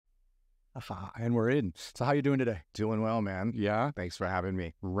And we're in. So how you doing today? Doing well, man. Yeah? Thanks for having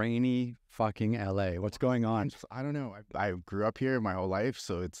me. Rainy fucking LA. What's going on? I don't know. I grew up here my whole life,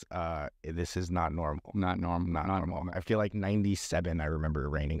 so it's this is not normal. Not normal. Not normal. I feel like 97, I remember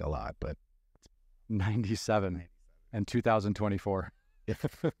raining a lot, but 97 and 2024.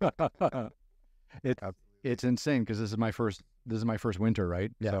 It's insane because this is my first winter,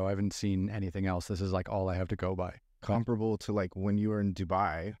 right? Yeah. So I haven't seen anything else. This is like all I have to go by. comparable to like when you were in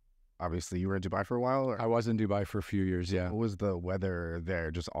Dubai. Obviously, you were in Dubai for a while. Or I was in Dubai for a few years, yeah. what was the weather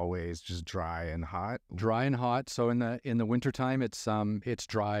there? Just always just dry and hot? Dry and hot. So in the wintertime it's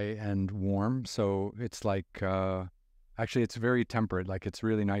dry and warm. So it's like actually it's very temperate. Like it's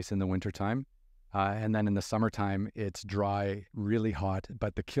really nice in the wintertime. And then in the summertime it's dry, really hot.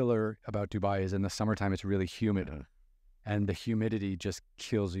 But the killer about Dubai is in the summertime it's really humid. And the humidity just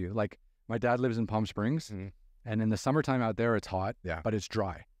kills you. Like my dad lives in Palm Springs, and in the summertime out there it's hot, but it's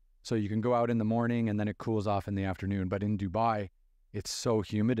dry. So you can go out in the morning and then it cools off in the afternoon. But in Dubai, it's so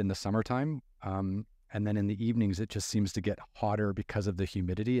humid in the summertime. And then in the evenings, it just seems to get hotter because of the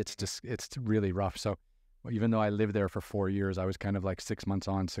humidity. It's really rough. So even though I lived there for 4 years, I was kind of like 6 months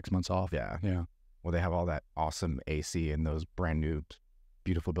on, 6 months off. Yeah. Yeah. Well, they have all that awesome AC in those brand new,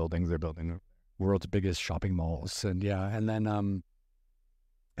 beautiful buildings they're building. World's biggest shopping malls. And yeah.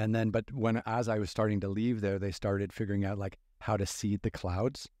 But as I was starting to leave there, they started figuring out like how to seed the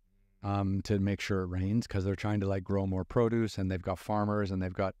clouds. To make sure it rains, because they're trying to like grow more produce, and they've got farmers and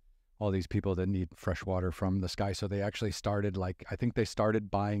they've got all these people that need fresh water from the sky. So they actually started I think they started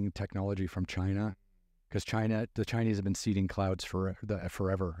buying technology from China, because the Chinese have been seeding clouds forever.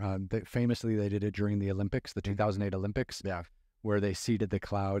 Famously, they did it during the Olympics, the 2008 Olympics, where they seeded the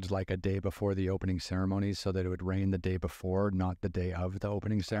clouds like a day before the opening ceremonies so that it would rain the day before, not the day of the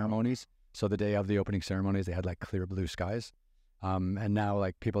opening ceremonies. So the day of the opening ceremonies, they had like clear blue skies. And now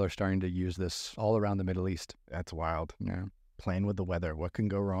like people are starting to use this all around the Middle East. That's wild. Yeah. Playing with the weather. What can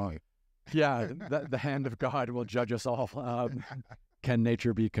go wrong? Yeah. The hand of God will judge us all. Can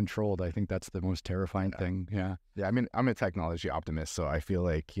nature be controlled? I think that's the most terrifying thing. Yeah. Yeah. I mean, I'm a technology optimist, so I feel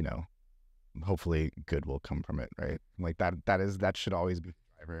like, hopefully good will come from it, right? Like that should always be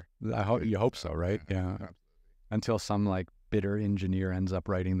the driver. You hope so, right? Yeah. Until some like bitter engineer ends up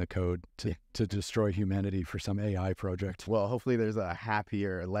writing the code to destroy humanity for some AI project. Well, hopefully there's a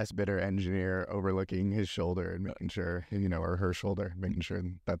happier, less bitter engineer overlooking his shoulder and making sure, or her shoulder, making sure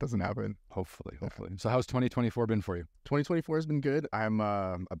that doesn't happen. Hopefully. So how's 2024 been for you? 2024 has been good. I'm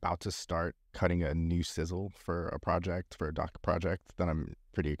about to start cutting a new sizzle for a doc project that I'm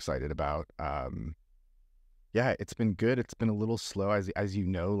pretty excited about. Yeah, it's been good. It's been a little slow. As you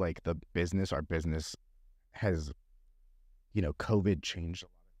know, like our business has, COVID changed a lot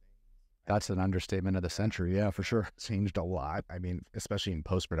of things. That's an understatement of the century. Yeah, for sure. Changed a lot. I mean, especially in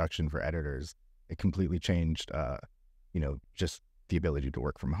post-production for editors, it completely changed, just the ability to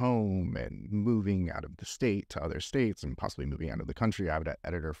work from home and moving out of the state to other states and possibly moving out of the country. I have an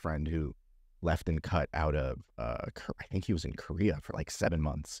editor friend who left and cut out of, I think he was in Korea for like 7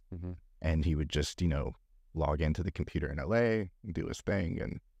 months. And he would just, log into the computer in LA and do his thing.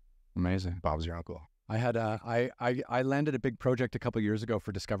 And amazing. Bob's your uncle. I had I landed a big project a couple of years ago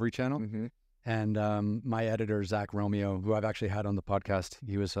for Discovery Channel, and my editor Zach Romeo, who I've actually had on the podcast,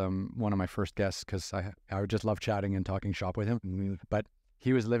 he was one of my first guests because I would just love chatting and talking shop with him. But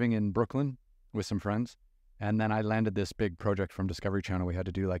he was living in Brooklyn with some friends, and then I landed this big project from Discovery Channel. We had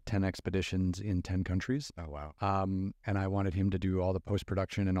to do like 10 expeditions in 10 countries. Oh wow! And I wanted him to do all the post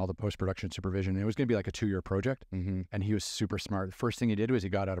production and all the post production supervision. It was going to be like a 2-year project, and he was super smart. The first thing he did was he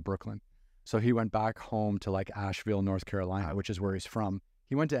got out of Brooklyn. So he went back home to like Asheville, North Carolina, which is where he's from.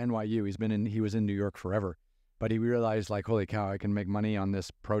 He went to NYU. He was in New York forever, but he realized like, holy cow, I can make money on this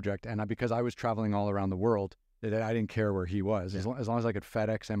project. And because I was traveling all around the world, I didn't care where he was. As long as I could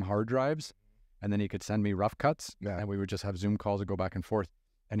FedEx him hard drives, and then he could send me rough cuts, and we would just have Zoom calls and go back and forth.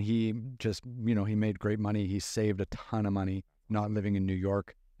 And he just, he made great money. He saved a ton of money not living in New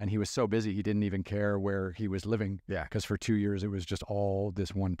York. And he was so busy, he didn't even care where he was living. Yeah. Because for 2 years, it was just all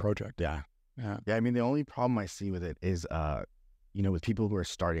this one project. Yeah. I mean, the only problem I see with it is, with people who are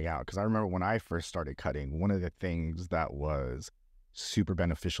starting out, because I remember when I first started cutting, one of the things that was super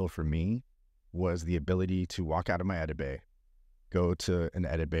beneficial for me was the ability to walk out of my edit bay, go to an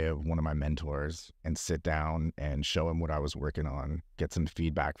edit bay of one of my mentors and sit down and show him what I was working on, get some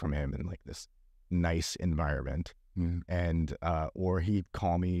feedback from him in like this nice environment. And, or he'd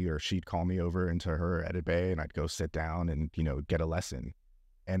call me or she'd call me over into her edit bay and I'd go sit down and, get a lesson.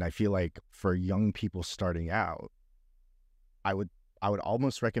 And I feel like for young people starting out, I would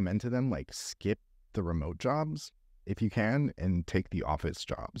almost recommend to them, like, skip the remote jobs if you can, and take the office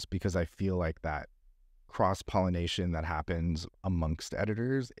jobs, because I feel like that cross-pollination that happens amongst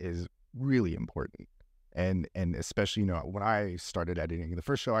editors is really important. And especially, when I started editing, the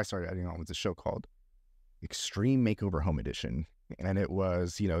first show I started editing on was a show called Extreme Makeover Home Edition. And it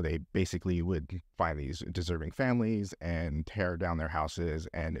was, they basically would find these deserving families and tear down their houses.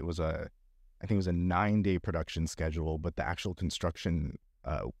 And it was I think it was a 9-day production schedule, but the actual construction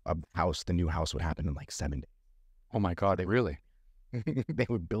of the new house would happen in like 7 days. Oh my God, really? They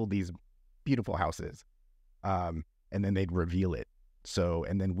would build these beautiful houses, and then they'd reveal it. So,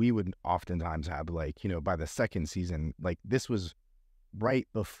 and then we would oftentimes have like, by the second season, like this was right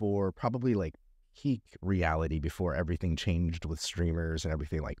before probably like peak reality, before everything changed with streamers and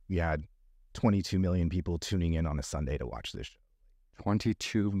everything. Like we had 22 million people tuning in on a Sunday to watch this show.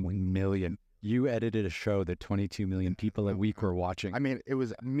 22 million. You edited a show that 22 million people a week were watching. I mean, it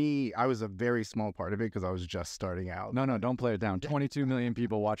was me. I was a very small part of it because I was just starting out. No, don't play it down. 22 million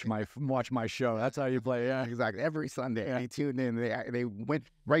people watch my show. That's how you play. Yeah, exactly. Every Sunday, they tuned in. They went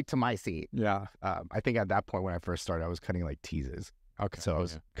right to my seat. Yeah. I think at that point when I first started, I was cutting like teases. Okay. So I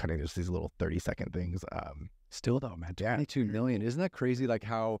was cutting just these little 30-second things. Still though, man, 22 million. Isn't that crazy? Like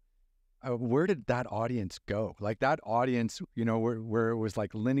how, where did that audience go? Like that audience, where it was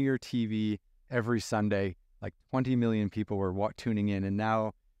like linear TV every Sunday, like 20 million people were tuning in, and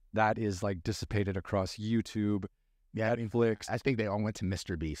now that is like dissipated across YouTube, Netflix. I think they all went to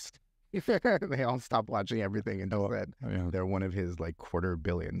Mr. Beast. They all stopped watching everything and said they're one of his like 250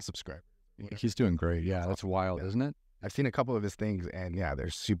 million subscribers. He's doing great. Yeah, that's wild, isn't it? I've seen a couple of his things, and they're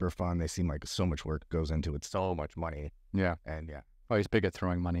super fun. They seem like so much work goes into it, so much money. Yeah. And oh, he's big at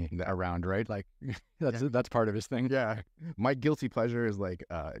throwing money around, right? Like that's part of his thing. Yeah. My guilty pleasure is like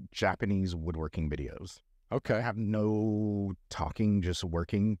Japanese woodworking videos. Okay. I have no talking, just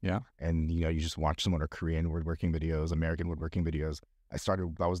working. Yeah. And you just watch someone, or Korean woodworking videos, American woodworking videos.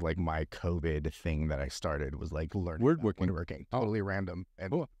 That was like my COVID thing that I started, was like learning woodworking. Totally random.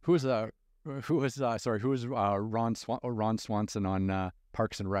 And who was Ron Swanson on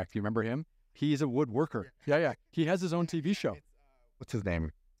Parks and Rec? Do you remember him? He's a woodworker. Yeah. He has his own TV show. What's his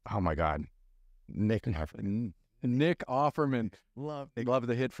name? Oh my God, Nick Offerman. Nick Offerman. Love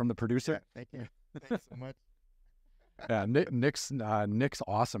the hit from the producer. Yeah, thank you. Thanks so much. Yeah, Nick's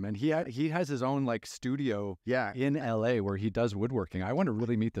awesome, and he has his own like studio in LA where he does woodworking. I want to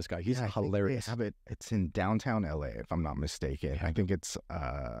really meet this guy. He's hilarious. It's in downtown LA, if I'm not mistaken. I think it's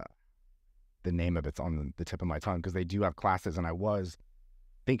the name of it's on the tip of my tongue, because they do have classes, and I was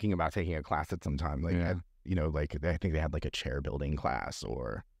thinking about taking a class at some time. Like I think they had like a chair building class,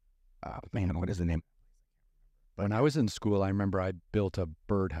 or what is the name? When I was in school, I remember I built a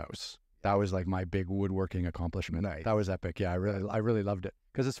birdhouse. That was like my big woodworking accomplishment. Nice. That was epic. Yeah, I really loved it,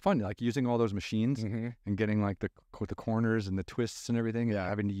 because it's fun, like using all those machines and getting like the corners and the twists and everything. Yeah,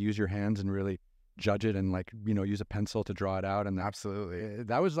 having to use your hands and really judge it, and like use a pencil to draw it out. And absolutely,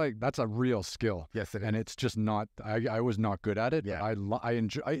 that's a real skill. Yes, it is. And it's just not. I was not good at it. Yeah, but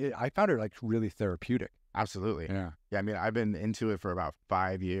I found it like really therapeutic. Absolutely. Yeah. I mean, I've been into it for about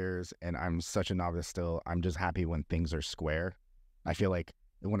 5 years, and I'm such a novice still. I'm just happy when things are square. I feel like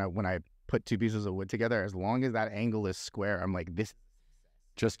when I put two pieces of wood together, as long as that angle is square, I'm like, this.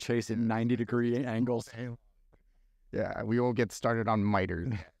 Just chasing 90-degree angles. Yeah, we won't get started on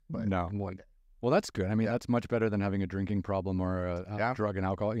miters. But no. One day. Well, that's good. I mean, that's much better than having a drinking problem or a drug and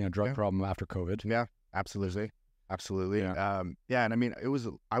alcohol, problem after COVID. Yeah, absolutely. Yeah. And I mean,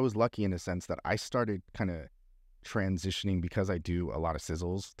 I was lucky in a sense that I started kind of transitioning, because I do a lot of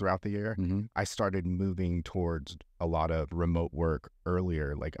sizzles throughout the year. I started moving towards a lot of remote work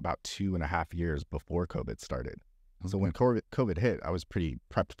earlier, like about 2.5 years before COVID started. So when COVID hit, I was pretty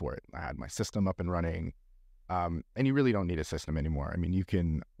prepped for it. I had my system up and running, and you really don't need a system anymore. I mean,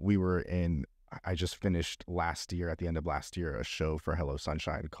 I just finished at the end of last year, a show for Hello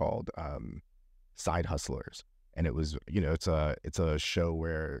Sunshine called Side Hustlers. And it was, it's a show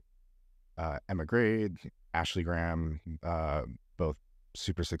where Emma Grade, Ashley Graham, both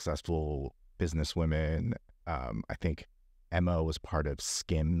super successful businesswomen. I think Emma was part of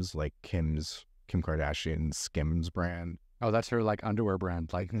Skims, like Kim Kardashian's Skims brand. Oh, that's her like underwear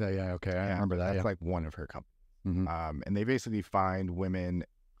brand. Like, okay, I remember that. That's like one of her companies. And they basically find women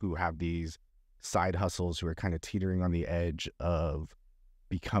who have these side hustles, who are kind of teetering on the edge of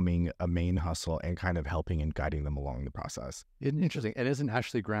becoming a main hustle, and kind of helping and guiding them along the process. Interesting. And isn't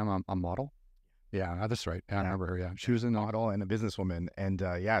Ashley Graham a model? Yeah, that's right. I remember her. Yeah, she was a model and a businesswoman, and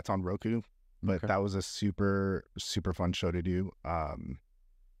it's on Roku. But that was a super, super fun show to do.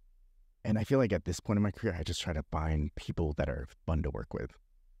 And I feel like at this point in my career, I just try to find people that are fun to work with.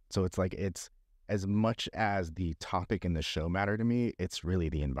 So it's like as much as the topic and the show matter to me, it's really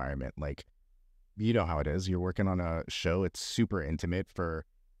the environment. Like, you know how it is. You're working on a show. It's super intimate for,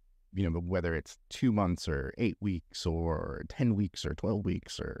 whether it's 2 months or 8 weeks or 10 weeks or 12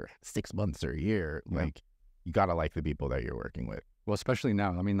 weeks or 6 months or a year. Yeah. Like, you got to like the people that you're working with. Well, especially now.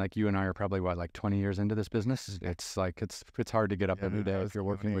 I mean, like you and I are probably like 20 years into this business. It's like, it's hard to get up every day if you're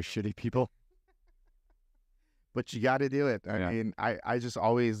working with shitty people. But you got to do it. I mean, I just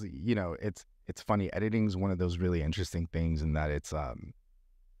always, it's funny. Editing is one of those really interesting things in that it's,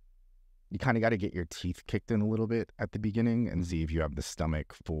 you kind of got to get your teeth kicked in a little bit at the beginning and see if you have the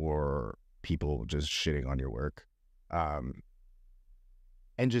stomach for people just shitting on your work.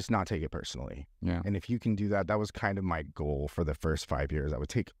 And just not take it personally. Yeah. And if you can do that, that was kind of my goal for the first 5 years. I would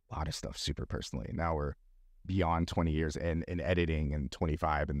take a lot of stuff super personally. Now we're beyond 20 years in editing and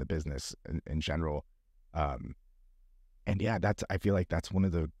 25 in the business in general. And yeah, I feel like that's one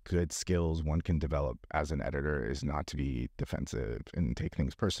of the good skills one can develop as an editor, is not to be defensive and take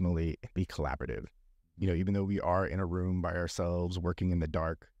things personally and be collaborative. Even though we are in a room by ourselves, working in the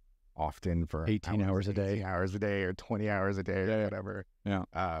dark, often for 18 hours a day, 18 hours a day or 20 hours a day or whatever. Yeah.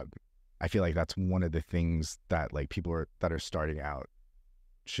 I feel like that's one of the things that like people that are starting out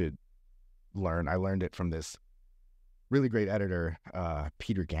should learn. I learned it from this really great editor,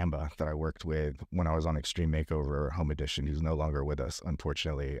 Peter Gamba, that I worked with when I was on Extreme Makeover Home Edition. He's no longer with us,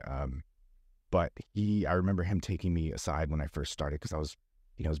 unfortunately. But I remember him taking me aside when I first started, because I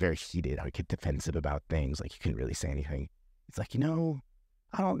was very heated. I would get defensive about things. Like, you couldn't really say anything. It's like,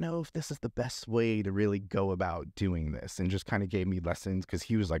 I don't know if this is the best way to really go about doing this, and just kind of gave me lessons, because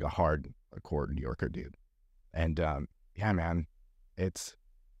he was like a hardcore New Yorker dude. And yeah, man, it's,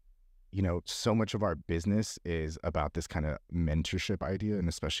 so much of our business is about this kind of mentorship idea, and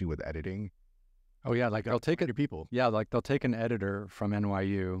especially with editing. Oh yeah, like they'll take your people. Yeah, like they'll take an editor from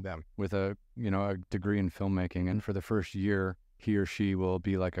NYU with a a degree in filmmaking, and for the first year, he or she will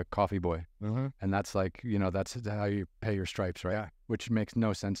be like a coffee boy, and that's like that's how you pay your stripes, right? Yeah. Which makes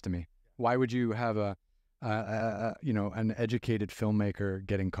no sense to me. Why would you have an educated filmmaker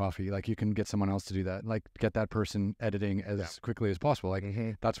getting coffee? Like, you can get someone else to do that. Like, get that person editing as quickly as possible. Like,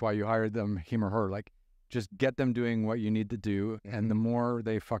 that's why you hired them, him or her. Like, just get them doing what you need to do, and the more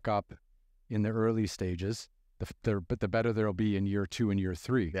they fuck up in the early stages, but the better there'll be in year 2 and year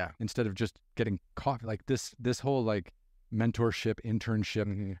 3. Yeah. Instead of just getting coffee. Like this whole like mentorship,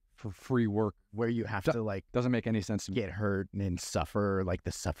 internship for free work, where you have to like, doesn't make any sense to me. Get hurt and suffer, like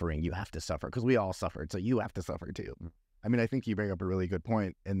the suffering you have to suffer, because we all suffered, so you have to suffer too. I mean, I think you bring up a really good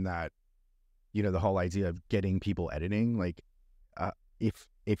point in that, the whole idea of getting people editing. Like,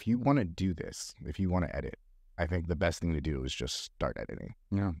 if you want to do this, if you want to edit, I think the best thing to do is just start editing.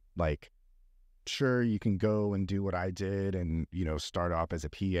 Yeah. Like, sure, you can go and do what I did and, start off as a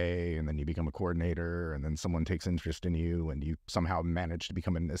PA, and then you become a coordinator, and then someone takes interest in you and you somehow manage to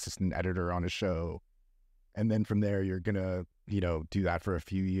become an assistant editor on a show. And then from there, you're going to, do that for a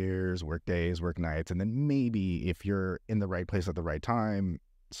few years, work days, work nights. And then maybe if you're in the right place at the right time,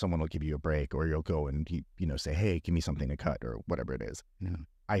 someone will give you a break, or you'll go and, say, hey, give me something to cut, or whatever it is. Yeah.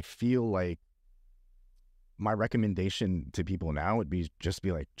 I feel like my recommendation to people now would be just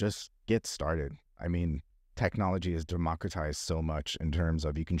get started. I mean, technology has democratized so much in terms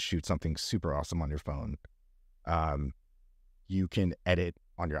of you can shoot something super awesome on your phone. You can edit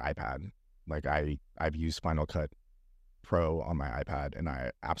on your iPad. Like, I've used Final Cut Pro on my iPad, and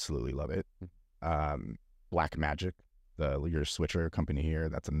I absolutely love it. Blackmagic, your switcher company here,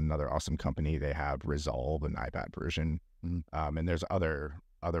 that's another awesome company. They have Resolve, an iPad version. And there's other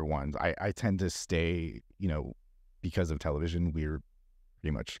ones. I tend to stay, because of television, we're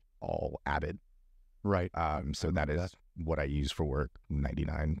pretty much all Avid. Right. So that is what I use for work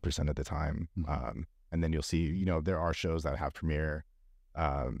 99% of the time. And then you'll see, there are shows that have Premiere,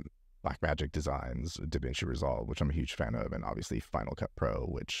 Blackmagic Designs, DaVinci Resolve, which I'm a huge fan of, and obviously Final Cut Pro,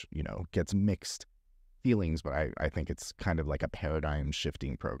 which, gets mixed feelings, but I think it's kind of like a paradigm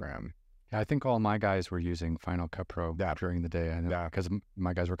shifting program. Yeah, I think all my guys were using Final Cut Pro during the day. I know, because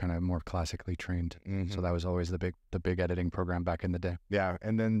my guys were kind of more classically trained, so that was always the big editing program back in the day. Yeah,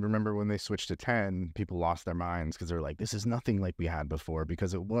 and then remember when they switched to 10, people lost their minds, because they're like, this is nothing like we had before,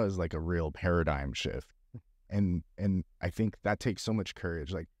 because it was like a real paradigm shift. And I think that takes so much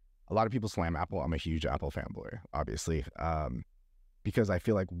courage. Like, a lot of people slam Apple. I'm a huge Apple fanboy, obviously, because I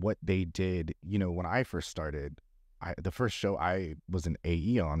feel like what they did, when I first started, the first show I was an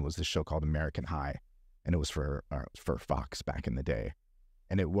AE on was this show called American High, and it was for Fox back in the day,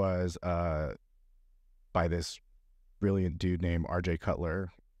 and it was by this brilliant dude named RJ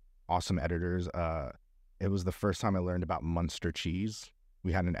Cutler, awesome editors. It was the first time I learned about Munster cheese,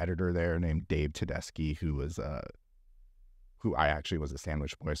 We had an editor there named Dave Tedeschi, who I actually was a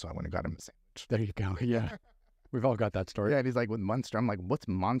sandwich boy, so I went and got him a sandwich. There you go. Yeah. We've all got that story. Yeah, and he's like, with Munster. I'm like, what's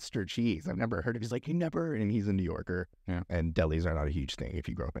Monster cheese? I've never heard of it. He's like, you never? And he's a New Yorker. Yeah. And delis are not a huge thing if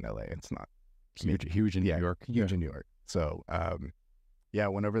you grow up in LA. It's not huge in New York. Huge in New York. So, yeah, I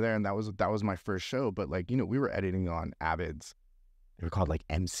went over there, and that was my first show. But like, we were editing on Avids. They were called like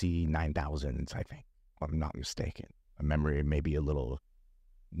MC 9000s, I think, if I'm not mistaken. My memory may be a little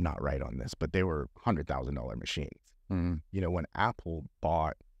not right on this, but they were $100,000 machines. Mm-hmm. When Apple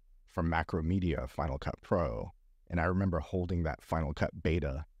bought from Macromedia Final Cut Pro, and I remember holding that Final Cut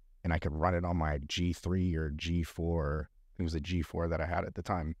Beta, and I could run it on my G3 or G4. It was a G4 that I had at the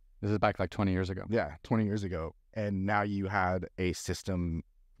time. This is back like 20 years ago. Yeah, 20 years ago. And now you had a system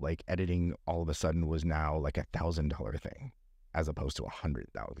like editing all of a sudden was now like $1,000 thing as opposed to $100,000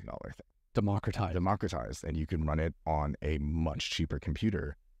 thing. Democratized. And you can run it on a much cheaper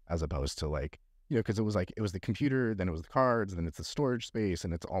computer as opposed to like, because it was the computer, then it was the cards, then it's the storage space,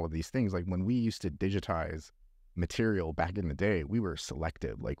 and it's all of these things. Like when we used to digitize material back in the day, we were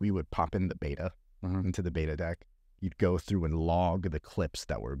selective. Like we would pop in the beta into the beta deck. You'd go through and log the clips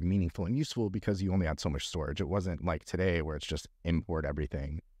that were meaningful and useful because you only had so much storage. It wasn't like today where it's just import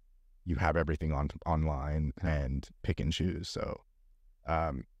everything. You have everything online and pick and choose. So,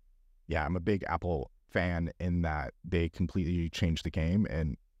 yeah, I'm a big Apple fan in that they completely changed the game,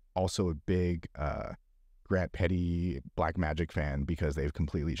 and also a big Grant Petty Blackmagic fan because they've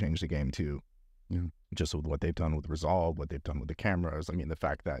completely changed the game too. Yeah. Just with what they've done with Resolve, what they've done with the cameras. I mean, the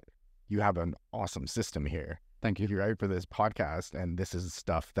fact that you have an awesome system here. Thank you. You're right for this podcast, and this is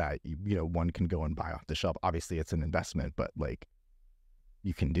stuff that one can go and buy off the shelf. Obviously, it's an investment, but like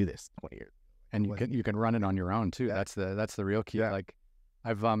you can do this 20 years, and you can run it on your own too. Yeah. That's the real key. Yeah. Like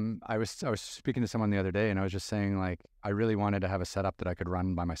I was speaking to someone the other day, and I was just saying like I really wanted to have a setup that I could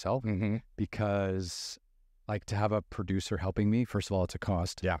run by myself because like to have a producer helping me, first of all, it's a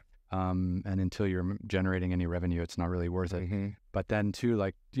cost. Yeah. And until you're generating any revenue, it's not really worth it. But then too,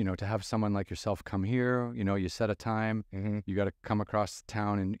 like, to have someone like yourself come here, you set a time, you got to come across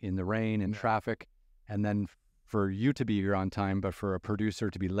town in the rain and traffic. And then for you to be here on time, but for a producer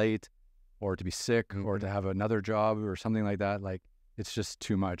to be late or to be sick or to have another job or something like that, like it's just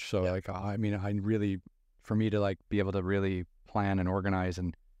too much. So like, I mean, for me to like be able to really plan and organize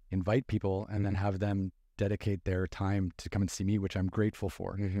and invite people and then have them dedicate their time to come and see me, which I'm grateful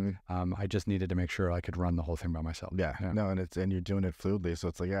for. I just needed to make sure I could run the whole thing by myself. Yeah. No, and you're doing it fluidly. So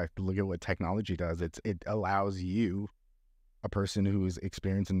it's like, yeah, look at what technology does. It allows you, a person who's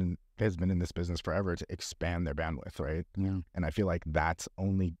experienced and has been in this business forever, to expand their bandwidth, right? Yeah. And I feel like that's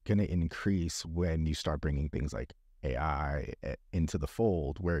only going to increase when you start bringing things like AI into the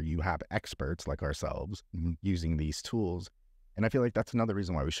fold, where you have experts like ourselves using these tools. And I feel like that's another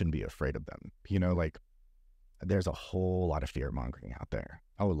reason why we shouldn't be afraid of them. Like, there's a whole lot of fear mongering out there.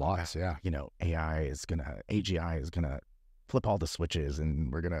 Oh, lots, yeah. AGI is gonna flip all the switches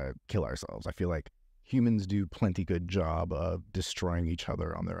and we're gonna kill ourselves. I feel like humans do plenty good job of destroying each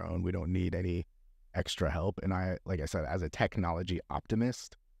other on their own. We don't need any extra help. And like I said, as a technology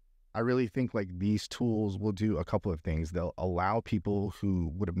optimist, I really think like these tools will do a couple of things. They'll allow people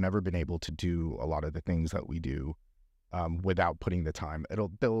who would have never been able to do a lot of the things that we do without putting the time.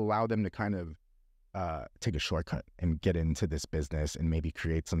 They'll allow them to kind of take a shortcut and get into this business and maybe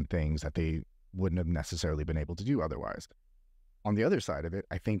create some things that they wouldn't have necessarily been able to do otherwise. On the other side of it,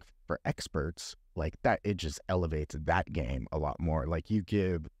 I think for experts like that, it just elevates that game a lot more. Like you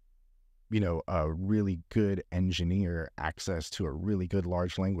give, a really good engineer access to a really good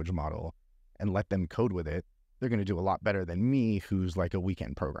large language model and let them code with it. They're going to do a lot better than me, who's like a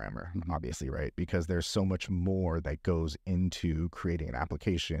weekend programmer, obviously, right? Because there's so much more that goes into creating an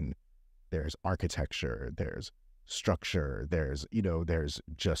application. There's architecture, there's structure, there's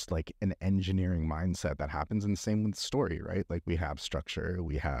just like an engineering mindset that happens. And the same with story, right? Like we have structure,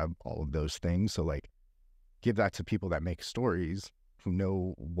 we have all of those things. So like give that to people that make stories who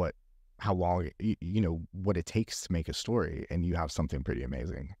know how long, what it takes to make a story, and you have something pretty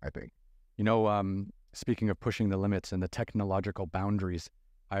amazing, I think. Speaking of pushing the limits and the technological boundaries,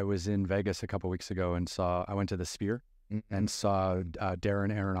 I was in Vegas a couple of weeks ago and I went to the Sphere and saw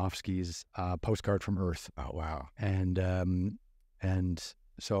Darren Aronofsky's Postcard from Earth. Oh, wow. And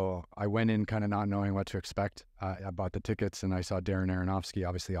so I went in kind of not knowing what to expect. I bought the tickets and I saw Darren Aronofsky,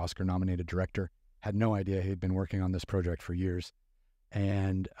 obviously Oscar-nominated director. Had no idea he'd been working on this project for years.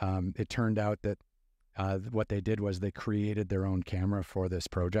 And it turned out that what they did was they created their own camera for this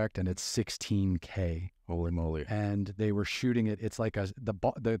project, and it's 16K. Holy moly. And they were shooting it. It's like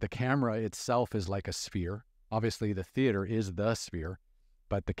the camera itself is like a sphere. Obviously, the theater is the sphere,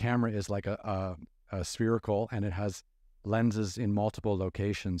 but the camera is like a spherical, and it has lenses in multiple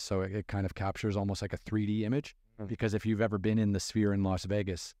locations, so it kind of captures almost like a 3D image. Because if you've ever been in the Sphere in Las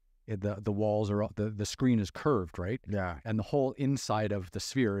Vegas, the walls are the screen is curved, right? Yeah. And the whole inside of the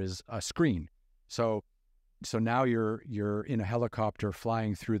Sphere is a screen. So now you're in a helicopter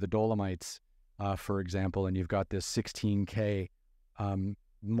flying through the Dolomites, for example, and you've got this 16K,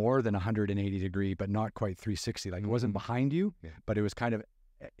 more than 180 degree, but not quite 360. Like it wasn't behind you, but it was kind of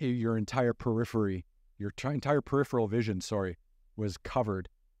your entire periphery, entire peripheral vision, was covered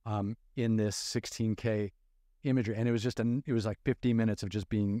in this 16K imagery. And it was it was like 50 minutes of just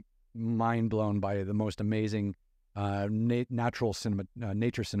being mind blown by the most amazing nature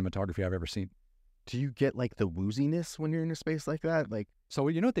cinematography I've ever seen. Do you get like the wooziness when you're in a space like that? Like, so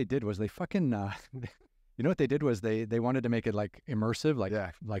you know what they did was they fucking, you know what they did was they wanted to make it like immersive,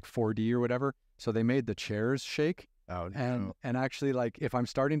 like 4D or whatever. So they made the chairs shake. Oh, and actually, like, if I'm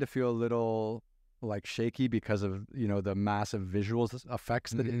starting to feel a little like shaky because of, you know, the massive visuals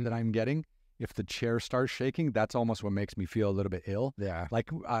effects that I'm getting, if the chair starts shaking, that's almost what makes me feel a little bit ill. Yeah. Like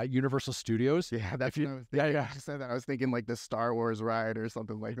Universal Studios. Yeah, that's what I was thinking. Yeah. I said that. I was thinking like the Star Wars ride or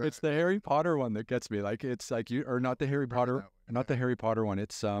something like that. It's the Harry Potter one that gets me. Like, it's like not the Harry Potter, not the Harry Potter one.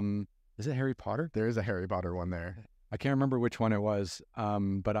 It's is it Harry Potter? There is a Harry Potter one there. I can't remember which one it was.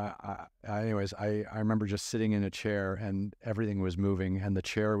 But anyways, I remember just sitting in a chair and everything was moving and the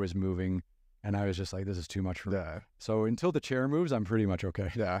chair was moving, and I was just like, this is too much for me. So until the chair moves, I'm pretty much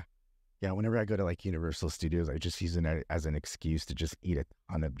okay. Yeah, whenever I go to like Universal Studios, I just use it as an excuse to just eat a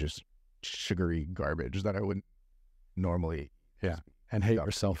ton of just sugary garbage that I wouldn't normally. Yeah, and hate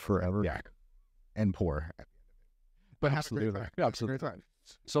yourself forever. Yeah, and poor. But absolutely, absolutely. Great time.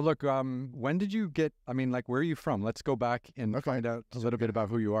 So look, when did you get? I mean, like, where are you from? Let's go back and find out a little bit about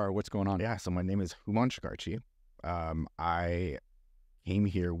who you are, what's going on. Yeah, so my name is Houman Shekarchi. I came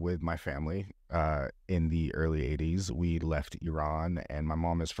here with my family in the early 80s. We left Iran, and my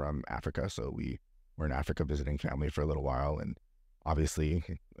mom is from Africa, so we were in Africa visiting family for a little while. And obviously,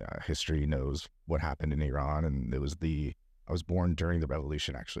 history knows what happened in Iran, and I was born during the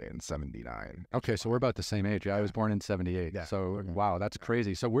revolution, actually, in 79. Okay, so we're about the same age. Yeah, I was born in 78. Yeah. So, wow, that's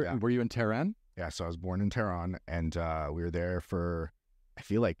crazy. So were you in Tehran? Yeah, so I was born in Tehran, and we were there for, I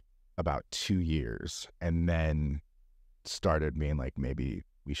feel like, about 2 years, and then started being like, maybe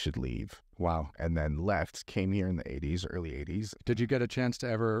we should leave. Wow. And then left, came here in the 80s, early 80s. Did you get a chance to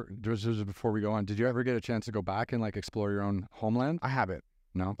ever, just before we go on, did you ever get a chance to go back and like explore your own homeland? I haven't.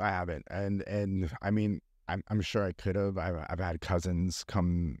 No? I haven't. And I mean, I'm sure I could have. I've had cousins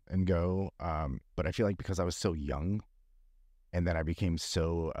come and go, but I feel like because I was so young and then I became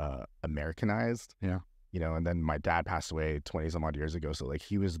so Americanized. Yeah. You know, and then my dad passed away 20 some odd years ago. So like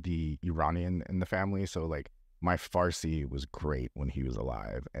he was the Iranian in the family. So like my Farsi was great when he was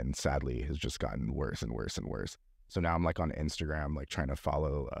alive, and sadly has just gotten worse and worse and worse. So now I'm like on Instagram, like trying to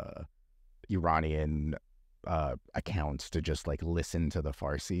follow Iranian accounts to just like listen to the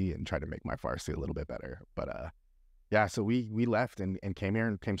Farsi and try to make my Farsi a little bit better. But yeah, so we left and came here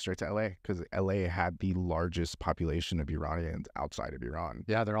and came straight to LA because LA had the largest population of Iranians outside of Iran.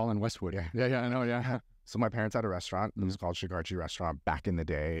 Yeah, they're all in Westwood. Yeah, I know, yeah. So my parents had a restaurant. It was called Shekarchi Restaurant back in the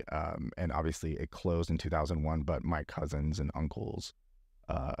day. And obviously it closed in 2001, but my cousins and uncles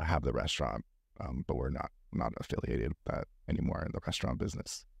have the restaurant. But we're not affiliated with that anymore in the restaurant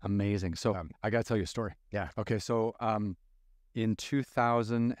business. Amazing. So I got to tell you a story. Yeah. Okay. So in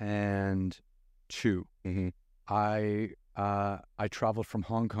 2002, I traveled from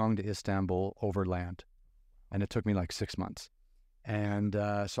Hong Kong to Istanbul overland, and it took me like 6 months. And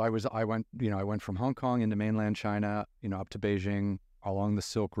so I went from Hong Kong into mainland China, up to Beijing, along the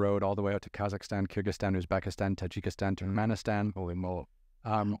Silk Road, all the way out to Kazakhstan, Kyrgyzstan, Uzbekistan, Tajikistan, Turkmenistan, holy moly,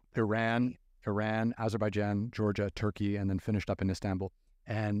 Iran, Azerbaijan, Georgia, Turkey, and then finished up in Istanbul.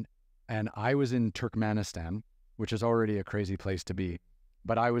 And I was in Turkmenistan, which is already a crazy place to be.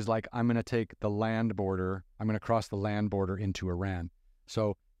 But I was like, I'm going to take the land border. I'm going to cross the land border into Iran.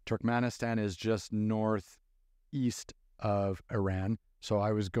 So Turkmenistan is just northeast of Iran. So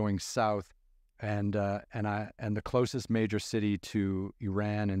I was going south, and the closest major city to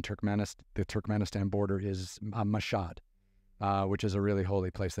Iran and the Turkmenistan border is Mashhad, which is a really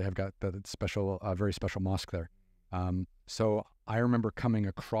holy place. They have got the special, very special mosque there. So I remember coming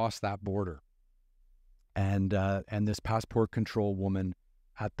across that border, and this passport control woman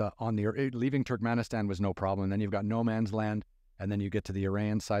leaving Turkmenistan was no problem. And then you've got no man's land, and then you get to the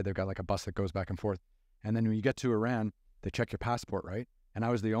Iran side. They've got like a bus that goes back and forth. And then when you get to Iran, they check your passport, right? And I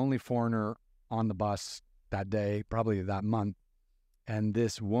was the only foreigner on the bus that day, probably that month. And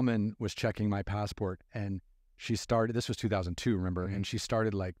this woman was checking my passport, and she started. This was 2002, remember? Mhm. And she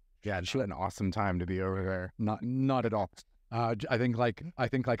started like Yeah, she had an awesome time to be over there. not at all. I think like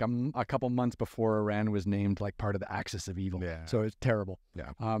a couple months before Iran was named like part of the axis of evil. Yeah. So it's terrible.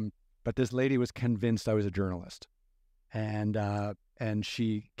 Yeah. But this lady was convinced I was a journalist, and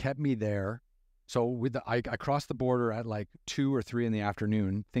she kept me there. So I crossed the border at like 2 or 3 in the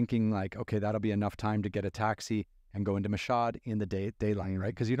afternoon, thinking like, okay, that'll be enough time to get a taxi and go into Mashhad in the daylight,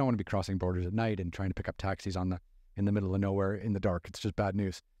 right? Because you don't want to be crossing borders at night and trying to pick up taxis in the middle of nowhere in the dark. It's just bad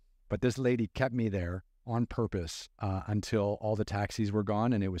news. But this lady kept me there on purpose until all the taxis were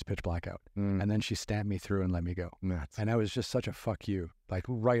gone and it was pitch black out. And then she stamped me through and let me go. And I was just such a fuck you, like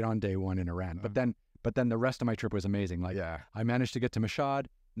right on day one in Iran. But then the rest of my trip was amazing. Like I managed to get to Mashhad,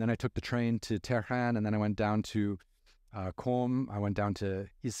 and then I took the train to Tehran, and then I went down to Qom. I went down to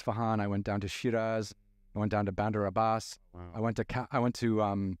Isfahan. I went down to Shiraz. I went down to Bandar Abbas. Wow. I went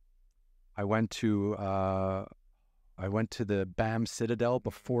to the BAM Citadel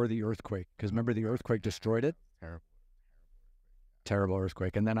before the earthquake, because remember the earthquake destroyed it? Terrible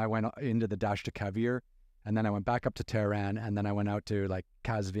earthquake. And then I went into the Dasht Kavir, and then I went back up to Tehran, and then I went out to like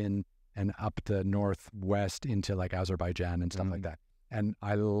Kazvin and up the northwest into like Azerbaijan and stuff like that. And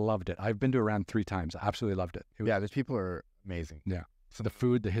I loved it. I've been to Iran 3 times. I absolutely loved it. These people are amazing. Yeah. So the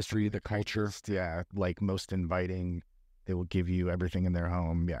food, the history, the culture. Yeah. Like most inviting. They will give you everything in their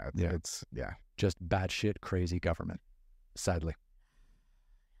home. It's just batshit crazy government. Sadly.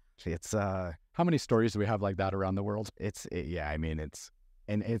 It's how many stories do we have like that around the world? I mean, it's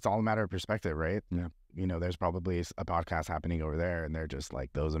all a matter of perspective, right? Yeah. You know, there's probably a podcast happening over there, and they're just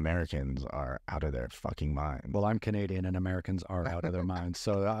like, those Americans are out of their fucking minds. Well, I'm Canadian, and Americans are out of their minds.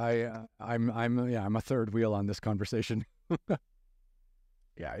 So I'm a third wheel on this conversation.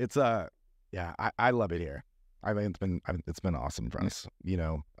 Yeah, it's I love it here. I think it's been awesome for us. You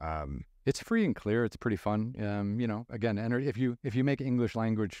know, it's free and clear. It's pretty fun. You know, again, if you make English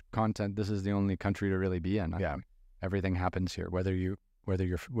language content, this is the only country to really be in. Everything happens here. Whether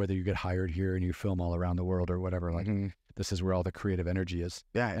you get hired here and you film all around the world or whatever, like this is where all the creative energy is.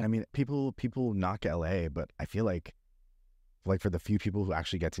 Yeah, and I mean, people knock LA, but I feel like for the few people who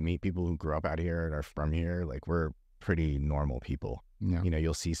actually get to meet people who grew up out here and are from here, like we're pretty normal people. Yeah. You know,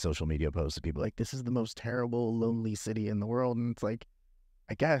 you'll see social media posts of people like, this is the most terrible, lonely city in the world, and it's like,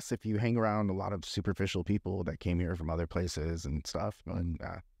 I guess if you hang around a lot of superficial people that came here from other places and stuff, and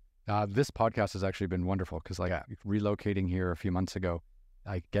this podcast has actually been wonderful because relocating here a few months ago,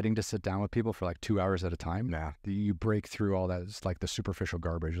 like getting to sit down with people for like 2 hours at a time. You break through all that. It's like the superficial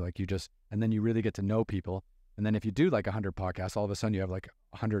garbage. Like and then you really get to know people. And then if you do like 100 podcasts, all of a sudden you have like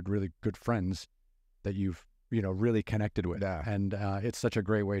 100 really good friends that you've, really connected with. And it's such a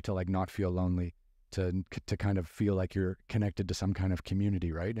great way to like not feel lonely, to kind of feel like you're connected to some kind of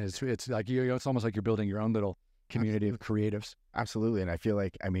community, right? It's like, it's almost like you're building your own little community of creatives. Absolutely. And I feel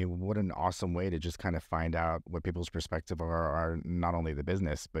like, I mean, what an awesome way to just kind of find out what people's perspective are not only the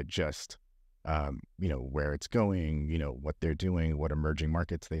business, but just, where it's going, what they're doing, what emerging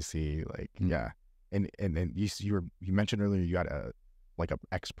markets they see. Like, And then you mentioned earlier, you got a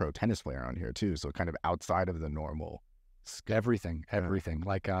ex-pro tennis player on here too. So kind of outside of the normal. Everything.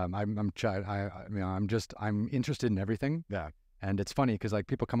 Like, I'm interested in everything. Yeah. And it's funny because like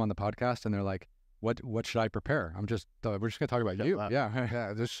people come on the podcast and they're like, what should I prepare? we're just going to talk about you.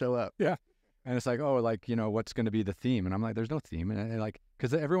 Yeah. Just show up. Yeah. And it's like, oh, like, what's going to be the theme? And I'm like, there's no theme. And like,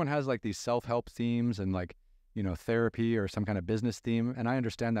 because everyone has like these self-help themes and like, therapy or some kind of business theme. And I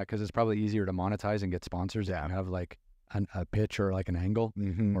understand that because it's probably easier to monetize and get sponsors if you have like a pitch or like an angle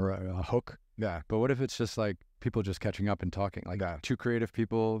or a hook. Yeah. But what if it's just like people just catching up and talking? Like two creative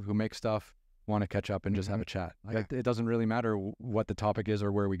people who make stuff want to catch up and just have a chat. Like it doesn't really matter what the topic is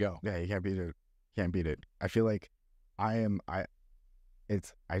or where we go. Yeah, you can't beat it. I feel like I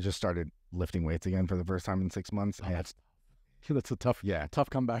just started lifting weights again for the first time in 6 months. Oh, that's a tough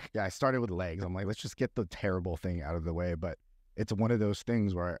comeback. Yeah, I started with legs. I'm like, let's just get the terrible thing out of the way. But it's one of those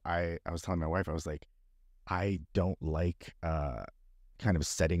things where I was telling my wife, I was like, I don't like kind of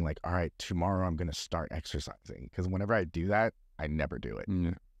setting like, all right, tomorrow I'm going to start exercising. Because whenever I do that, I never do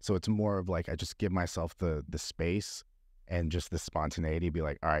it. So it's more of like, I just give myself the space and just the spontaneity, be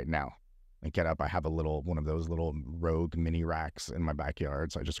like, all right, now. And get up. I have one of those little Rogue mini racks in my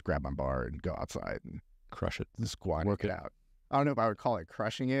backyard. So I just grab my bar and go outside and crush it, squat, work it out. I don't know if I would call it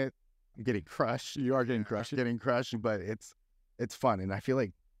crushing it. I'm getting crushed. You are getting crushed. Getting crushed, but it's fun. And I feel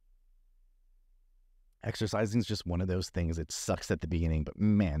like exercising is just one of those things. It sucks at the beginning, but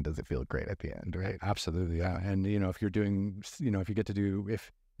man, does it feel great at the end, right? Absolutely, yeah. And if you're doing, if you get to do,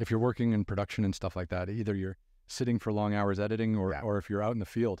 if you're working in production and stuff like that, either you're sitting for long hours editing or if you're out in the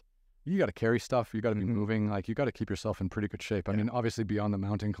field. you got to carry stuff. You got to be moving. Like, you got to keep yourself in pretty good shape. I mean, obviously beyond the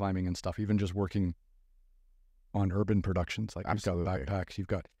mountain climbing and stuff, even just working on urban productions, like you've got backpacks, you've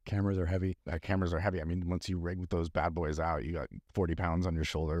got cameras are heavy. Cameras are heavy. I mean, once you rig those bad boys out, you got 40 pounds on your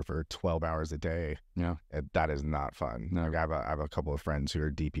shoulder for 12 hours a day. Yeah. That is not fun. No. Like, I have a couple of friends who are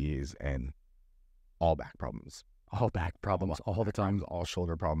DPs and all back problems. All back problems all the time. All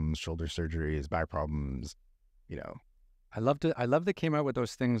shoulder problems, shoulder surgeries, back problems, I loved it. I love they came out with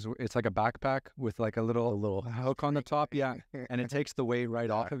those things. It's like a backpack with like a little hook on the top. Yeah. And it takes the weight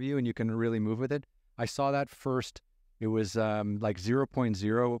right off of you and you can really move with it. I saw that first. It was like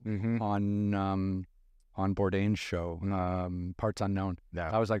 0.0 on Bourdain's show, Parts Unknown.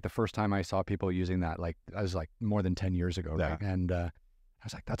 Yeah. That was like the first time I saw people using that. Like, that was like more than 10 years ago. Right? And I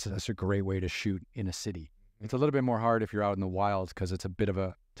was like, that's a great way to shoot in a city. It's a little bit more hard if you're out in the wild because it's a bit of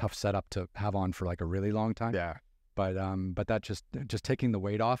a tough setup to have on for like a really long time. Yeah. But that just taking the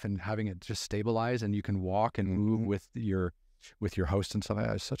weight off and having it just stabilize and you can walk and move with your host and stuff.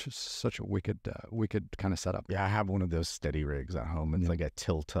 It's such a wicked kind of setup. Yeah, I have one of those steady rigs at home. It's like a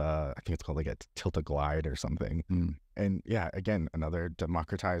Tilta. I think it's called like a Tilta Glide or something. And yeah, again, another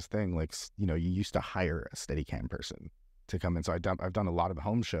democratized thing. Like, you used to hire a Steadicam person to come in. So I've done a lot of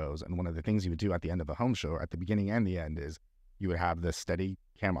home shows, and one of the things you would do at the end of a home show, at the beginning and the end, is you would have the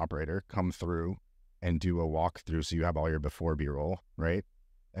Steadicam operator come through and do a walkthrough. So you have all your before B-roll, right?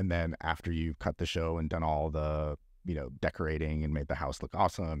 And then after you've cut the show and done all the decorating and made the house look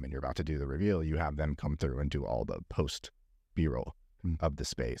awesome and you're about to do the reveal, you have them come through and do all the post B-roll of the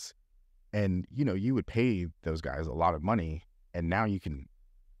space. And, you would pay those guys a lot of money, and now you can,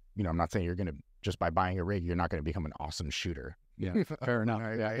 I'm not saying you're going to, just by buying a rig, you're not going to become an awesome shooter. Yeah, fair enough.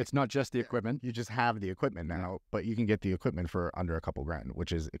 Yeah, it's not just the equipment. You just have the equipment now, but you can get the equipment for under a couple grand,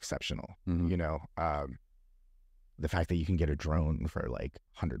 which is exceptional. The fact that you can get a drone for like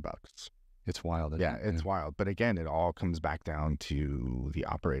 $100. It's wild. Yeah, it's wild. But again, it all comes back down to the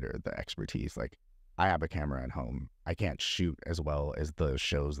operator, the expertise. Like, I have a camera at home. I can't shoot as well as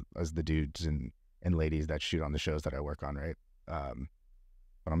the dudes and ladies that shoot on the shows that I work on, right?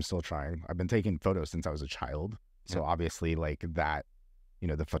 But I'm still trying. I've been taking photos since I was a child. So obviously, like, that,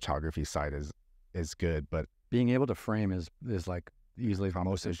 the photography side is good, but being able to frame is like easily the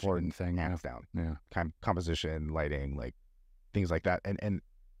most important thing. Hands down. Yeah. Composition, lighting, like things like that. And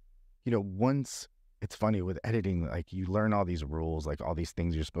once, it's funny with editing, like, you learn all these rules, like all these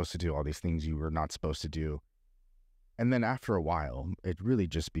things you're supposed to do, all these things you were not supposed to do. And then after a while, it really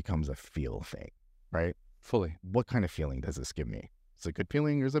just becomes a feel thing, right? Fully. What kind of feeling does this give me? Is it a good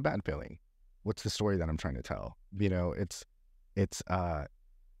feeling or is it a bad feeling? What's the story that I'm trying to tell? It's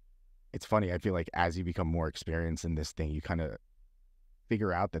funny. I feel like as you become more experienced in this thing, you kind of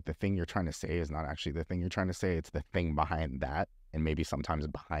figure out that the thing you're trying to say is not actually the thing you're trying to say. It's the thing behind that. And maybe sometimes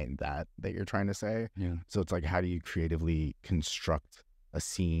behind that you're trying to say. Yeah. So it's like, how do you creatively construct a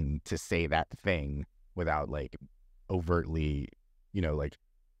scene to say that thing without like overtly,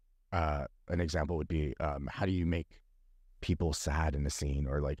 an example would be, how do you make people sad in a scene,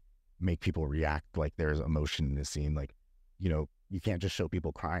 or like make people react like there's emotion in the scene? Like, you can't just show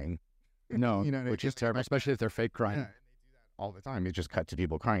people crying. No, which is terrible, especially if they're fake crying. Yeah, and they do that all the time. You just cut to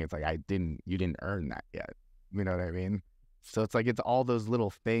people crying. It's like, you didn't earn that yet. You know what I mean? So it's like, it's all those little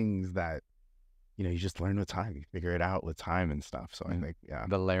things that, you just learn with time. You figure it out with time and stuff. So I think,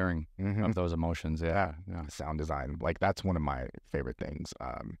 the layering of those emotions. Yeah. Sound design. Like, that's one of my favorite things.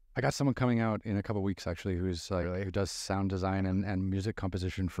 I got someone coming out in a couple of weeks, actually, who's like, who does sound design and music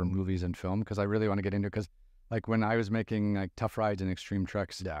composition for movies and film. Cause I really want to get into it. Cause like when I was making like Tough Rides and Extreme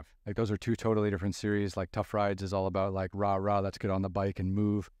Treks, like those are two totally different series. Like Tough Rides is all about like rah, let's get on the bike and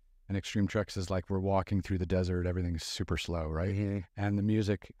move. And Extreme Treks is like, we're walking through the desert, everything's super slow, right? Mm-hmm. And the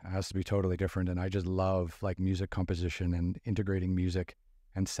music has to be totally different. And I just love like music composition and integrating music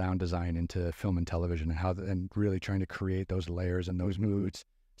and sound design into film and television, and really trying to create those layers and those moods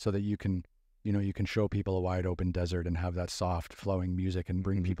so that you can show people a wide open desert and have that soft flowing music and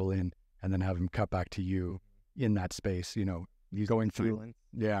bring people in, and then have them cut back to you in that space, going through. Silence.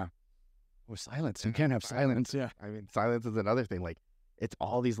 Yeah. With silence. You can't have silence. Yeah. I mean, silence is another thing. Like, it's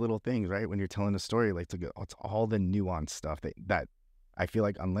all these little things, right? When you're telling a story, like, it's all the nuanced stuff that I feel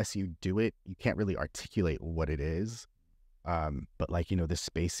like unless you do it, you can't really articulate what it is. But like, the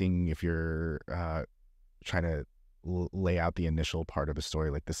spacing, if you're trying to lay out the initial part of a story,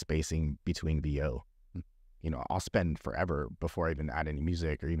 like the spacing between VO, I'll spend forever before I even add any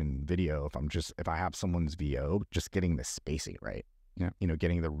music or even video. If I have someone's VO, just getting the spacing right,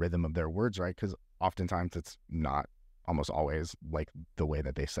 getting the rhythm of their words right. Cause oftentimes it's not, almost always, like the way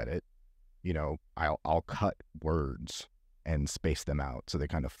that they said it. I'll cut words and space them out so they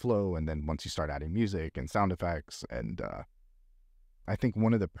kind of flow. And then once you start adding music and sound effects, and I think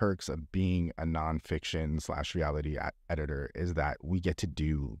one of the perks of being a nonfiction / reality editor is that we get to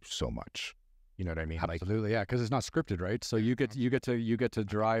do so much. You know what I mean? Absolutely, yeah, because it's not scripted, right? So you get to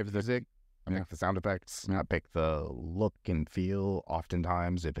drive the music, I pick the sound effects, I pick the look and feel.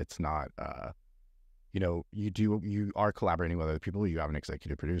 Oftentimes, if it's not, you are collaborating with other people. You have an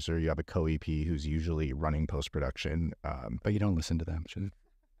executive producer, you have a co-EP who's usually running post-production. But you don't listen to them.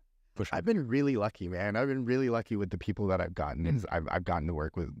 I've been really lucky, man. I've been really lucky with the people that I've gotten. I've gotten to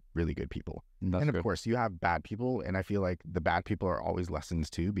work with really good people. That's and of good. course, you have bad people, and I feel like the bad people are always lessons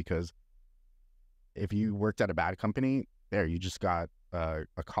too, because if you worked at a bad company, you just got a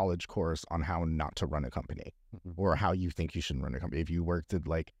college course on how not to run a company, or how you think you should run a company. If you worked at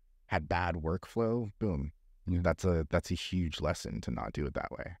had bad workflow, boom, that's a huge lesson to not do it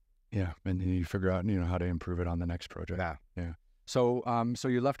that way. Yeah, and you figure out how to improve it on the next project. Yeah. So so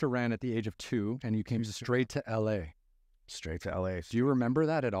you left Iran at the age of 2, and you came straight to LA. Straight to LA. Do you remember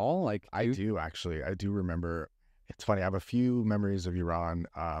that at all? I do actually. I do remember. It's funny. I have a few memories of Iran.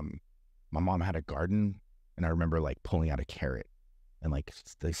 My mom had a garden, and I remember pulling out a carrot and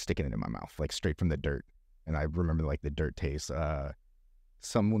sticking it in my mouth, straight from the dirt. And I remember the dirt taste.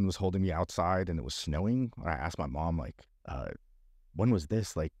 Someone was holding me outside, and it was snowing. And I asked my mom when was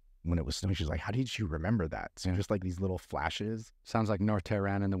this? When it was snowing, she's like, "How did you remember that?" So just these little flashes. Sounds like North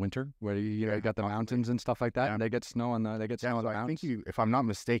Tehran in the winter, where you got the mountains and stuff like that, and they get snow on the So I think if I'm not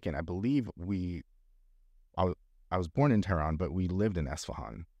mistaken, I believe I was born in Tehran, but we lived in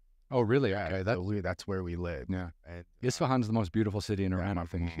Isfahan. Oh, really? Yeah, Okay, that's where we lived. Yeah. And, Isfahan's the most beautiful city in Iran, I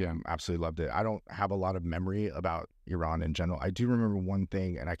think. Yeah, absolutely loved it. I don't have a lot of memory about Iran in general. I do remember one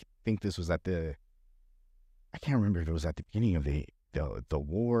thing, and I think this was I can't remember if it was at the beginning of the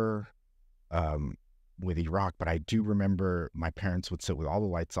war with Iraq, but I do remember my parents would sit with all the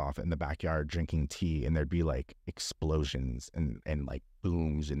lights off in the backyard drinking tea, and there'd be explosions and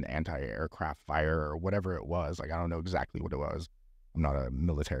booms and anti-aircraft fire or whatever it was. I don't know exactly what it was. I'm not a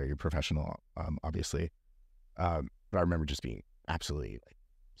military professional, obviously. But I remember just being absolutely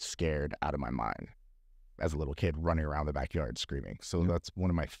scared out of my mind as a little kid, running around the backyard screaming. So that's one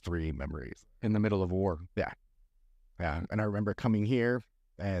of my 3 memories. In the middle of war. Yeah. And I remember coming here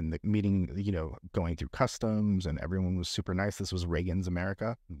and the meeting, going through customs, and everyone was super nice. This was Reagan's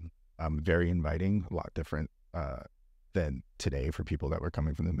America. Very inviting, a lot different than today for people that were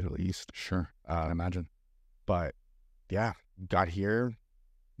coming from the Middle East. Sure, I can imagine. But yeah, got here,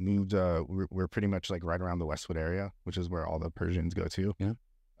 moved, we're pretty much right around the Westwood area, which is where all the Persians go to. Yeah.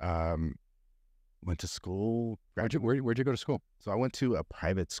 Went to school. Where'd you go to school? So I went to a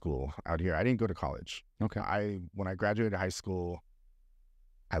private school out here. I didn't go to college. Okay. When I graduated high school,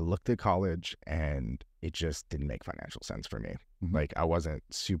 I looked at college, and it just didn't make financial sense for me. I wasn't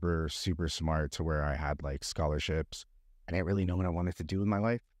super, super smart to where I had scholarships. I didn't really know what I wanted to do with my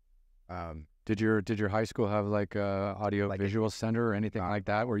life. Did your high school have audio visual center or anything like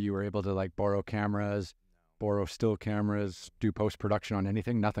that, where you were able to borrow cameras, borrow still cameras, do post-production on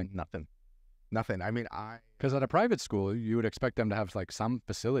anything? Nothing. I mean, because at a private school, you would expect them to have some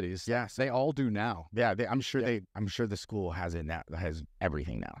facilities. Yes, they all do now. Yeah, I'm sure the school has it now. Has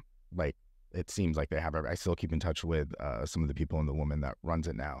everything now. It seems like they have. I still keep in touch with some of the people and the woman that runs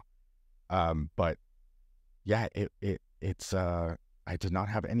it now. But yeah, it's I did not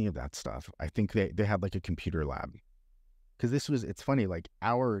have any of that stuff. I think they had a computer lab, because it's funny.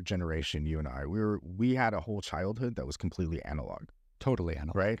 Our generation, you and I, we had a whole childhood that was completely analog. Totally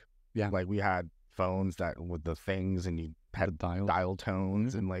analog, right? Yeah. We had phones that with the things, and you had dial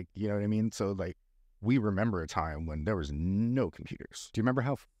tones, and you know what I mean? So we remember a time when there was no computers. Do you remember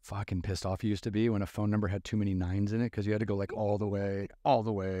how fucking pissed off you used to be when a phone number had too many 9s in it, because you had to go all the way, all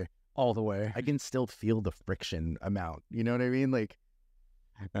the way, all the way? I can still feel the friction amount. You know what I mean?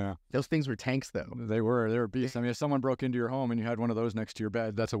 Yeah. Those things were tanks, though. They were beasts. I mean, if someone broke into your home and you had one of those next to your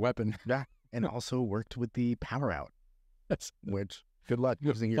bed, that's a weapon. Yeah. And also worked with the power out. Which... Good luck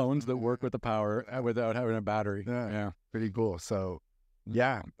using phones that work with the power without having a battery. Yeah, pretty cool. So,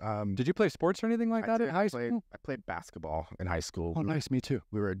 yeah. Did you play sports or anything like that in high school? I played basketball in high school. Oh, nice. Me too.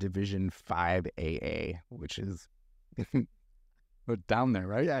 We were a Division 5 AA, which is down there,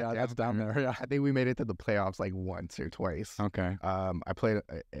 right? Yeah, that's down there. Yeah, I think we made it to the playoffs once or twice. Okay. I played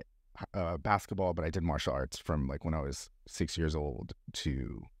basketball, but I did martial arts from when I was 6 years old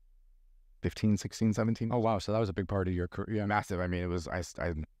to 15, 16, 17. Oh, wow. So that was a big part of your career. Yeah. Massive. I mean, it was, I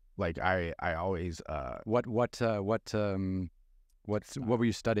always, what were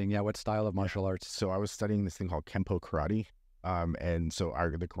you studying? Yeah. What style of martial arts? So I was studying this thing called Kempo karate. And so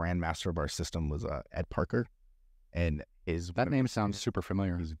the grandmaster of our system was Ed Parker. And That name sounds super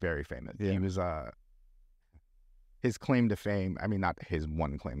familiar. He's very famous. Yeah. He was his claim to fame, I mean, not his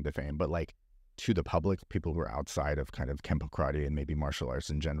one claim to fame, but like to the public, people who are outside of kind of Kempo karate and maybe martial arts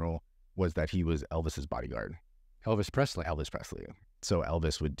in general, was that he was Elvis's bodyguard. Elvis Presley. Elvis Presley. So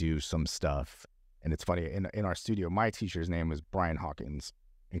Elvis would do some stuff. And it's funny, in our studio, my teacher's name was Brian Hawkins,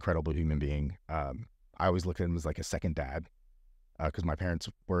 incredible human being. I always look at him as like a second dad, because my parents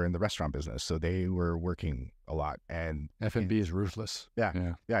were in the restaurant business, so they were working a lot. And F&B is ruthless.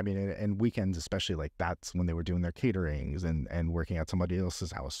 Yeah. I mean, and weekends especially, like that's when they were doing their caterings and working at somebody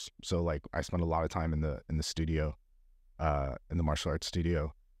else's house. So like I spent a lot of time in the studio, in the martial arts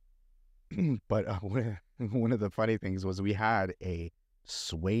studio. But one of the funny things was we had a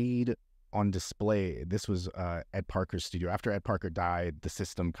suede on display. This was Ed Parker's studio. After Ed Parker died, the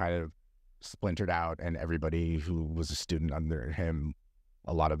system kind of splintered out, and everybody who was a student under him,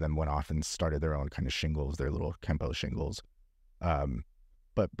 a lot of them went off and started their own kind of shingles, their little Kempo shingles.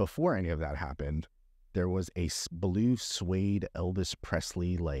 But before any of that happened, there was a blue suede Elvis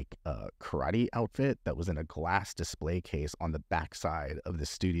Presley like karate outfit that was in a glass display case on the backside of the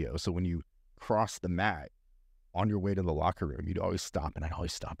studio. So when you cross the mat on your way to the locker room, you'd always stop, and I'd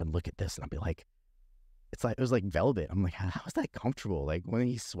always stop and look at this, and I'd be like, it was like velvet. I'm like, how is that comfortable? Like when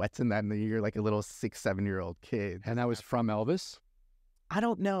he sweats in that, and you're like a little 6-7-year-old kid. And that was from Elvis? I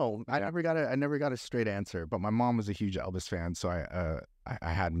don't know. I never got a straight answer, but my mom was a huge Elvis fan. So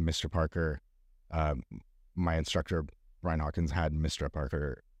I had Mr. Parker, my instructor, Brian Hawkins, had Mr.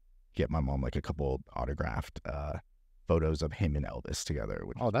 Parker get my mom like a couple autographed photos of him and Elvis together.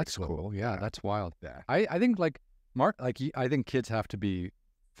 Oh, that's cool. Yeah, that's wild. Yeah. I think like Mark, like I think kids have to be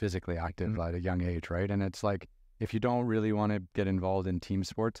physically active at a young age, right? And it's like, if you don't really want to get involved in team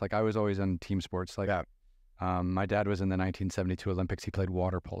sports, like I was always in team sports. Like, my dad was in the 1972 Olympics. He played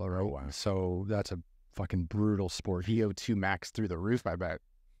water polo, right? Oh, wow. So that's a fucking brutal sport. VO2 max through the roof, I bet.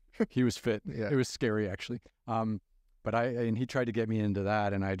 He was fit. Yeah. It was scary, actually. But he tried to get me into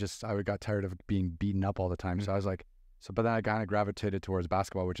that, and I got tired of being beaten up all the time. So I was like, but then I kind of gravitated towards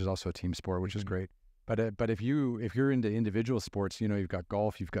basketball, which is also a team sport, which is great. But if you're into individual sports, you've got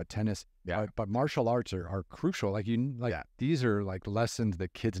golf, you've got tennis, but martial arts are crucial. These are like lessons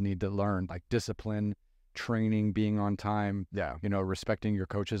that kids need to learn, like discipline, training, being on time, respecting your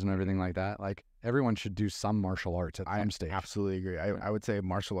coaches and everything like that. Like everyone should do some martial arts at some stage. I absolutely agree. I would say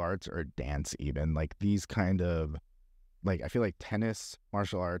martial arts or dance, even like these kind of, like I feel like tennis,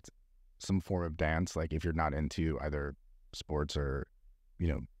 martial arts, some form of dance. Like if you're not into either sports or,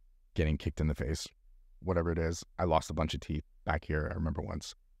 getting kicked in the face, whatever it is. I lost a bunch of teeth back here. I remember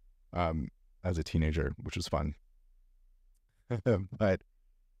once, as a teenager, which was fun. But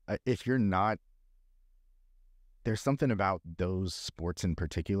if you're not, there's something about those sports in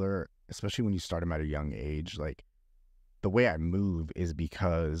particular, especially when you start them at a young age. Like the way I move is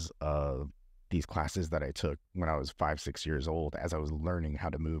because of these classes that I took when I was 5-6 years old, as I was learning how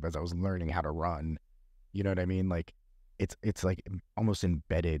to move, as I was learning how to run. You know what I mean? Like it's like almost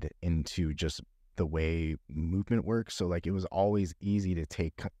embedded into just the way movement works. So like it was always easy to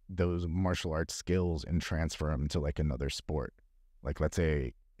take those martial arts skills and transfer them to like another sport. Like let's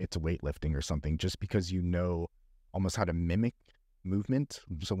say it's weightlifting or something, just because almost how to mimic movement.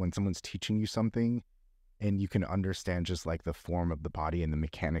 So when someone's teaching you something and you can understand just like the form of the body and the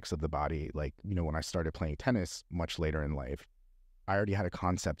mechanics of the body, like, when I started playing tennis much later in life, I already had a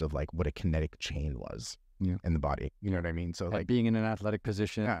concept of like what a kinetic chain was in the body. You know what I mean? So like being in an athletic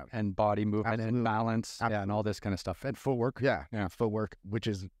position and body movement and balance and all this kind of stuff and footwork. Yeah. Footwork, which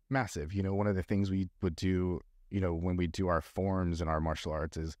is massive. One of the things we would do, when we do our forms in our martial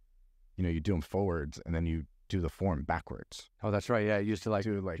arts is, you do them forwards and then you do the form backwards. Oh, that's right. Yeah, you used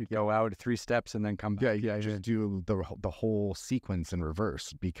to go out 3 steps and then come back. Yeah, just do the whole sequence in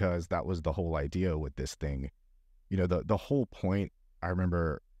reverse, because that was the whole idea with this thing. The whole point. I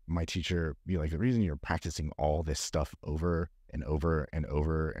remember my teacher be like, the reason you're practicing all this stuff over and over and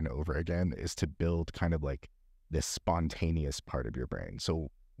over and over again is to build kind of like this spontaneous part of your brain. So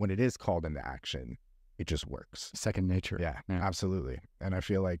when it is called into action, it just works. Second nature. Yeah, absolutely. And I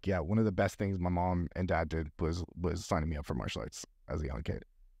feel like, one of the best things my mom and dad did was signing me up for martial arts as a young kid.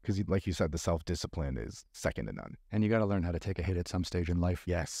 Because like you said, the self-discipline is second to none. And you got to learn how to take a hit at some stage in life.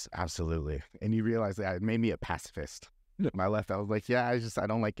 Yes, absolutely. And you realize that it made me a pacifist. My left, I was like, I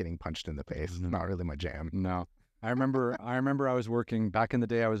don't like getting punched in the face. It's not really my jam. No. I remember I was working back in the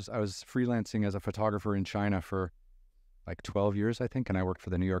day. I was freelancing as a photographer in China for like 12 years, I think. And I worked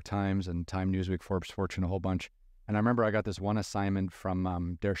for the New York Times and Time, Newsweek, Forbes, Fortune, a whole bunch. And I remember I got this one assignment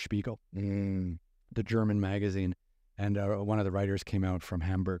from Der Spiegel, the German magazine. And one of the writers came out from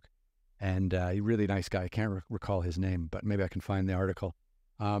Hamburg. and a really nice guy. I can't recall his name, but maybe I can find the article.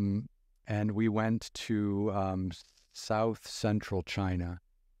 And we went to South Central China,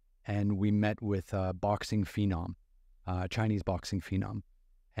 and we met with a boxing phenom, Chinese boxing phenom.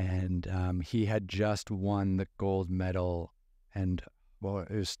 And he had just won the gold medal, and well,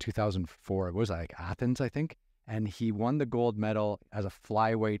 it was 2004. It was like Athens, I think. And he won the gold medal as a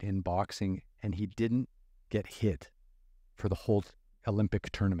flyweight in boxing, and he didn't get hit for the whole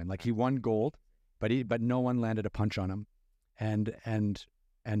Olympic tournament. Like, he won gold, but no one landed a punch on him, and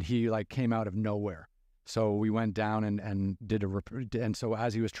he like came out of nowhere. So we went down and did and so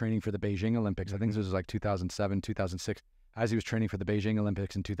as he was training for the Beijing Olympics, I think this was like 2007, 2006. As he was training for the Beijing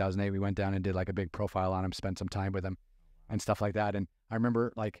Olympics in 2008, we went down and did like a big profile on him, spent some time with him, and stuff like that. And I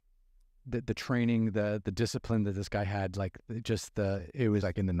remember like the training, the discipline that this guy had, like it was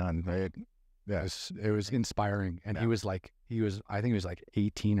like in the Nun, right? Yeah, it was inspiring. And I think he was like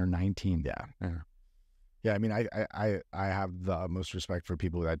 18 or 19. Yeah. I mean, I have the most respect for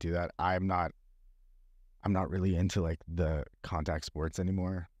people that do that. I'm not really into like the contact sports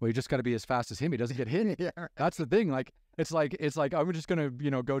anymore. Well, you just got to be as fast as him. He doesn't get hit. Yeah, that's the thing. Like it's like I'm just gonna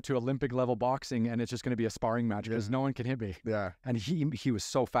go to Olympic level boxing, and it's just gonna be a sparring match because no one can hit me. Yeah, and he was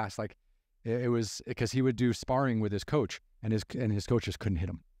so fast. Like it was because he would do sparring with his coach, and his coaches couldn't hit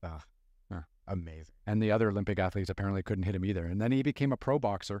him. Amazing. And the other Olympic athletes apparently couldn't hit him either. And then he became a pro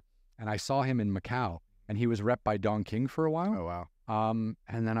boxer, and I saw him in Macau, and he was repped by Don King for a while. Oh wow.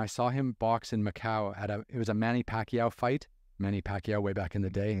 And then I saw him box in Macau it was a Manny Pacquiao fight. Manny Pacquiao way back in the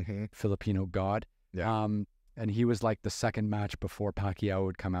day, Filipino god. Yeah. And he was like the second match before Pacquiao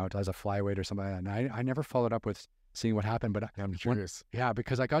would come out as a flyweight or something like that. And I never followed up with seeing what happened, but I'm curious.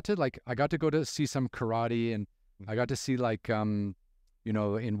 Because I got to go to see some karate, and I got to see like in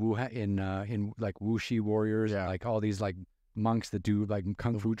Wuhan, in like Wuxi warriors, like all these like monks that do like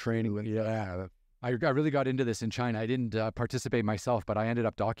kung fu training. I really got into this in China. I didn't participate myself, but I ended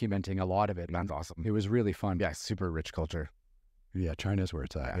up documenting a lot of it. That's awesome. It was really fun. Yeah, super rich culture. Yeah, China's where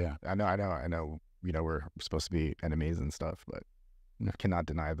it's at. Yeah. I know. We're supposed to be enemies and stuff, but cannot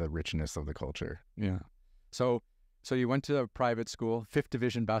deny the richness of the culture. Yeah. So you went to a private school, 5th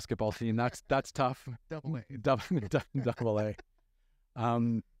division basketball team. That's tough. Double A. Double A.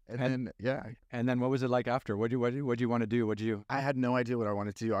 And then what was it like after? What do you want to do? I had no idea what I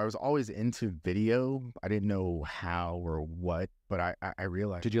wanted to do. I was always into video. I didn't know how or what, but I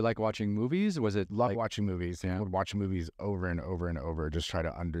realized. Did you like watching movies? Was it watching movies? Yeah. I would watch movies over and over and over, just try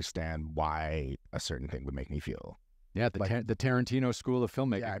to understand why a certain thing would make me feel. Yeah, the Tarantino school of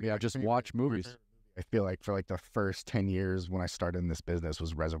filmmaking. Yeah, just watch movies. I feel like for like the first 10 years when I started in this business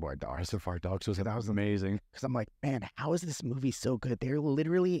was Reservoir Dogs. Reservoir Dogs was amazing. Because I'm like, man, how is this movie so good? They're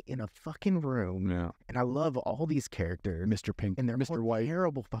literally in a fucking room. Yeah. And I love all these characters. Mr. Pink. And they're Mr. White.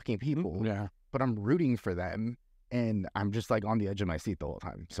 Terrible fucking people. Yeah. But I'm rooting for them. And I'm just like on the edge of my seat the whole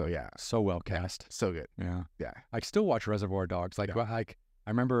time. So yeah. So well cast. So good. Yeah. Yeah. I still watch Reservoir Dogs. Like I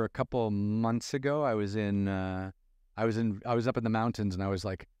remember a couple months ago I was up in the mountains, and I was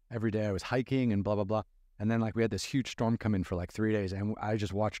like, every day I was hiking and blah blah blah. And then like we had this huge storm come in for like 3 days, and I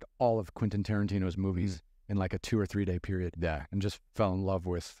just watched all of Quentin Tarantino's movies in like a 2 or 3 day period. Yeah. And just fell in love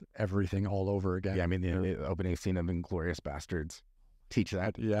with everything all over again. Yeah, I mean the opening scene of Inglourious Bastards. Teach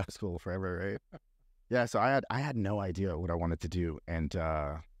that. Yeah. School forever, right? Yeah, so I had no idea what I wanted to do, and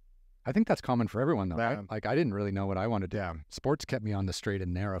I think that's common for everyone though. Right? Like I didn't really know what I wanted to do. Yeah. Sports kept me on the straight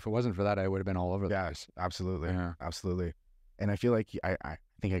and narrow. If it wasn't for that, I would have been all over the place. Absolutely. Yeah. Absolutely. And I feel like I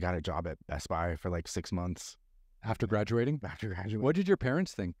think I got a job at Best Buy for like 6 months. After graduating? What did your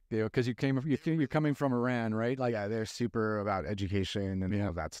parents think? Because you're coming from Iran, right? Like, yeah, they're super about education and all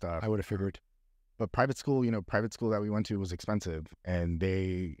of that stuff. I would have figured. But private school that we went to was expensive, and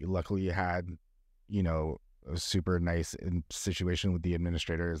they luckily had, a super nice situation with the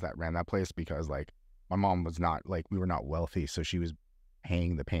administrators that ran that place, because like my mom was not like, we were not wealthy, so she was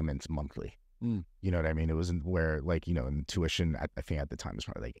paying the payments monthly. You know what I mean? It wasn't where like, in tuition, I think at the time it was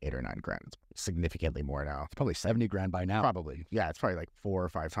probably like $8 or $9 grand. It's significantly more now. It's probably 70 grand by now. Probably. Yeah. It's probably like 4 or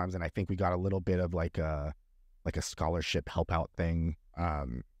 5 times. And I think we got a little bit of like a scholarship help out thing,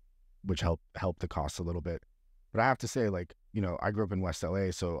 which helped the cost a little bit. But I have to say, like, I grew up in West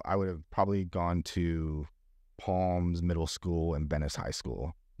LA, so I would have probably gone to Palms Middle School and Venice High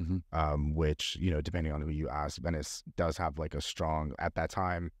School. Which, depending on who you ask, Venice does have like a strong, at that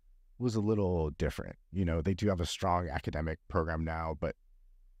time, was a little different. They do have a strong academic program now, but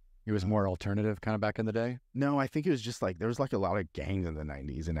it was more alternative kind of back in the day. No, I think it was just like there was like a lot of gangs in the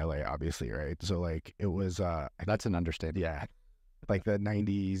 90s in LA, obviously, right? So like it was that's an understatement. Yeah. Like the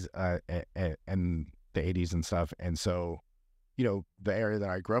 90s and the 80s and stuff. And so the area that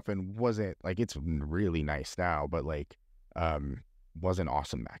I grew up in wasn't like, it's really nice now, but like, wasn't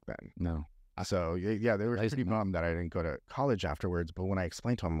awesome back then. No. So yeah, they were pretty bummed that I didn't go to college afterwards. But when I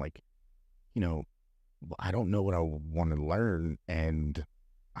explained to them, like, I don't know what I want to learn, and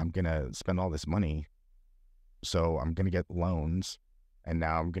I'm gonna spend all this money, so I'm gonna get loans, and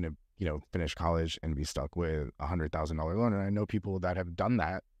now I'm gonna finish college and be stuck with $100,000 loan. And I know people that have done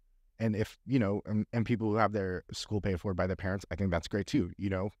that, and if and people who have their school paid for by their parents, I think that's great too.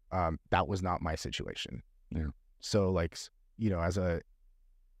 That was not my situation. Yeah. So like, as a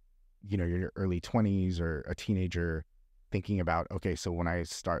your early 20s or a teenager, thinking about, okay, so when I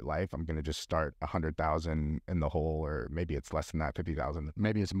start life, I'm going to just start 100,000 in the hole, or maybe it's less than that, 50,000.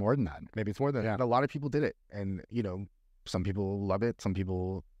 Maybe it's more than that. Maybe it's more than that. And a lot of people did it. And, some people love it. Some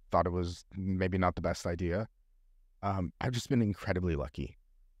people thought it was maybe not the best idea. I've just been incredibly lucky,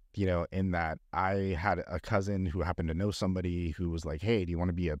 in that I had a cousin who happened to know somebody who was like, hey, do you want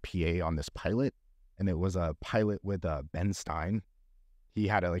to be a PA on this pilot? And it was a pilot with Ben Stein. He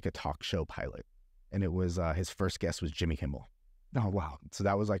had a talk show pilot, and it was his first guest was Jimmy Kimmel. Oh, wow. So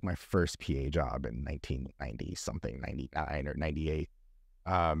that was like my first PA job in 1990 something, 99 or 98.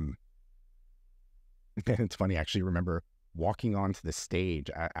 And it's funny, I actually remember walking onto the stage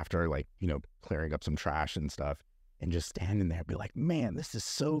after clearing up some trash and stuff, and just standing there, be like, man, this is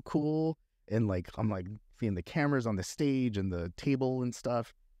so cool. And like, I'm like seeing the cameras on the stage and the table and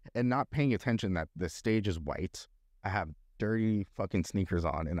stuff, and not paying attention that the stage is white. I have dirty fucking sneakers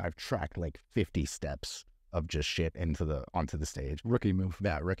on, and I've tracked like 50 steps of just shit onto the stage. Rookie move.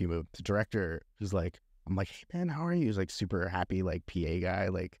 Yeah, rookie move. The director is like, I'm like, hey man, how are you? He's like super happy, like PA guy,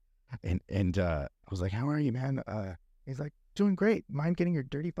 like, and I was like, how are you, man? He's like, doing great. Mind getting your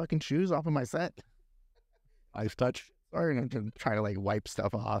dirty fucking shoes off of my set? I've touched. Sorry, and I'm trying to like wipe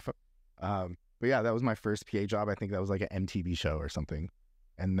stuff off. But yeah, that was my first PA job. I think that was like an MTV show or something.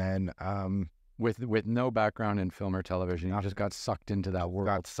 And then with no background in film or television, you just got sucked into that world.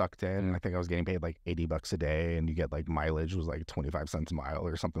 Got sucked in, and I think I was getting paid like $80 a day, and you get like mileage was like 25 cents a mile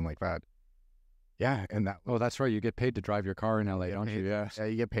or something like that. Yeah, and that. Oh, that's right. You get paid to drive your car in LA, don't you? Yeah. Yeah,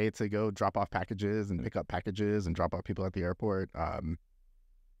 you get paid to go drop off packages and pick up packages and drop off people at the airport.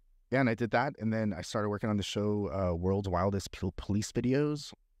 Yeah, and I did that, and then I started working on the show World's Wildest Police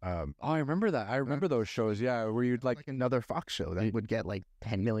Videos. I remember that. I remember those shows. Yeah, where you'd like another Fox show that would get like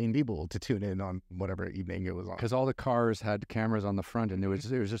 10 million people to tune in on whatever evening it was on. Because all the cars had cameras on the front, and it was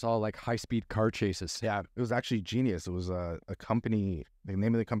just all like high-speed car chases. Yeah, it was actually genius. It was a company. The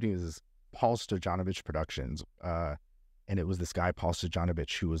name of the company was Paul Stojanovich Productions, and it was this guy Paul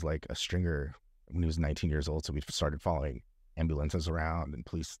Stojanovich who was like a stringer when he was 19 years old. So we started following ambulances around and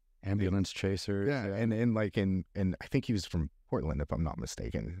police. Ambulance chasers. Yeah, and I think he was from Portland, if I'm not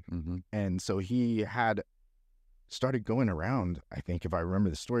mistaken. Mm-hmm. And so he had started going around, I think, if I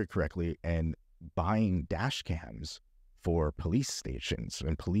remember the story correctly, and buying dash cams for police stations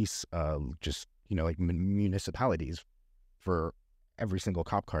and police, just, like municipalities for every single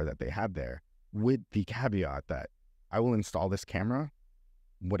cop car that they had there, with the caveat that I will install this camera.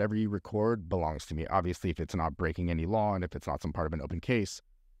 Whatever you record belongs to me. Obviously, if it's not breaking any law and if it's not some part of an open case.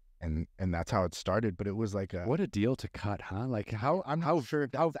 And that's how it started. But it was like what a deal to cut, huh? Like I'm not sure if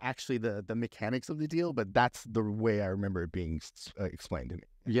that was actually the mechanics of the deal, but that's the way I remember it being explained to me.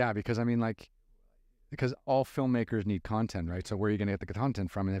 Yeah, because I mean, because all filmmakers need content, right? So where are you going to get the content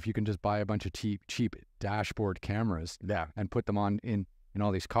from? And if you can just buy a bunch of cheap dashboard cameras, and put them on in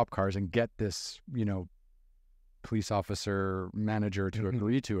all these cop cars and get this, police officer manager to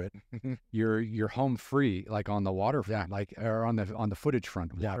agree to it, you're home free, like on the waterfront, or on the footage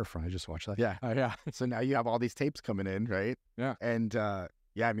front, waterfront. I just watched that. Yeah. Yeah. So now you have all these tapes coming in, right? Yeah. And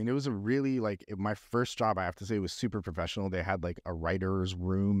yeah, I mean, it was a really my first job, I have to say, was super professional. They had like a writer's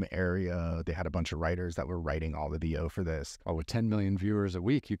room area. They had a bunch of writers that were writing all the VO for this. Oh, with 10 million viewers a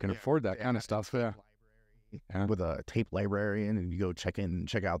week, you can afford that kind of stuff. Yeah. With a tape librarian, and you go check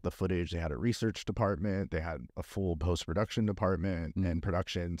out the footage. They had a research department. They had a full post-production department and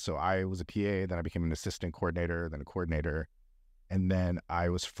production. So I was a PA, then I became an assistant coordinator, then a coordinator. And then I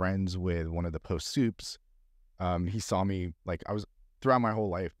was friends with one of the post-soups. He saw me, I was throughout my whole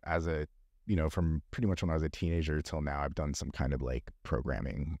life as a, from pretty much when I was a teenager till now, I've done some kind of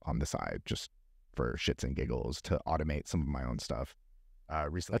programming on the side just for shits and giggles to automate some of my own stuff.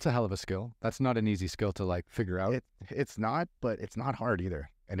 Recently. That's a hell of a skill. That's not an easy skill to figure out. It's not, but it's not hard either.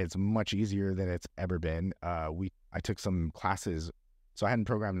 And it's much easier than it's ever been. I took some classes. So I hadn't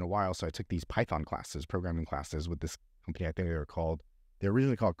programmed in a while. So I took these Python classes, programming classes with this company. I think they were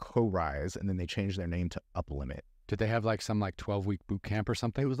originally called CoRise, and then they changed their name to UpLimit. Did they have like some like 12-week boot camp or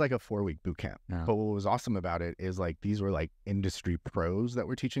something? It was like a 4-week boot camp. Yeah. But what was awesome about it is like these were like industry pros that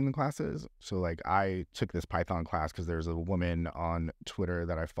were teaching the classes. So like I took this Python class because there's a woman on Twitter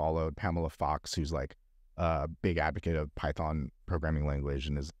that I followed, Pamela Fox, who's like a big advocate of Python programming language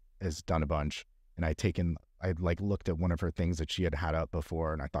and has done a bunch. And I like looked at one of her things that she had up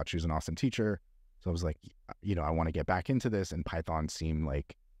before, and I thought she was an awesome teacher. So I was like, you know, I want to get back into this, and Python seemed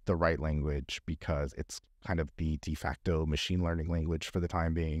like the right language because it's kind of the de facto machine learning language for the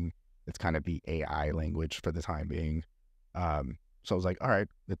time being. It's kind of the AI language for the time being. So I was like, all right,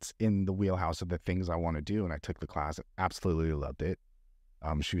 it's in the wheelhouse of the things I want to do. And I took the class, absolutely loved it.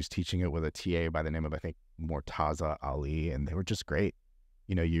 She was teaching it with a TA by the name of, I think, Mortaza Ali, and they were just great.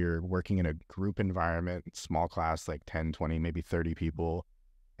 You know, you're working in a group environment, small class, like 10, 20, maybe 30 people,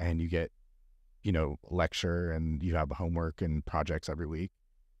 and you get, you know, lecture and you have homework and projects every week.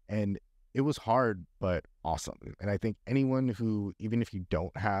 And it was hard, but awesome. And I think anyone who, even if you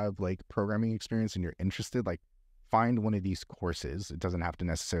don't have like programming experience and you're interested, like find one of these courses. It doesn't have to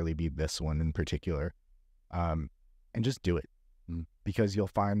necessarily be this one in particular. And just do it because you'll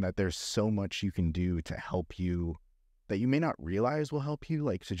find that there's so much you can do to help you that you may not realize will help you,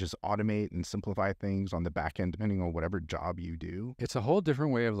 like to just automate and simplify things on the back end, depending on whatever job you do. It's a whole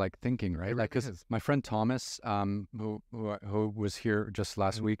different way of like thinking, right? Like, because my friend Thomas, who was here just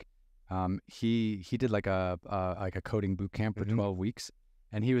last week, he did like a coding boot camp for 12 weeks,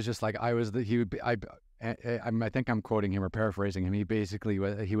 and he was just like, I think I'm quoting him or paraphrasing him. He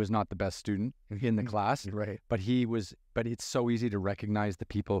basically he was not the best student in the class, right? But it's so easy to recognize the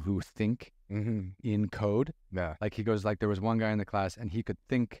people who think in code. Yeah. Like he goes, like there was one guy in the class and he could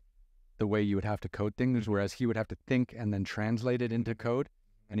think the way you would have to code things, whereas he would have to think and then translate it into code.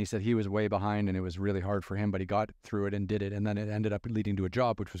 And he said he was way behind and it was really hard for him, but he got through it and did it. And then it ended up leading to a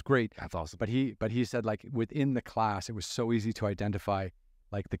job, which was great. That's awesome. But he said like within the class, it was so easy to identify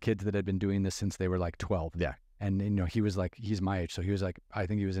like the kids that had been doing this since they were like 12. Yeah. And, you know, he was like, he's my age. So he was like, I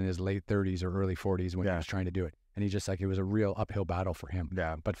think he was in his late 30s or early 40s when he was trying to do it. And he just like, it was a real uphill battle for him.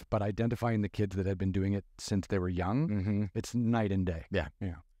 Yeah. But identifying the kids that had been doing it since they were young, it's night and day. Yeah.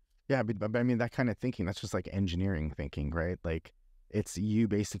 Yeah. Yeah. But I mean, that kind of thinking, that's just like engineering thinking, right? Like it's you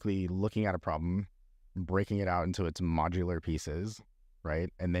basically looking at a problem, breaking it out into its modular pieces,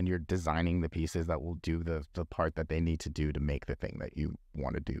 right? And then you're designing the pieces that will do the part that they need to do to make the thing that you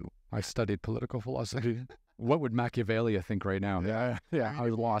want to do. I studied political philosophy. What would Machiavelli think right now? Yeah. I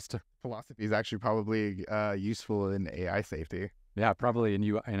was lost. Philosophy is actually probably useful in AI safety. Yeah, probably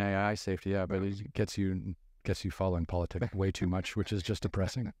in AI safety. Yeah, but it gets you following politics way too much, which is just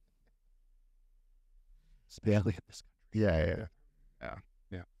depressing. Especially in this country. Yeah.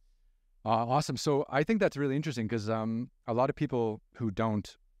 Awesome. So I think that's really interesting because a lot of people who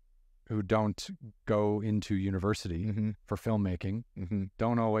don't go into university for filmmaking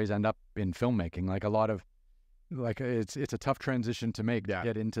don't always end up in filmmaking. Like a lot of it's a tough transition to make to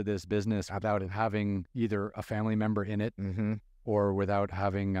get into this business without having either a family member in it or without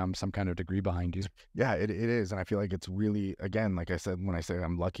having some kind of degree behind you. Yeah, it is. And I feel like it's really, again, like I said, when I say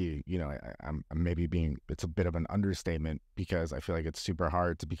I'm lucky, you know, I'm maybe it's a bit of an understatement because I feel like it's super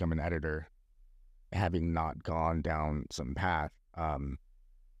hard to become an editor having not gone down some path.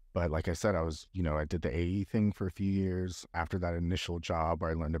 But like I said, I did the AE thing for a few years after that initial job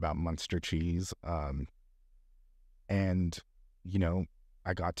where I learned about Munster cheese. And, you know,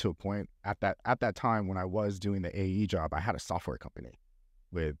 I got to a point at that time when I was doing the AE job, I had a software company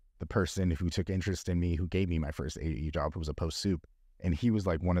with the person who took interest in me, who gave me my first AE job, who was a post-soup. And he was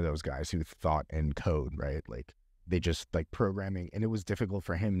like one of those guys who thought in code, right? Like they just like programming, and it was difficult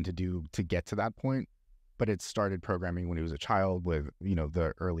for him to get to that point. But it started programming when he was a child with, you know,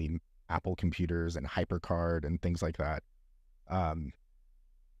 the early Apple computers and HyperCard and things like that.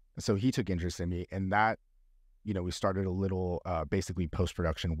 So he took interest in me, and that, you know, we started a little basically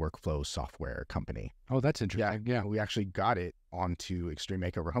post-production workflow software company. Oh, that's interesting. Yeah. We actually got it onto Extreme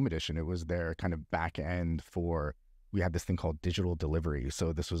Makeover Home Edition. It was their kind of back end we had this thing called digital delivery.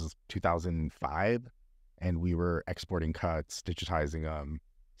 So this was 2005, and we were exporting cuts, digitizing them,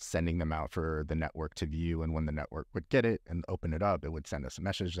 sending them out for the network to view. And when the network would get it and open it up, it would send us a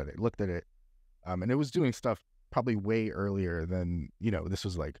message that they looked at it. And it was doing stuff probably way earlier than, you know, this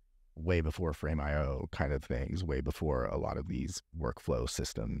was like way before Frame.io kind of things, way before a lot of these workflow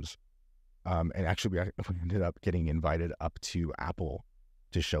systems. And actually we ended up getting invited up to Apple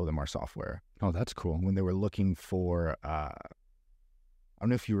to show them our software. Oh, that's cool. When they were looking for, I don't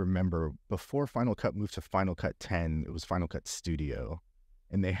know if you remember, before Final Cut moved to Final Cut 10, it was Final Cut Studio.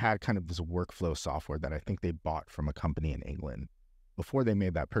 And they had kind of this workflow software that I think they bought from a company in England. before they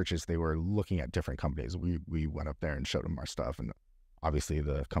made that purchase, they were looking at different companies. We went up there and showed them our stuff, and obviously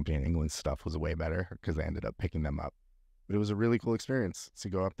the company in England's stuff was way better because they ended up picking them up. But it was a really cool experience to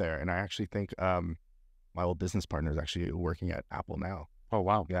go up there, and I actually think my old business partner is actually working at Apple now. Oh,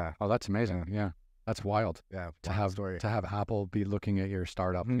 wow. Yeah. Oh, that's amazing. Yeah. That's wild. Yeah. To have Apple be looking at your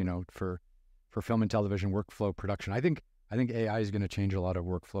startup, you know, for film and television workflow production. I think AI is going to change a lot of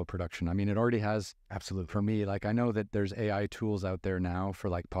workflow production. I mean, it already has. Absolutely. For me, like I know that there's AI tools out there now for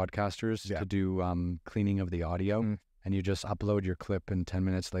like podcasters to do cleaning of the audio, and you just upload your clip, and 10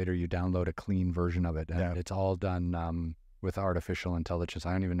 minutes later you download a clean version of it, and it's all done with artificial intelligence.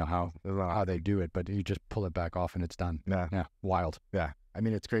 I don't even know how they do it, but you just pull it back off and it's done. Yeah. Wild. Yeah. I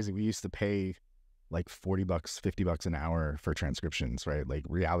mean, it's crazy. We used to pay like $40, $50 an hour for transcriptions, right? Like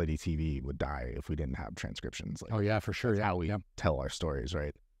reality TV would die if we didn't have transcriptions. Like, oh yeah, for sure. That's how we tell our stories,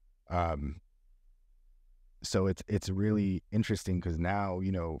 right? So it's really interesting because now,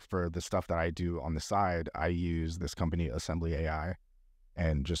 you know, for the stuff that I do on the side, I use this company Assembly AI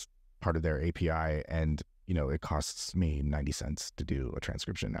and just part of their API, and you know, it costs me 90 cents to do a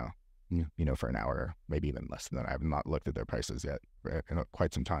transcription now. You know, for an hour, maybe even less than that. I have not looked at their prices yet in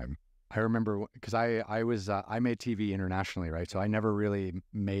quite some time. I remember because I made TV internationally, right? So I never really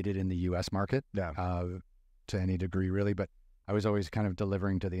made it in the U.S. market to any degree, really. But I was always kind of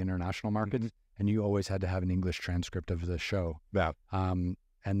delivering to the international market, and you always had to have an English transcript of the show. Yeah.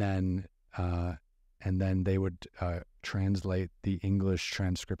 And then they would translate the English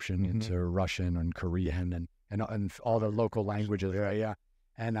transcription into Russian and Korean and all the local languages. Yeah.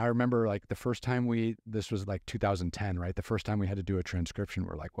 And I remember like the first time this was like 2010, right? The first time we had to do a transcription,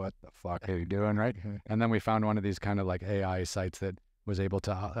 we're like, what the fuck are you doing, right? And then we found one of these kind of like AI sites that was able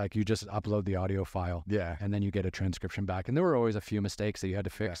to, like, you just upload the audio file. Yeah. And then you get a transcription back. And there were always a few mistakes that you had to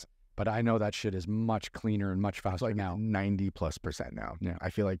fix. Yeah. But I know that shit is much cleaner and much faster like now. 90+% now. Yeah.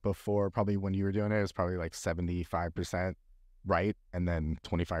 I feel like before, probably when you were doing it, it was probably like 75% right, and then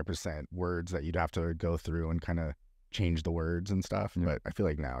 25% words that you'd have to go through and kind of change the words and stuff. But I feel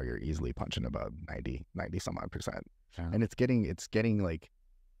like now you're easily punching above 90 some odd percent. Yeah. And it's getting like,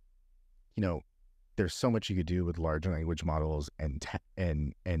 you know, there's so much you could do with large language models and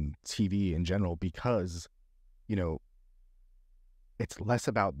TV in general, because, you know, it's less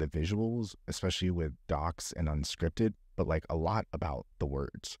about the visuals, especially with docs and unscripted, but like a lot about the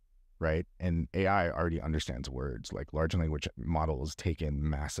words, right? And AI already understands words. Like large language models take in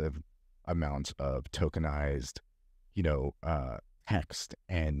massive amounts of tokenized, you know, text.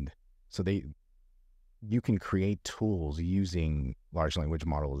 And so you can create tools using large language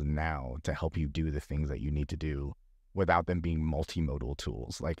models now to help you do the things that you need to do without them being multimodal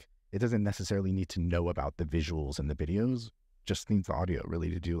tools. Like it doesn't necessarily need to know about the visuals and the videos, just needs the audio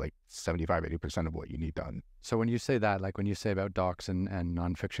really to do like 75-80% of what you need done. So when you say that, like when you say about docs and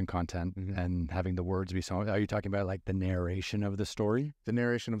nonfiction content and having the words be so, are you talking about like the narration of the story? The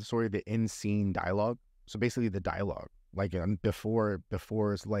narration of the story, the in-scene dialogue. So basically the dialogue, like before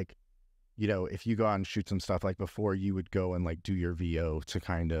it's like, you know, if you go out and shoot some stuff, like before you would go and like do your VO to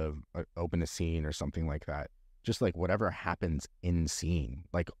kind of open a scene or something like that. Just like whatever happens in scene,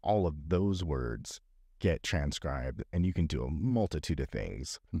 like all of those words get transcribed, and you can do a multitude of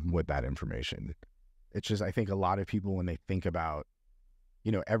things with that information. It's just, I think a lot of people, when they think about,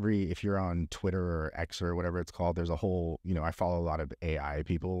 you know, if you're on Twitter or X or whatever it's called, there's a whole, you know, I follow a lot of AI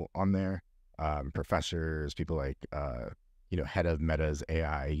people on there, professors, people like, you know, head of Meta's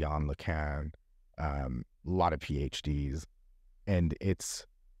AI, Jan LeCun, a lot of PhDs. And it's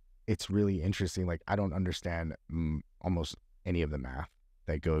really interesting. Like, I don't understand almost any of the math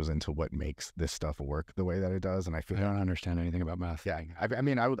that goes into what makes this stuff work the way that it does. And I don't understand anything about math. Yeah. I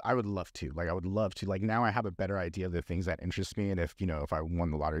mean, I would love to. Like, I would love to. Like, now I have a better idea of the things that interest me. And if, you know, if I won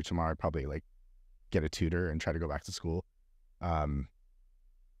the lottery tomorrow, I'd probably like get a tutor and try to go back to school.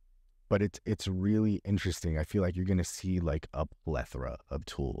 But it's really interesting. I feel like you're going to see like a plethora of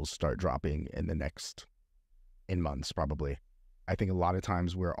tools start dropping in months, probably. I think a lot of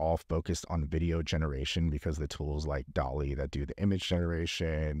times we're all focused on video generation because the tools like DALL-E that do the image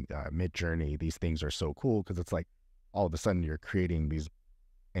generation, Midjourney, these things are so cool because it's like all of a sudden you're creating these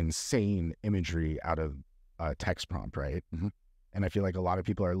insane imagery out of a text prompt, right? And I feel like a lot of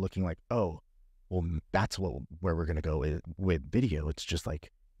people are looking like, oh, well, that's where we're going to go with video. It's just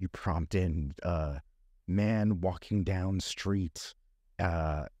like you prompt in man walking down street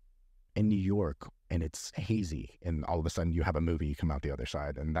in New York, and it's hazy, and all of a sudden you have a movie come out the other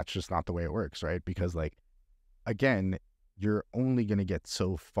side. And that's just not the way it works, right? Because like, again, you're only going to get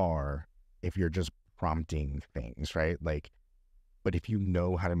so far if you're just prompting things, right? Like, but if you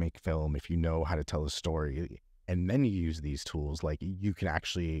know how to make film, if you know how to tell a story, and then you use these tools, like you can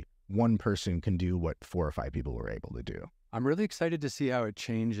actually, one person can do what 4 or 5 people were able to do. I'm really excited to see how it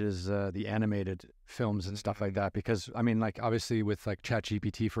changes the animated films and stuff like that, because I mean, like obviously with like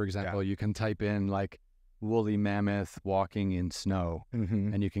ChatGPT, for example, you can type in like woolly mammoth walking in snow,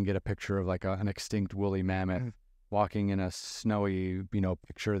 and you can get a picture of like an extinct woolly mammoth walking in a snowy,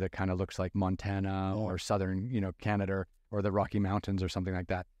 picture that kind of looks like Montana or southern, Canada or the Rocky Mountains or something like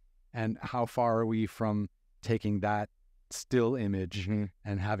that. And how far are we from taking that still image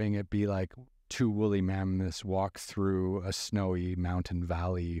and having it be like 2 woolly mammoths walk through a snowy mountain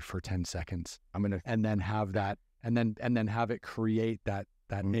valley for 10 seconds? And then have that, and then have it create that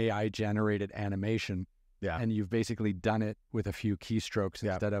AI generated animation. Yeah. And you've basically done it with a few keystrokes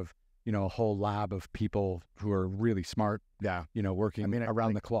instead of, a whole lab of people who are really smart, working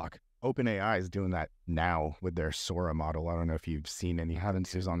around the clock. OpenAI is doing that now with their Sora model. I don't know if you've seen any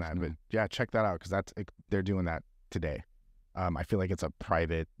news on that, but yeah, check that out, because they're doing that today. I feel like it's a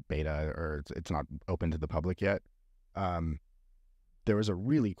private beta, or it's not open to the public yet. There was a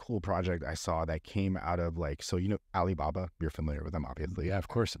really cool project I saw that came out of Alibaba. You're familiar with them, obviously. Yeah, of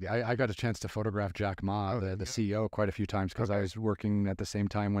course. I got a chance to photograph Jack Ma, the CEO, quite a few times, because I was working at the same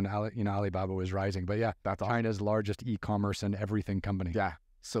time when Alibaba was rising. But yeah, that's China's largest e-commerce and everything company. Yeah.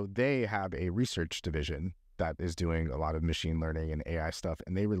 So they have a research division that is doing a lot of machine learning and AI stuff,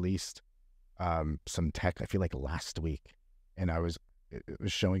 and they released some tech, I feel like last week, and I was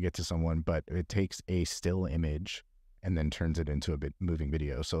showing it to someone, but it takes a still image and then turns it into a moving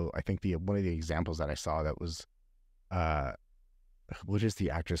video. So I think one of the examples that I saw that was, what is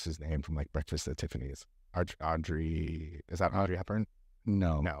the actress's name from like Breakfast at Tiffany's? Audrey, is that Audrey Hepburn?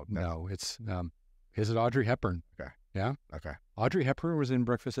 No. It's, is it Audrey Hepburn? Okay. Yeah. Okay. Audrey Hepburn was in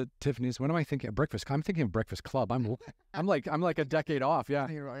Breakfast at Tiffany's. What am I thinking? Breakfast. I'm thinking of Breakfast Club. I'm like a decade off. Yeah.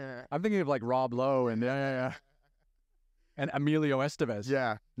 I'm thinking of like Rob Lowe and and Emilio Estevez.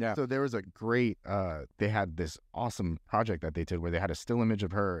 Yeah. So there was a great, they had this awesome project that they did where they had a still image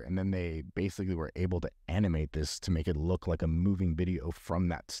of her, and then they basically were able to animate this to make it look like a moving video from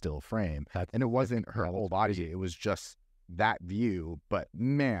that still frame. And it wasn't her whole body. It was just that view. But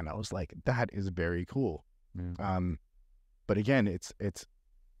man, I was like, that is very cool. Yeah. But again, it's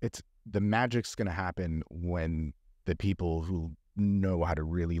the magic's going to happen when the people who know how to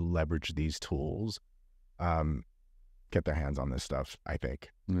really leverage these tools, get their hands on this stuff, I think.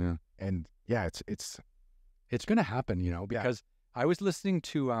 Yeah. And yeah, it's going to happen, because I was listening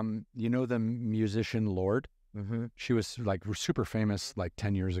to, the musician Lorde. She was like super famous like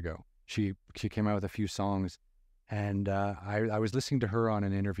 10 years ago. She came out with a few songs, and I was listening to her on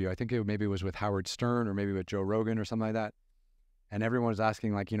an interview. I think maybe it was with Howard Stern or maybe with Joe Rogan or something like that. And everyone was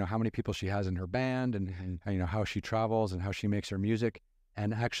asking like, how many people she has in her band and how she travels and how she makes her music.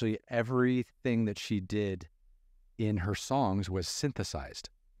 And actually everything that she did in her songs was synthesized,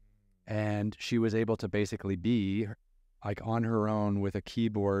 and she was able to basically be like on her own with a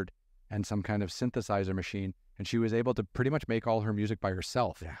keyboard and some kind of synthesizer machine, and she was able to pretty much make all her music by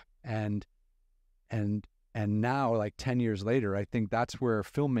herself. Yeah. And now, like 10 years later, I think that's where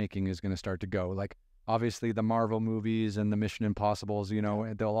filmmaking is going to start to go. Like obviously the Marvel movies and the Mission Impossibles,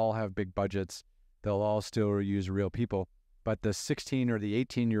 they'll all have big budgets, they'll all still use real people, but the 16 or the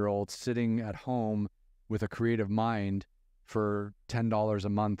 18-year-old sitting at home with a creative mind for $10 a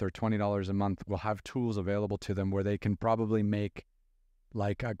month or $20 a month will have tools available to them where they can probably make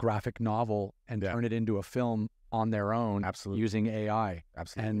like a graphic novel and turn it into a film on their own. Absolutely. Using AI.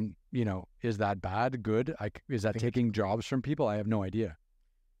 Absolutely. And, is that bad? Good? Like, is that taking jobs from people? I have no idea.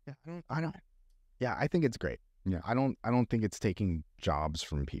 Yeah, I think it's great. Yeah. I don't think it's taking jobs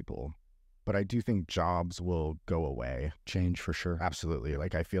from people, but I do think jobs will go away. Change for sure. Absolutely.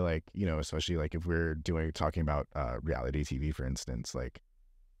 Like, I feel like, especially like if we're talking about reality TV, for instance, like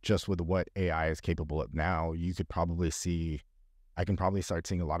just with what AI is capable of now, I can probably start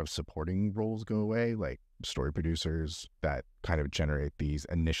seeing a lot of supporting roles go away, like story producers that kind of generate these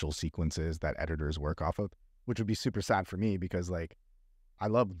initial sequences that editors work off of, which would be super sad for me because like, I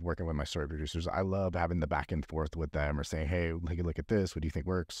love working with my story producers. I love having the back and forth with them or saying, hey, look at this. What do you think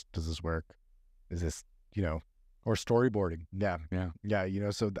works? Does this work? Is this, or storyboarding. Yeah.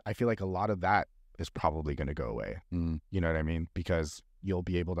 So I feel like a lot of that is probably going to go away. You know what I mean? Because you'll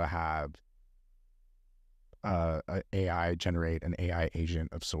be able to have an AI agent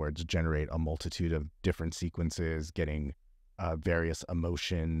of sorts, generate a multitude of different sequences, getting various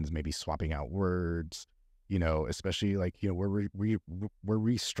emotions, maybe swapping out words, especially like, we're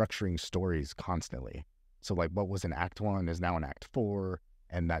restructuring stories constantly. So like what was in Act 1 is now in Act 4,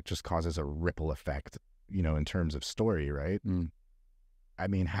 and that just causes a ripple effect, in terms of story, right? I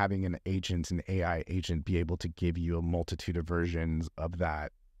mean, having an AI agent be able to give you a multitude of versions of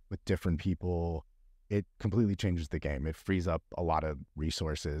that with different people, it completely changes the game. It frees up a lot of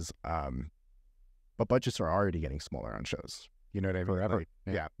resources. But budgets are already getting smaller on shows. You know what I mean? Forever. Like,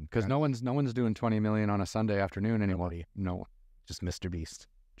 Yeah. Because no one's doing 20 million on a Sunday afternoon anymore. Nobody. No one. Just Mr. Beast.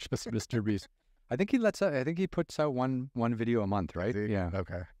 Just Mr. Beast. I think he puts out one video a month, right? Yeah.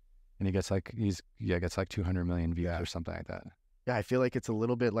 Okay. And he gets like 200 million views or something like that. Yeah, I feel like it's a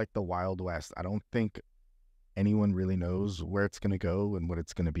little bit like the Wild West. I don't think anyone really knows where it's going to go and what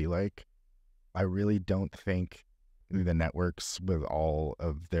it's going to be like. I really don't think the networks with all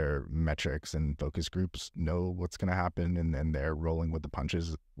of their metrics and focus groups know what's going to happen, and they're rolling with the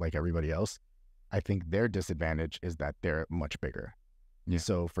punches like everybody else. I think their disadvantage is that they're much bigger. Yeah.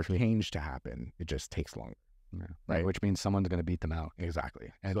 So for change to happen, it just takes longer. Yeah. Right. Which means someone's going to beat them out.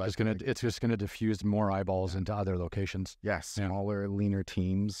 Exactly. And so it's just going to diffuse more eyeballs into other locations. Yes. Smaller, leaner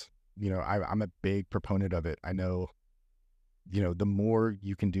teams. I'm a big proponent of it. I know, the more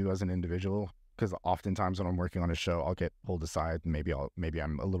you can do as an individual, because oftentimes when I'm working on a show, I'll get pulled aside. And maybe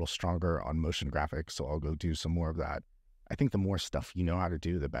I'm a little stronger on motion graphics, so I'll go do some more of that. I think the more stuff you know how to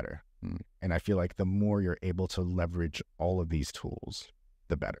do, the better. And I feel like the more you're able to leverage all of these tools,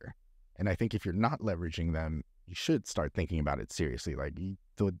 the better. And I think if you're not leveraging them, you should start thinking about it seriously. Like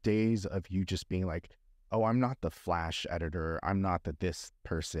the days of you just being like, oh, I'm not the Flash editor, I'm not this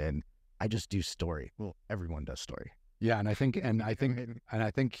person, I just do story. Well, everyone does story. Yeah, and I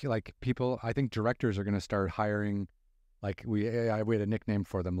think like people, I think directors are going to start hiring, like we had a nickname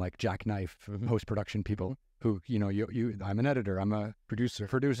for them, like jackknife post-production people who, I'm an editor, I'm a producer,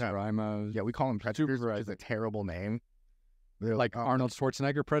 we call them predators, which is a terrible name. They're like Arnold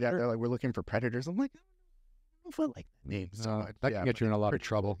Schwarzenegger Predator. Yeah, they're like, we're looking for predators. I'm like, I don't feel like that name so much. That can get you in a lot of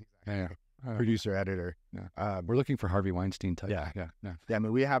trouble. Exactly. Yeah. Producer, editor. Yeah. We're looking for Harvey Weinstein type. Yeah. I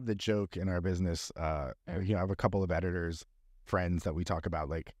mean, we have the joke in our business. I have a couple of editors, friends that we talk about.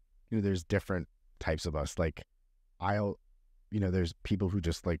 Like, there's different types of us. Like, there's people who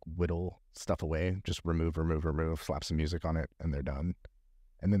just like whittle stuff away, just remove, slap some music on it, and they're done.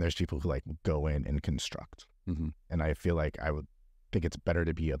 And then there's people who like go in and construct. Mm-hmm. And I feel like I would think it's better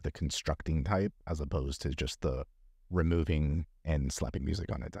to be of the constructing type as opposed to just the removing and slapping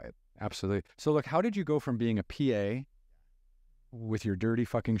music on it type. Absolutely. So look, how did you go from being a PA with your dirty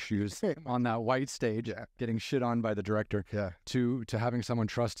fucking shoes on that white stage, getting shit on by the director, to having someone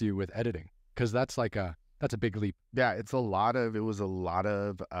trust you with editing? Because that's a big leap. Yeah, it was a lot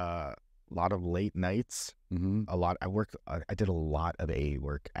of late nights. Mm-hmm. I did a lot of A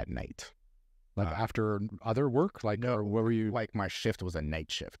work at night. Like after other work? Like, no, or what were you? Like my shift was a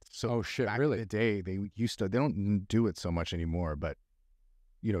night shift. So back really? In the day, they don't do it so much anymore, but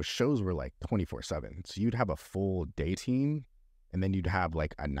shows were like 24/7. So you'd have a full day team, and then you'd have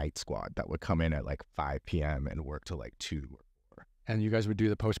like a night squad that would come in at like 5 p.m. and work till like 2 or 4. And you guys would do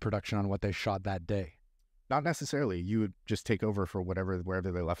the post-production on what they shot that day? Not necessarily. You would just take over for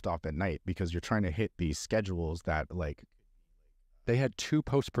wherever they left off at night, because you're trying to hit these schedules that like. They had 2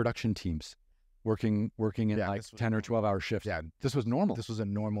 post-production teams working in 10 or 12 hour shifts. Yeah. This was normal. This was a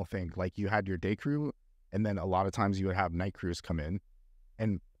normal thing. Like you had your day crew, and then a lot of times you would have night crews come in.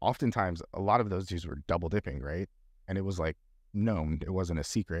 And oftentimes a lot of those dudes were double dipping, right? And it was like known, it wasn't a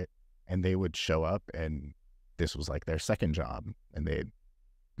secret. And they would show up, and this was like their second job, and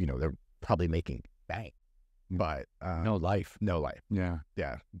they're probably making bang. But no life. Yeah.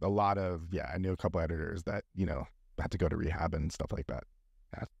 A lot of I knew a couple editors that, had to go to rehab and stuff like that.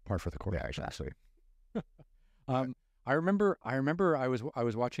 That's par for the course. Yeah, actually. I remember I was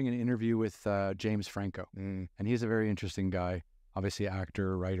watching an interview with James Franco, and he's a very interesting guy, obviously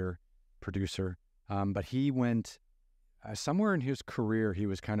actor, writer, producer. But he went somewhere in his career, he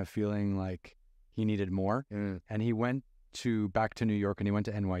was kind of feeling like he needed more, and he went back to New York, and he went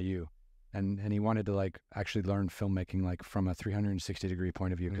to NYU, and he wanted to like actually learn filmmaking like from a 360-degree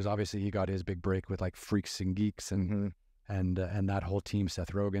point of view, because obviously he got his big break with like Freaks and Geeks and that whole team,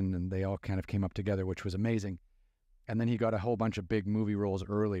 Seth Rogen, and they all kind of came up together, which was amazing. And then he got a whole bunch of big movie roles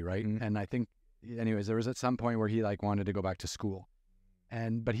early, right? And I think, anyways, there was at some point where he like wanted to go back to school,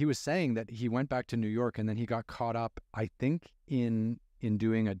 but he was saying that he went back to New York, and then he got caught up, I think, in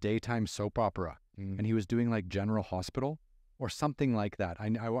doing a daytime soap opera, and he was doing like General Hospital or something like that. I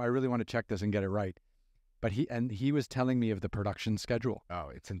really want to check this and get it right. But he was telling me of the production schedule. Oh,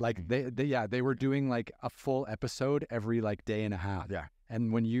 it's insane. Like they were doing like a full episode every like day and a half. Yeah.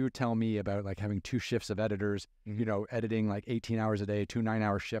 And when you tell me about like having 2 shifts of editors, editing like 18 hours a day, 2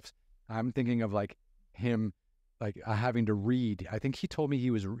 9-hour shifts, I'm thinking of like him like having to read. I think he told me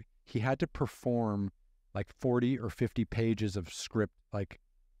he had to perform like 40 or 50 pages of script like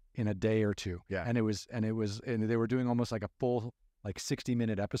in a day or two. Yeah. And they were doing almost like a full like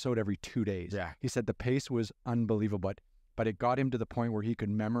 60-minute episode every 2 days. Yeah. He said the pace was unbelievable, but it got him to the point where he could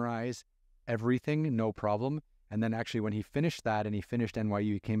memorize everything, no problem. And then actually when he finished that and he finished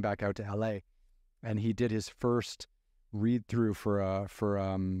NYU, he came back out to LA and he did his first read through for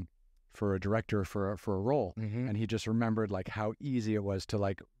a director for a role. And he just remembered like how easy it was to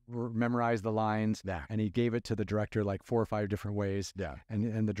like memorize the lines. Yeah. And he gave it to the director like 4 or 5 different ways. Yeah.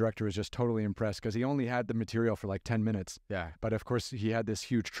 And the director was just totally impressed because he only had the material for like 10 minutes. Yeah. But of course he had this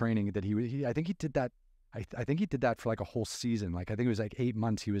huge training that I think he did that. I think he did that for like a whole season. Like I think it was like 8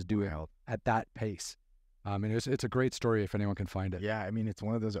 months he was doing at that pace. And it's a great story if anyone can find it. Yeah. I mean, it's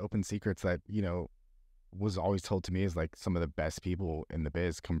one of those open secrets that, you know, was always told to me is like some of the best people in the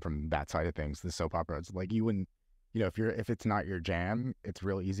biz come from that side of things, the soap opera. It's like you wouldn't, you know, if it's not your jam, it's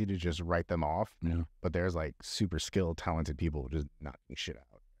real easy to just write them off. Yeah. But there's like super skilled, talented people just knocking shit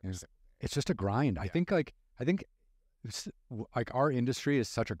out. It's just a grind. Yeah. I think our industry is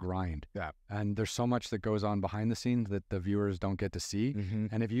such a grind. Yeah. And there's so much that goes on behind the scenes that the viewers don't get to see.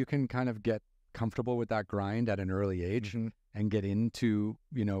 And if you can kind of get comfortable with that grind at an early age and get into,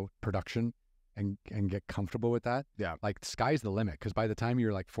 you know, production and get comfortable with that, like the sky's the limit. Because by the time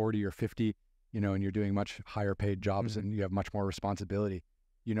you're like 40 or 50, you know, and you're doing much higher paid jobs and you have much more responsibility,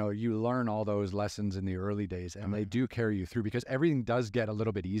 you know, you learn all those lessons in the early days and they do carry you through because everything does get a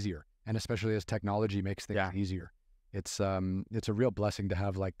little bit easier. And especially as technology makes things easier, it's a real blessing to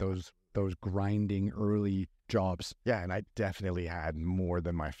have like those grinding early jobs. Yeah. And I definitely had more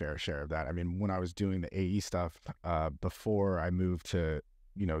than my fair share of that. I mean, when I was doing the AE stuff, before I moved to,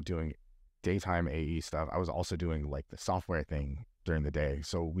 you know, doing daytime AE stuff, I was also doing like the software thing during the day.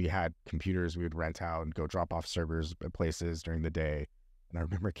 So we had computers we would rent out and go drop off servers at places during the day. And I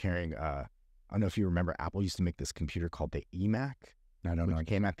remember carrying, I don't know if you remember, Apple used to make this computer called the eMac. I don't know. It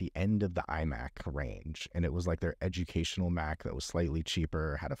came at the end of the iMac range. And it was like their educational Mac that was slightly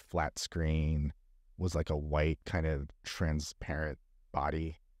cheaper, had a flat screen, was like a white kind of transparent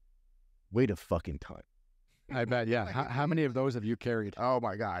body. Weighed a fucking ton. I bet, yeah. How many of those have you carried? Oh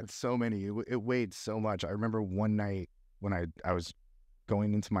my God, so many. It weighed so much. I remember one night when I was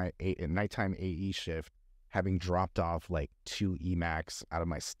going into my nighttime AE shift, having dropped off like 2 eMacs out of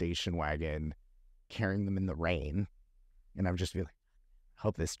my station wagon, carrying them in the rain. And I'm just feeling,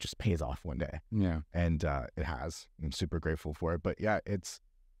 hope this just pays off one day. Yeah. And it has. I'm super grateful for it. But yeah,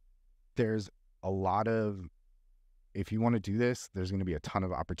 there's a lot of, if you want to do this, there's going to be a ton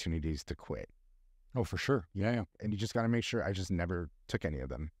of opportunities to quit. Oh, for sure. Yeah. And you just got to make sure. I just never took any of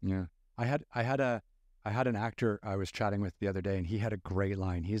them. Yeah. I had an actor I was chatting with the other day and he had a great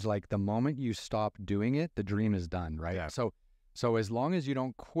line. He's like, the moment you stop doing it, the dream is done, right? Yeah. So as long as you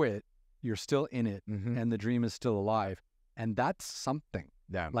don't quit, you're still in it and the dream is still alive. And that's something.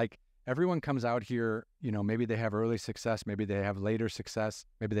 Yeah. Like everyone comes out here, you know, maybe they have early success, maybe they have later success,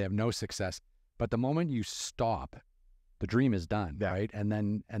 maybe they have no success. But the moment you stop, the dream is done, right? And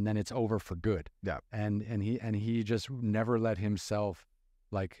then it's over for good. Yeah. And he just never let himself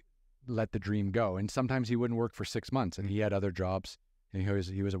like let the dream go. And sometimes he wouldn't work for 6 months, and he had other jobs. And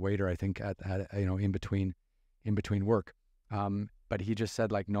he was a waiter, I think, at you know, in between work. But he just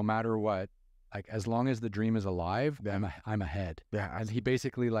said like, no matter what, like as long as the dream is alive, I'm ahead. Yeah. And he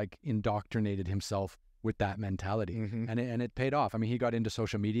basically like indoctrinated himself with that mentality, and it paid off. I mean, he got into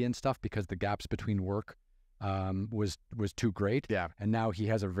social media and stuff because the gaps between work was too great. Yeah. And now he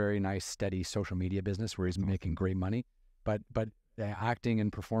has a very nice, steady social media business where he's making great money. But acting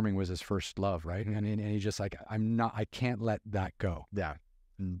and performing was his first love, right? And he's just like, I can't let that go. Yeah.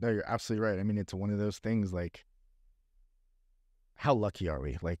 No, you're absolutely right. I mean, it's one of those things like, how lucky are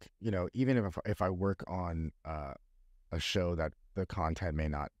we? Like, you know, even if I work on a show that the content may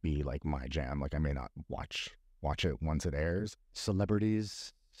not be like my jam, like I may not watch it once it airs.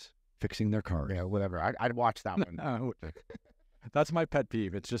 Celebrities fixing their cars. Yeah, whatever. I'd watch that one. That's my pet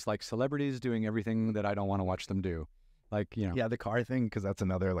peeve. It's just like celebrities doing everything that I don't want to watch them do. Like, you know. Yeah, the car thing, because that's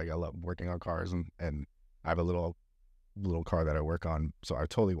another, like I love working on cars and I have a little car that I work on. So I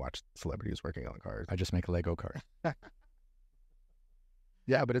totally watch celebrities working on cars. I just make Lego cars.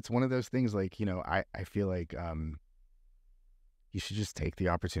 Yeah, but it's one of those things like, you know, I feel like you should just take the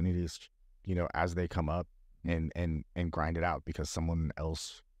opportunities, you know, as they come up and grind it out, because someone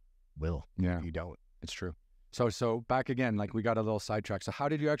else will. Yeah. You don't. It's true. So back again, like we got a little sidetrack. So how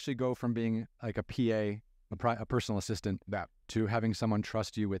did you actually go from being like a PA, a personal assistant, to having someone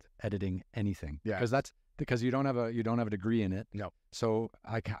trust you with editing anything? Yeah. Because you don't have a degree in it. No. So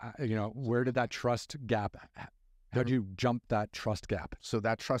you know, where did that trust gap? How did you jump that trust gap? So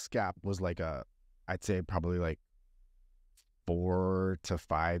that trust gap was like I I'd say probably like 4 to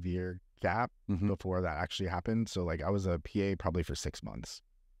 5 year gap before that actually happened. So like I was a PA probably for 6 months,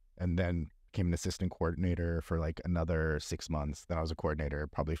 and then became an assistant coordinator for like another 6 months. Then I was a coordinator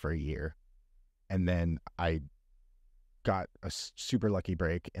probably for a year. And then I got a super lucky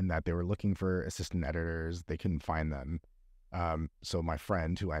break in that they were looking for assistant editors. They couldn't find them. So my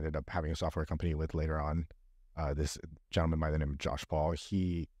friend, who I ended up having a software company with later on, this gentleman by the name of Josh Paul,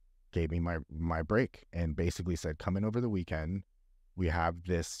 he gave me my break and basically said, come in over the weekend. We have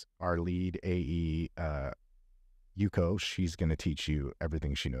our lead AE, Yuko. She's going to teach you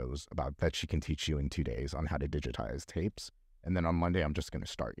everything she knows about that. She can teach you in 2 days on how to digitize tapes. And then on Monday, I'm just going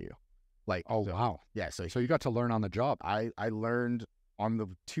to start you. Like, oh, wow. Yeah. So you got to learn on the job. I learned on the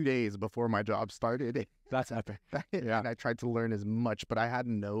 2 days before my job started. That's epic. Yeah. And I tried to learn as much, but I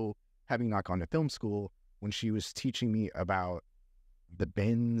having not gone to film school, when she was teaching me about the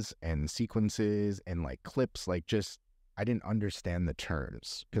bins and sequences and like clips, like just, I didn't understand the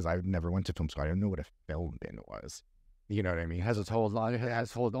terms because I never went to film school. I didn't know what a film bin was. You know what I mean? It has its whole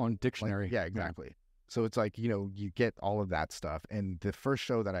own dictionary. Like, yeah, exactly. Yeah. So it's like, you get all of that stuff. And the first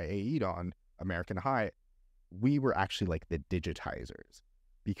show that I AE'd on, American High, we were actually like the digitizers,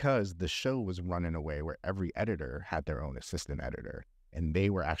 because the show was run in a way where every editor had their own assistant editor, and they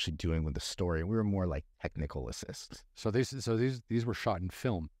were actually doing with the story. We were more like technical assists. So these were shot in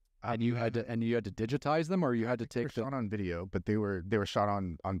film. And you had to digitize them, or you had to take them shot on video, but they were shot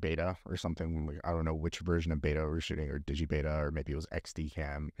on beta or something. I don't know which version of beta we were shooting, or digibeta, or maybe it was XD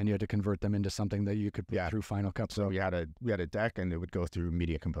cam. And you had to convert them into something that you could put through Final Cut. So we had a deck, and it would go through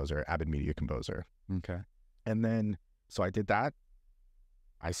Media Composer, Avid Media Composer. Okay. And then so I did that.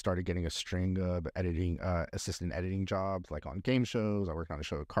 I started getting a string of assistant editing jobs, like on game shows. I worked on a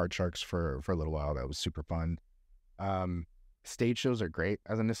show with Card Sharks for a little while. That was super fun. Stage shows are great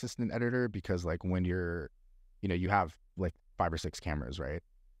as an assistant editor, because like when you have like 5 or 6 cameras, right?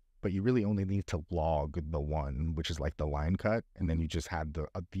 But you really only need to log the one, which is like the line cut. And then you just had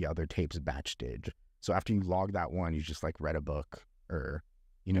the other tapes batch dig. So after you log that one, you just like read a book or,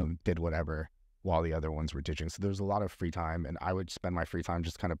 did whatever while the other ones were digging. So there's a lot of free time, and I would spend my free time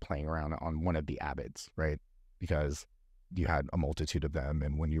just kind of playing around on one of the Avids, right? Because you had a multitude of them.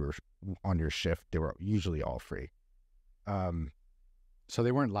 And when you were on your shift, they were usually all free. So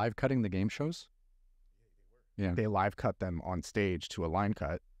they weren't live cutting the game shows? Yeah. They live cut them on stage to a line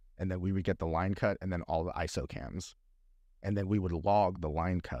cut, and then we would get the line cut and then all the ISO cams. And then we would log the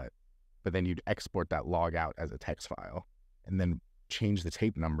line cut, but then you'd export that log out as a text file, and then change the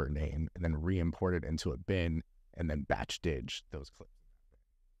tape number name, and then re-import it into a bin, and then batch dig those clips.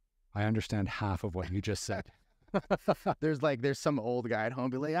 I understand half of what you just said. There's some old guy at home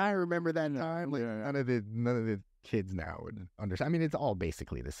be like, I remember that time. Like, none of the kids now would understand. I mean, it's all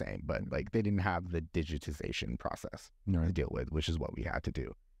basically the same, but like they didn't have the digitization process to deal with, which is what we had to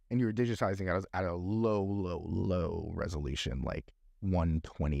do. And you were digitizing at a low resolution, like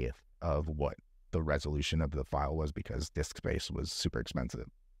 1/20th of what the resolution of the file was, because disk space was super expensive.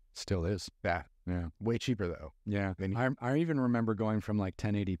 Still is. Yeah. Yeah. Way cheaper though. Yeah. I even remember going from like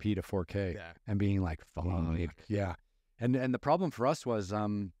 1080p to 4K and being like, fuck. Yeah. And the problem for us was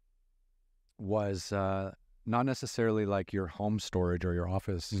not necessarily like your home storage or your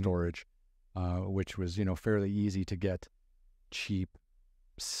office storage, which was, fairly easy to get cheap,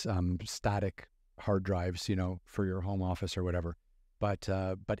 static hard drives, for your home office or whatever. But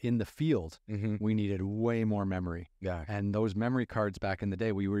in the field, we needed way more memory. Yeah. And those memory cards back in the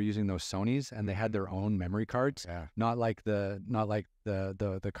day, we were using those Sonys, and they had their own memory cards. Yeah. Not like the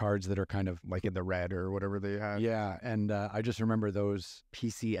cards that are kind of like in the red or whatever they had. Yeah. And I just remember those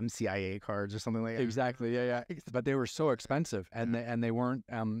PC MCIA cards or something like that. Exactly. Yeah. But they were so expensive, and they weren't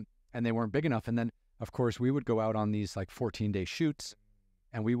big enough. And then of course we would go out on these like 14-day shoots,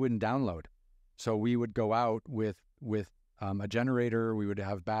 and we wouldn't download. So we would go out with a generator, we would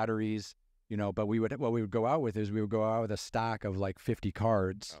have batteries, but what we would go out with is we would go out with a stack of like 50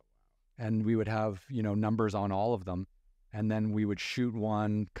 cards, and we would have, numbers on all of them. And then we would shoot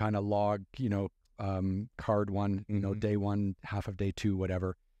one, kind of log, card one, day one, half of day two,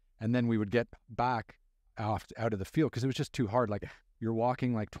 whatever. And then we would get back out of the field, because it was just too hard. Like you're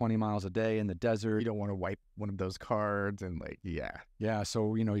walking like 20 miles a day in the desert. You don't want to wipe one of those cards and Yeah.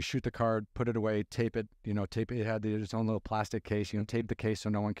 So, you shoot the card, put it away, tape it, it had its own little plastic case, tape the case so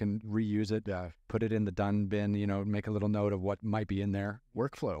no one can reuse it. Yeah. Put it in the done bin, make a little note of what might be in there.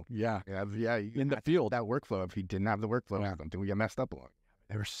 Workflow. Yeah. Yeah. In the field. That workflow, if you didn't have the workflow, something we get messed up along.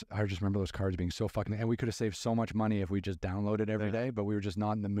 I just remember those cards being so fucking, and we could have saved so much money if we just downloaded every day, but we were just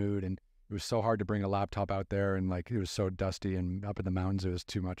not in the mood, and it was so hard to bring a laptop out there, and like it was so dusty, and up in the mountains it was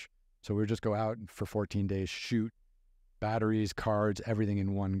too much. So we would just go out for 14 days, shoot batteries, cards, everything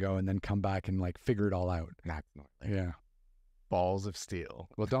in one go, and then come back and like figure it all out. Yeah. Balls of steel.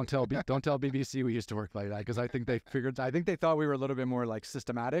 Well, don't tell BBC we used to work like that, because I think they thought we were a little bit more like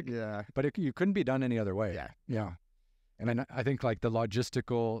systematic. Yeah. But you couldn't be done any other way. Yeah. Yeah. And I think like the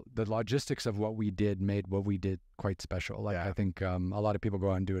logistics of what we did made what we did quite special. Like I think a lot of people go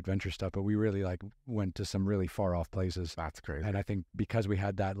out and do adventure stuff, but we really like went to some really far off places. That's crazy. And I think because we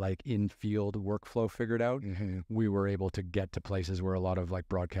had that like in-field workflow figured out, we were able to get to places where a lot of like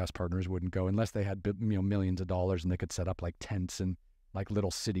broadcast partners wouldn't go unless they had millions of dollars and they could set up like tents and like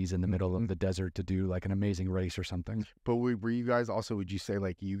little cities in the middle of the desert to do like an amazing race or something. But were you guys also, would you say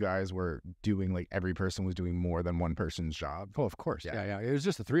like you guys were doing like every person was doing more than one person's job? Oh, of course. Yeah. It was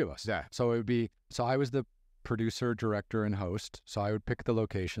just the three of us. Yeah. So I was the producer, director, and host. So I would pick the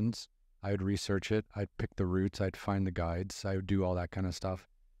locations. I would research it. I'd pick the routes. I'd find the guides. I would do all that kind of stuff.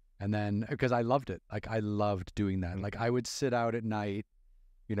 And then, because I loved it. Like I loved doing that. Like I would sit out at night,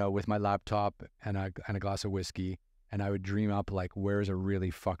 with my laptop and a glass of whiskey, and I would dream up like, where's a really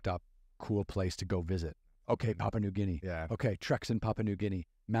fucked up, cool place to go visit? Okay, Papua New Guinea. Yeah. Okay, treks in Papua New Guinea.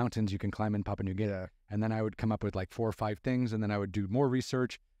 Mountains you can climb in Papua New Guinea. Yeah. And then I would come up with like 4 or 5 things, and then I would do more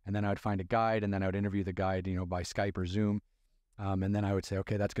research, and then I would find a guide, and then I would interview the guide, by Skype or Zoom. And then I would say,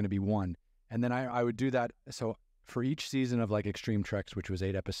 okay, that's going to be one. And then I would do that. So for each season of like Extreme Treks, which was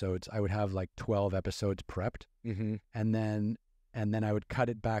 8 episodes, I would have like 12 episodes prepped. And then I would cut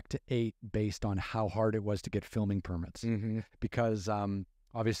it back to 8 based on how hard it was to get filming permits. Because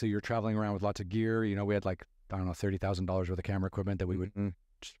obviously you're traveling around with lots of gear. We had like, I don't know, $30,000 worth of camera equipment that we would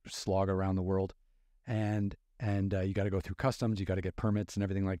slog around the world. And you got to go through customs, you got to get permits and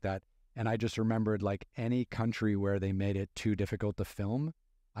everything like that. And I just remembered like any country where they made it too difficult to film,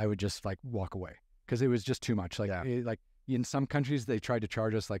 I would just like walk away because it was just too much. Like, like in some countries, they tried to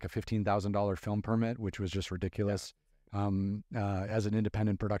charge us like a $15,000 film permit, which was just ridiculous. As an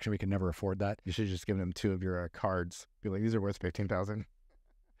independent production, we could never afford that. You should just give them 2 of your cards. Be like, these are worth 15,000.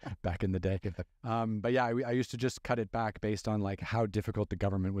 Back in the day. But yeah, I used to just cut it back based on like how difficult the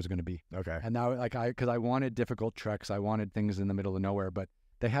government was going to be. Okay. And now because I wanted difficult treks, I wanted things in the middle of nowhere, but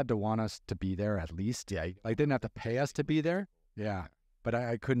they had to want us to be there at least. Yeah. Like they didn't have to pay us to be there. Yeah. But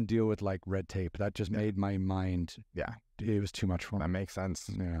I couldn't deal with like red tape. That just made my mind. Yeah. It was too much for me. That makes sense.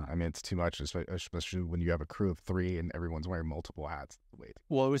 Yeah. I mean, it's too much, especially when you have a crew of 3 and everyone's wearing multiple hats. Wait.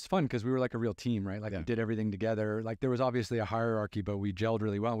 Well, it was fun because we were like a real team, right? Like we did everything together. Like there was obviously a hierarchy, but we gelled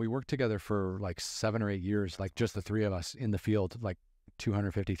really well. We worked together for like 7 or 8 years, like just the 3 of us in the field, like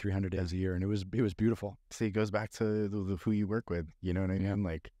 250, 300 days a year. And it was beautiful. See, it goes back to the who you work with. You know what I mean?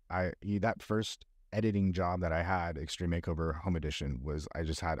 Like that first editing job that I had, Extreme Makeover Home Edition, was I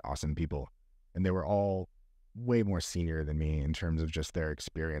just had awesome people. And they were all way more senior than me in terms of just their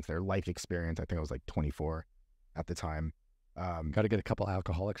experience, their life experience. I think I was like 24 at the time. Got to get a couple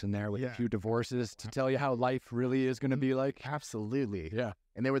alcoholics in there with a few divorces to tell you how life really is going to be like. Absolutely. Yeah.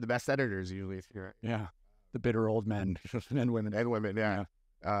 And they were the best editors usually. Yeah. The bitter old men and women. And women, yeah.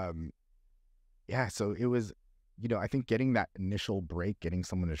 So it was, I think getting that initial break, getting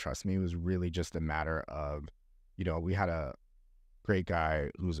someone to trust me was really just a matter of, we had a great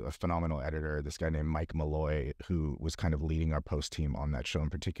guy who's a phenomenal editor, this guy named Mike Malloy, who was kind of leading our post team on that show in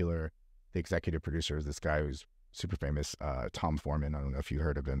particular. The executive producer is this guy who's super famous, Tom Foreman. I don't know if you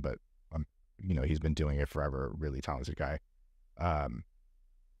heard of him, but he's been doing it forever. Really talented guy.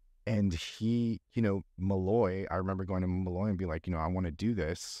 And he, Malloy, I remember going to Malloy and be like, I want to do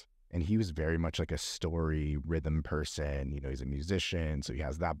this. And he was very much like a story rhythm person. He's a musician, so he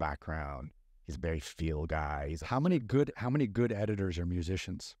has that background. He's a very feel guy. How many good editors are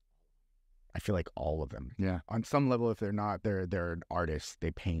musicians? I feel like all of them. Yeah. On some level, if they're not, they're an artist.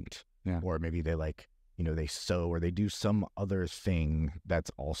 They paint. Yeah. Or maybe they they sew, or they do some other thing that's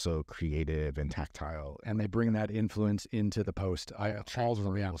also creative and tactile. And they bring that influence into the post. All of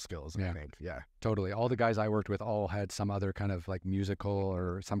them, skills, I think. Yeah. Totally. All the guys I worked with all had some other kind of like musical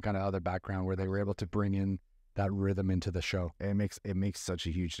or some kind of other background where they were able to bring in that rhythm into the show. It makes such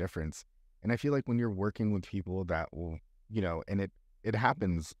a huge difference. And I feel like when you're working with people that will, and it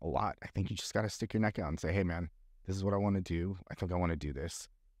happens a lot, I think you just got to stick your neck out and say, hey, man, this is what I want to do. I think I want to do this.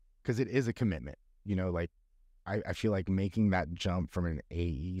 Because it is a commitment. I feel like making that jump from an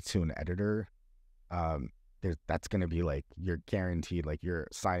AE to an editor, that's going to be like, you're guaranteed, like you're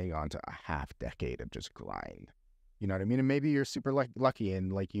signing on to a half decade of just grind. You know what I mean? And maybe you're super lucky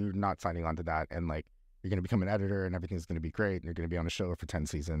and like you're not signing on to that. And like, you're going to become an editor and everything's going to be great. And you're going to be on a show for 10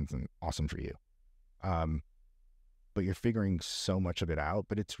 seasons and awesome for you. But you're figuring so much of it out,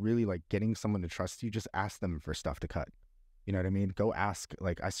 but it's really like getting someone to trust you. Just ask them for stuff to cut. You know what I mean? Go ask,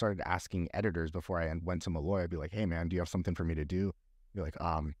 like I started asking editors before I went to Malloy. I'd be like, hey man, do you have something for me to do? Be like,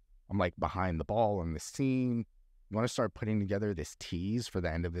 I'm like behind the ball in the scene. You want to start putting together this tease for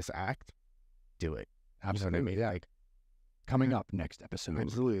the end of this act? Do it. Absolutely. You know what I mean? Yeah. Like Coming up next episode.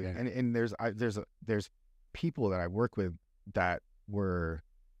 absolutely. Yeah. And there's people that I work with that were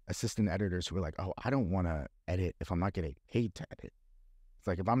assistant editors who were like, oh, I don't want to edit if I'm not getting paid to edit. It's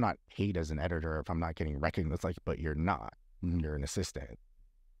like, if I'm not paid as an editor, if I'm not getting recognized, it's like, but you're not. You're an assistant.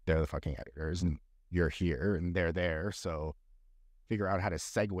 They're the fucking editors, and you're here and they're there. So figure out how to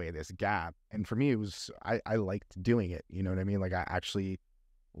segue this gap. And for me, it was, I liked doing it. You know what I mean? Like, I actually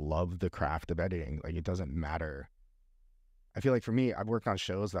love the craft of editing. Like, it doesn't matter. I feel like for me, I've worked on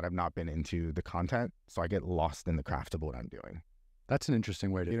shows that I've not been into the content, so I get lost in the craft of what I'm doing. That's an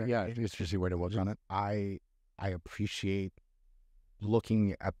interesting way to, it's an interesting way to work on it. I appreciate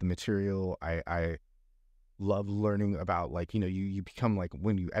looking at the material. I love learning about, like, you know, you become like,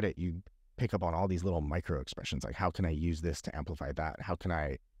 when you edit, you pick up on all these little micro expressions. Like, how can I use this to amplify that? How can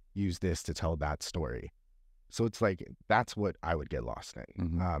I use this to tell that story? So it's like, that's what I would get lost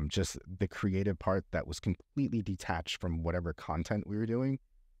in. Just the creative part that was completely detached from whatever content we were doing.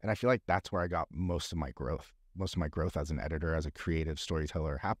 And I feel like that's where I got most of my growth. Most of my growth as an editor, as a creative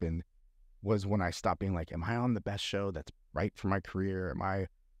storyteller happened was when I stopped being like, am I on the best show that's right for my career?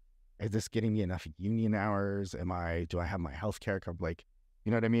 Is this getting me enough union hours? Do I have my healthcare covered? Like,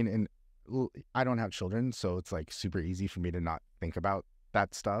 you know what I mean? And I don't have children, so it's like super easy for me to not think about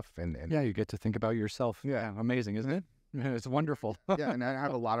that stuff. And yeah, you get to think about yourself. Yeah. Amazing, isn't it? It's wonderful. Yeah. And I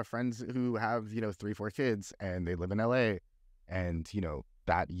have a lot of friends who have, you know, 3, 4 kids and they live in LA, and, you know,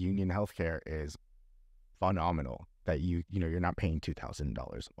 that union healthcare is phenomenal. That you know, you're not paying $2,000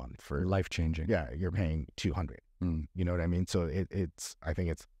 a month for life-changing. Yeah. You're paying $200. You know what I mean? So I think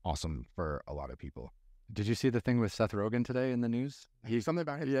it's awesome for a lot of people. Did you see the thing with Seth Rogen today in the news? Something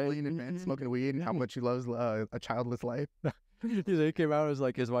about him in advance smoking weed and how much he loves a childless life. He came out, it was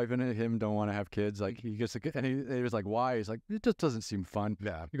like his wife and him don't want to have kids. Like, he gets and he was like, why? He's like, it just doesn't seem fun.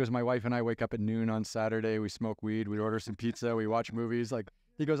 Yeah. He goes, my wife and I wake up at noon on Saturday. We smoke weed. We order some pizza. We watch movies. Like,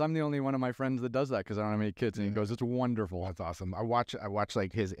 he goes, I'm the only one of my friends that does that because I don't have any kids. And he goes, it's wonderful. That's awesome. I watch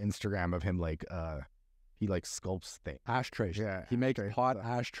like his Instagram of him, like, he like sculpts things. Ashtrays. Yeah. He makes hot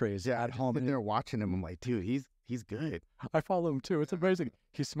ashtrays at home. And they're watching him. I'm like, dude, he's good. I follow him too. It's amazing.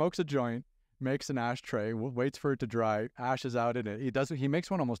 He smokes a joint, makes an ashtray, waits for it to dry, ashes out in it. He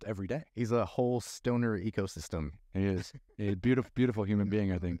makes one almost every day. He's a whole stoner ecosystem. He is a beautiful human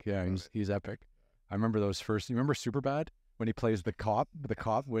being, I think. Yeah, he's epic. I remember those first. You remember Superbad when he plays the cop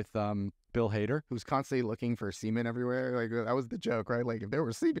with Bill Hader, who's constantly looking for semen everywhere. Like, that was the joke, right? Like, if there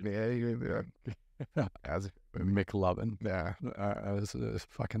was semen, as McLovin. Yeah, as a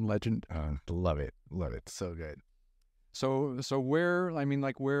fucking legend. Love it, so good. So where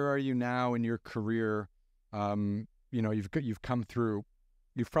are you now in your career? You know, you've come through.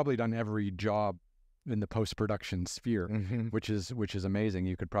 You've probably done every job in the post-production sphere, which is amazing.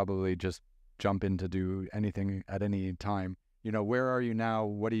 You could probably just jump in to do anything at any time. You know, where are you now?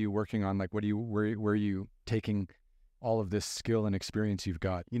 What are you working on? Like, where are you taking all of this skill and experience you've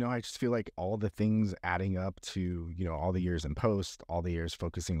got? You know, I just feel like all the things adding up to, you know, all the years in post, all the years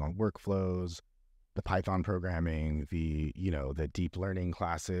focusing on workflows, the Python programming, the deep learning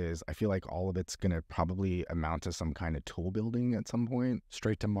classes. I feel like all of it's going to probably amount to some kind of tool building at some point.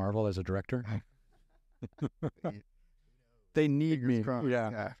 Straight to Marvel as a director. They need me.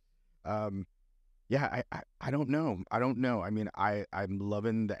 Yeah. I don't know. I mean, I'm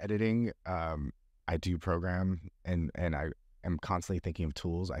loving the editing. I do program and I am constantly thinking of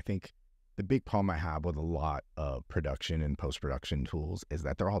tools. I think the big problem I have with a lot of production and post-production tools is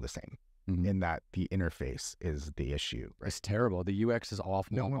that they're all the same, in that the interface is the issue. Right? It's terrible. The UX is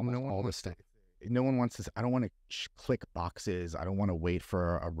awful. No one wants this. I don't want to click boxes. I don't want to wait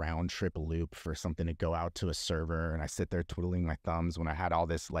for a round trip loop for something to go out to a server. And I sit there twiddling my thumbs when I had all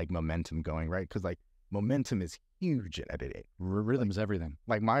this like momentum going, right? Because like momentum is huge in editing. Rhythm's everything.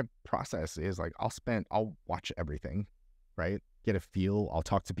 Like, my process is like, I'll watch everything, right? Get a feel. I'll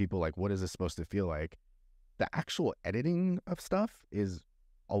talk to people like, what is this supposed to feel like? The actual editing of stuff is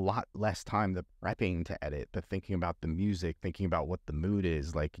a lot less time, the prepping to edit, the thinking about the music, thinking about what the mood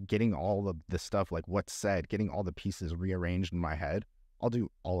is, like getting all of the stuff, like what's said, getting all the pieces rearranged in my head. I'll do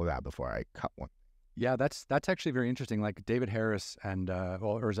all of that before I cut one. Yeah, that's actually very interesting. Like David Harris and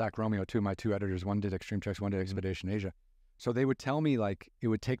or Zach Romeo, my two editors. One did Extreme Checks, one did Expedition Asia. So they would tell me like it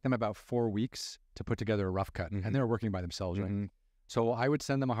would take them about 4 weeks to put together a rough cut, and they were working by themselves, right? So I would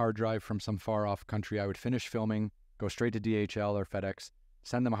send them a hard drive from some far off country. I would finish filming, go straight to DHL or FedEx,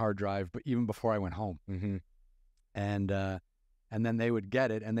 send them a hard drive, but even before I went home. And then they would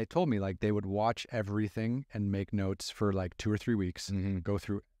get it, and they told me like they would watch everything and make notes for like 2 or 3 weeks, go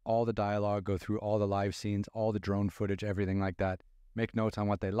through all the dialogue, go through all the live scenes, all the drone footage, everything like that, make notes on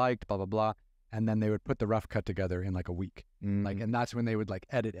what they liked, blah, blah, blah. And then they would put the rough cut together in like a week. Like, and that's when they would like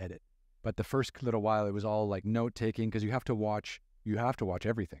edit. But the first little while it was all like note taking, because you have to watch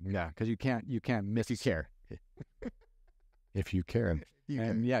everything. Yeah. Because you can't miss. If you care. If you care.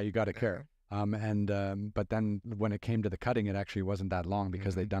 And yeah, you got to care. But then when it came to the cutting, it actually wasn't that long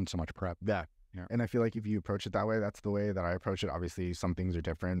because they'd done so much prep. Yeah. And I feel like if you approach it that way, that's the way that I approach it. Obviously, some things are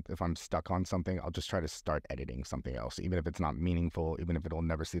different. If I'm stuck on something, I'll just try to start editing something else, even if it's not meaningful, even if it'll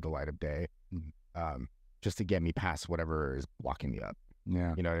never see the light of day, just to get me past whatever is blocking me up.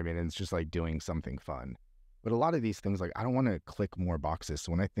 Yeah. You know what I mean? And it's just like doing something fun. But a lot of these things, like, I don't want to click more boxes.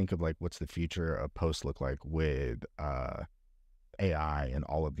 So when I think of like, what's the future of posts look like with AI and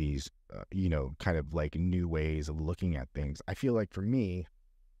all of these, kind of like new ways of looking at things, I feel like for me,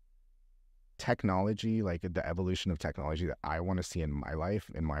 technology, like the evolution of technology that I want to see in my life,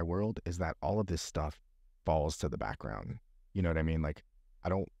 in my world, is that all of this stuff falls to the background. You know what I mean? Like, I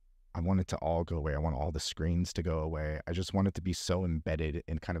want it to all go away. I want all the screens to go away. I just want it to be so embedded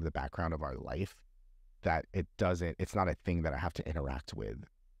in kind of the background of our life that it's not a thing that I have to interact with,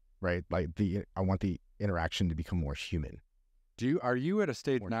 right? Like I want the interaction to become more human. Are you at a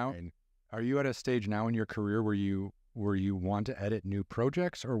stage now? Trained. Are you at a stage now in your career where you want to edit new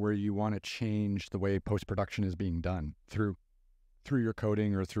projects, or where you want to change the way post-production is being done through your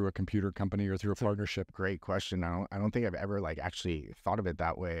coding or through a computer company or through a partnership? Great question. I don't think I've ever like actually thought of it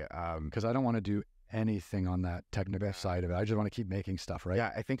that way. Because I don't want to do anything on that technical side of it. I just want to keep making stuff, right?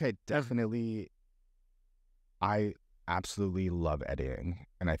 Yeah, I think I absolutely love editing,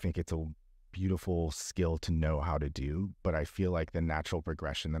 and I think it's a beautiful skill to know how to do. But I feel like the natural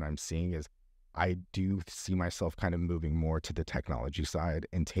progression that I'm seeing is I do see myself kind of moving more to the technology side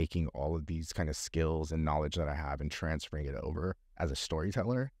and taking all of these kind of skills and knowledge that I have and transferring it over as a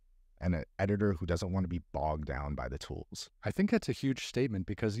storyteller and an editor who doesn't want to be bogged down by the tools. I think that's a huge statement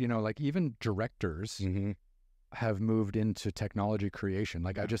because, like even directors have moved into technology creation.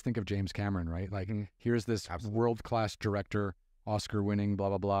 Like I just think of James Cameron, right? Like here's this world-class director, Oscar-winning, blah,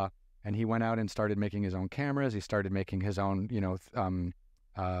 blah, blah. And he went out and started making his own cameras. He started making his own,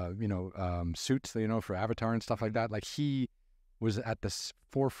 suits, for Avatar and stuff like that. Like he was at the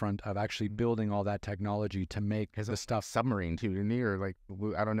forefront of actually building all that technology to make his stuff. Submarine too, didn't he? Or like,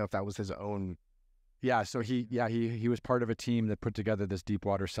 I don't know if that was his own. Yeah. So he was part of a team that put together this deep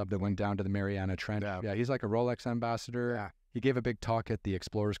water sub that went down to the Mariana Trench. Yeah. He's like a Rolex ambassador. Yeah. He gave a big talk at the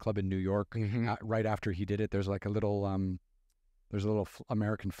Explorers Club in New York. Right after he did it, there's like a little,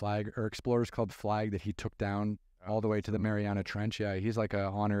 American flag or Explorers Club flag that he took down all the way to the Mariana Trench. Yeah, he's like a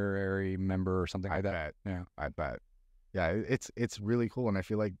honorary member or something like that. Yeah, I bet. Yeah, it's really cool, and I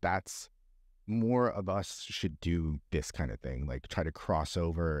feel like that's more of us should do this kind of thing, like try to cross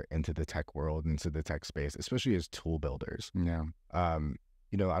over into the tech world, into the tech space, especially as tool builders. Yeah. I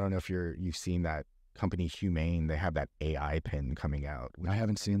don't know if you've seen that company Houman. They have that AI pen coming out. I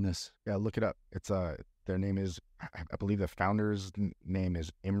haven't seen this. Yeah, look it up. It's their name is, I believe the founder's name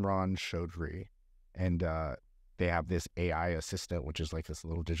is Imran Chaudhry, and they have this AI assistant, which is like this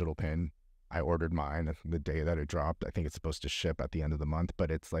little digital pen. I ordered mine the day that it dropped. I think it's supposed to ship at the end of the month, but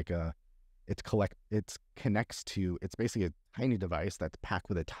it's like it's basically a tiny device that's packed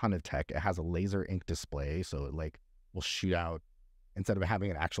with a ton of tech. It has a laser ink display, so it like will shoot out. Instead of having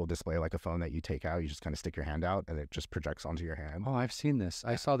an actual display like a phone that you take out, you just kind of stick your hand out and it just projects onto your hand. Oh, I've seen this.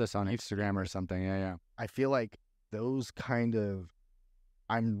 I saw this on Instagram or something. Yeah. I feel like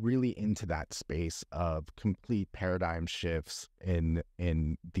I'm really into that space of complete paradigm shifts in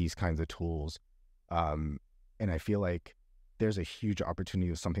these kinds of tools. And I feel like there's a huge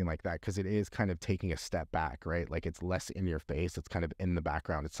opportunity with something like that because it is kind of taking a step back, right? Like it's less in your face. It's kind of in the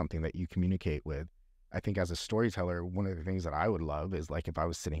background. It's something that you communicate with. I think as a storyteller, one of the things that I would love is like if I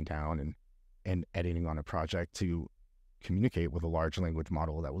was sitting down and editing on a project to communicate with a large language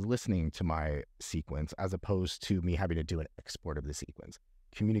model that was listening to my sequence as opposed to me having to do an export of the sequence.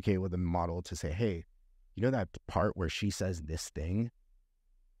 Communicate with a model to say, hey, you know that part where she says this thing?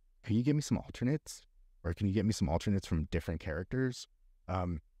 Can you give me some alternates? Or can you get me some alternates from different characters?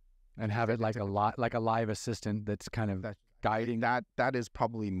 And have it like a live assistant that's kind of guiding. That is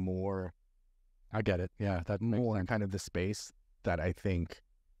probably more... I get it. Yeah, that more kind of the space that I think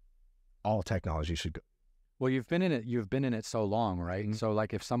all technology should go. Well, you've been in it so long, right? Mm-hmm. So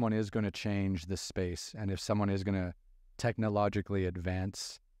like if someone is going to change this space and if someone is going to technologically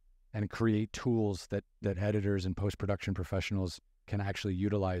advance and create tools that editors and post-production professionals can actually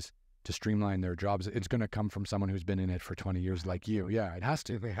utilize, to streamline their jobs, it's going to come from someone who's been in it for 20 years like you. Yeah, it has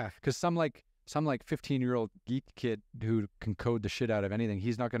to. Because some 15-year-old geek kid who can code the shit out of anything,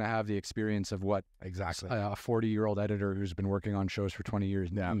 he's not going to have the experience of what Exactly. a 40-year-old editor who's been working on shows for 20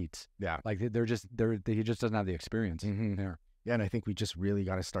 years needs. Yeah. Like he just doesn't have the experience there. Yeah, and I think we just really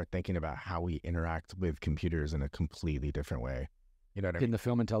got to start thinking about how we interact with computers in a completely different way. You know what I mean? In the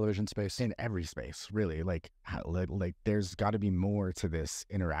film and television space. In every space, really. Like there's got to be more to this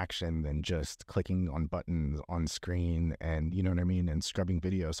interaction than just clicking on buttons on screen and, you know what I mean, and scrubbing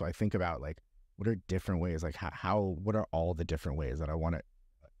video. So I think about like, what are different ways? Like what are all the different ways that I want to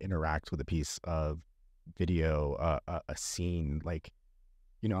interact with a piece of video, a scene, like,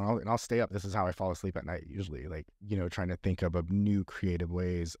 you know, and I'll stay up. This is how I fall asleep at night usually, like, you know, trying to think of new creative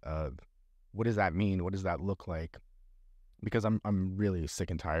ways of what does that mean? What does that look like? Because I'm really sick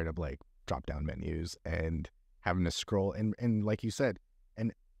and tired of like drop down menus and having to scroll and like you said,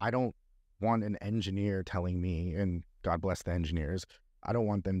 and I don't want an engineer telling me, and God bless the engineers, I don't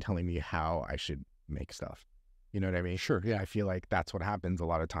want them telling me how I should make stuff. You know what I mean? Sure. Yeah. I feel like that's what happens a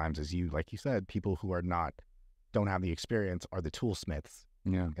lot of times is like you said, people who don't have the experience are the toolsmiths.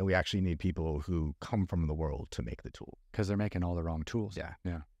 Yeah. And we actually need people who come from the world to make the tool. Because they're making all the wrong tools. Yeah.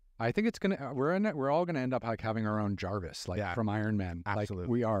 Yeah. I think we're all gonna end up like having our own Jarvis, like from Iron Man. Absolutely.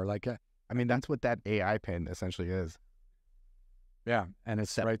 Like we are. Like I mean, that's what that AI pin essentially is. Yeah, and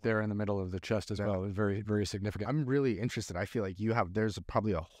it's right there in the middle of the chest as well. It's very, very significant. I'm really interested. I feel like there's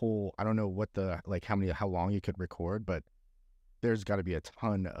probably a whole, I don't know what how long you could record, but there's got to be a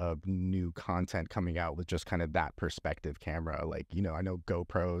ton of new content coming out with just kind of that perspective camera. Like, you know, I know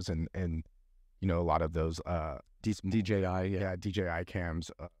GoPros and you know, a lot of those DJI, DJI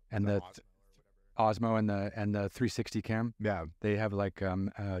cams and the Osmo and the 360 cam. Yeah, they have like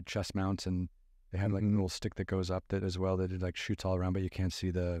chest mounts, and they have like a little stick that goes up that as well that it like shoots all around, but you can't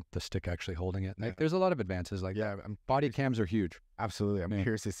see the stick actually holding it. Like, there's a lot of advances. Like body cams are huge. Absolutely. I'm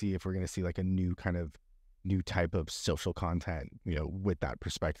curious to see if we're going to see like a new type of social content, you know, with that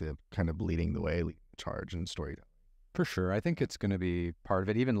perspective kind of leading the way, leading the charge and storytelling. For sure. I think it's going to be part of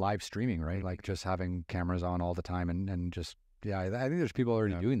it, even live streaming, right? Like just having cameras on all the time and just, I think there's people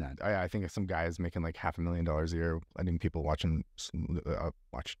already doing that. I think some guys making like $500,000 a year, letting people watch him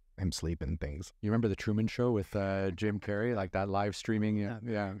sleep and things. You remember the Truman Show with Jim Carrey, like that live streaming?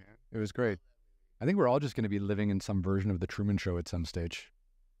 Yeah, it was great. I think we're all just going to be living in some version of the Truman Show at some stage.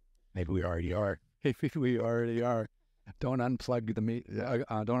 Maybe we already are. Maybe we already are. Don't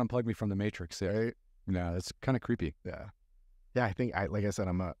unplug me from the Matrix. Right? Yeah, it's kind of creepy. Yeah. I think like I said,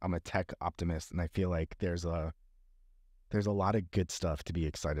 I'm a tech optimist, and I feel like there's a lot of good stuff to be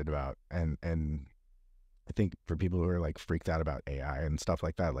excited about, and I think for people who are like freaked out about AI and stuff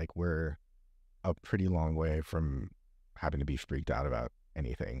like that, like we're a pretty long way from having to be freaked out about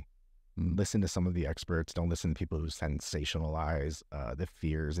anything. Listen to some of the experts. Don't listen to people who sensationalize the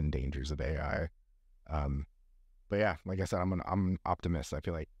fears and dangers of AI. But yeah, like I said, I'm an optimist. I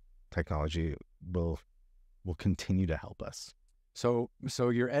feel like technology will continue to help us. So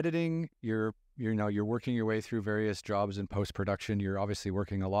you're editing, you're working your way through various jobs in post-production. You're obviously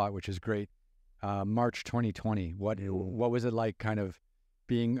working a lot, which is great. March 2020, what was it like kind of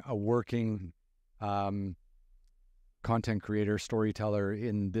being a working content creator, storyteller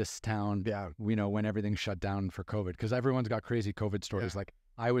in this town? Yeah. You know, when everything shut down for COVID, because everyone's got crazy COVID stories. Like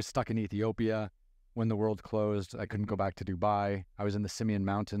I was stuck in Ethiopia when the world closed. I couldn't go back to Dubai. I was in the Simeon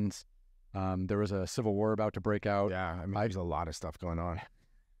Mountains. There was a civil war about to break out. Yeah, I mean, there's a lot of stuff going on.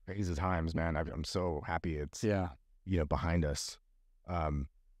 Crazy times, man. I'm so happy it's behind us.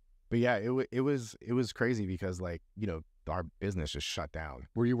 But yeah, it was crazy because like, you know, our business just shut down.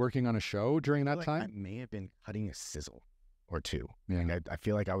 Were you working on a show during that time? I may have been cutting a sizzle or two. Yeah. Like, I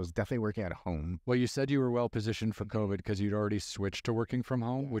feel like I was definitely working at home. Well, you said you were well positioned for COVID because you'd already switched to working from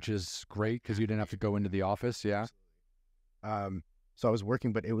home, which is great because you didn't have to go into the office. Yeah. So I was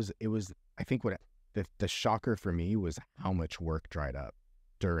working, but it was I think what the shocker for me was how much work dried up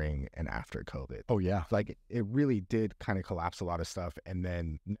during and after COVID. Oh yeah. Like it really did kind of collapse a lot of stuff, and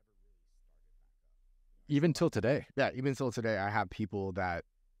then even till today. Yeah, even till today, I have people that,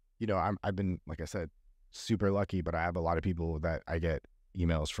 you know, I've been, like I said, super lucky, but I have a lot of people that I get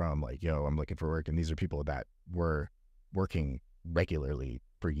emails from like, yo, I'm looking for work. And these are people that were working regularly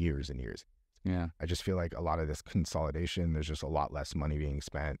for years and years. Yeah. I just feel like a lot of this consolidation, there's just a lot less money being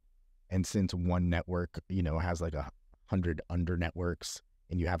spent. And since one network, you know, has like 100 under networks,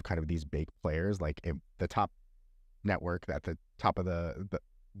 and you have kind of these big players, like the top network at the top of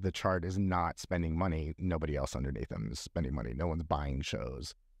the chart is not spending money, nobody else underneath them is spending money. No one's buying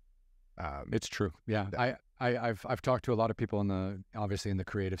shows. It's true. Yeah. I've talked to a lot of people obviously in the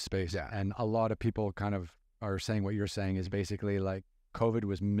creative space, and a lot of people kind of are saying what you're saying is basically like COVID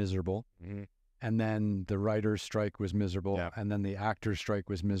was miserable. And then the writer's strike was miserable. And then the actor's strike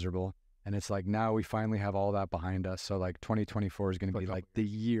was miserable. And it's like, now we finally have all that behind us. So like 2024 is going to be like the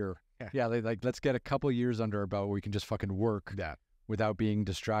year. Like let's get a couple years under our belt where we can just fucking work without being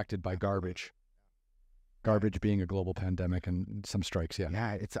distracted by garbage. Garbage being a global pandemic and some strikes.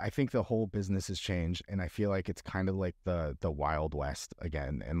 I think the whole business has changed, and I feel like it's kind of like the Wild West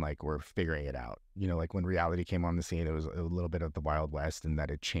again, and like we're figuring it out. You know, like when reality came on the scene, it was a little bit of the Wild West, and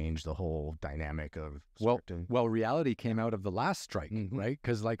that it changed the whole dynamic of well, reality came out of the last strike, right?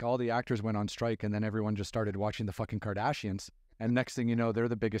 Because like all the actors went on strike, and then everyone just started watching the fucking Kardashians, and next thing you know, they're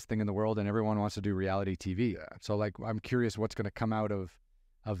the biggest thing in the world, and everyone wants to do reality TV. So like, I'm curious what's going to come out of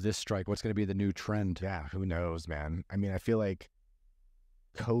this strike. What's going to be the new trend? Yeah, who knows, man? I mean, I feel like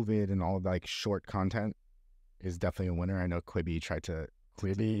COVID and all of like short content is definitely a winner. I know Quibi tried to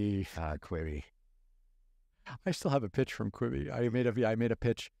Quibi. I still have a pitch from Quibi. I made a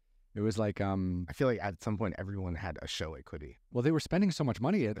pitch. It was like I feel like at some point everyone had a show at Quibi. Well, they were spending so much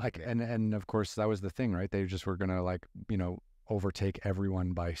money at like and of course that was the thing, right? They just were gonna like, you know, overtake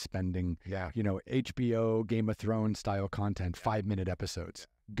everyone by spending, you know, HBO, Game of Thrones style content, 5-minute episodes.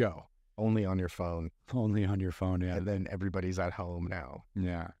 Go. Only on your phone. Only on your phone, yeah. And then everybody's at home now.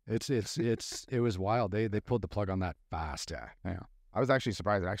 Yeah. It was wild. They pulled the plug on that fast. Yeah. I was actually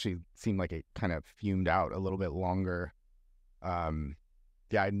surprised. It actually seemed like it kind of fumed out a little bit longer. I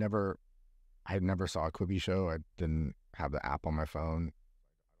never saw a Quibi show. I didn't have the app on my phone.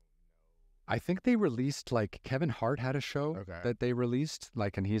 I think they released, like, Kevin Hart had a show that they released,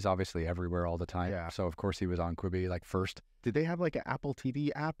 like, and he's obviously everywhere all the time. Yeah. So of course he was on Quibi like first. Did they have like an Apple TV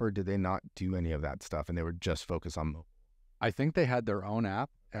app, or did they not do any of that stuff and they were just focused on mobile? I think they had their own app,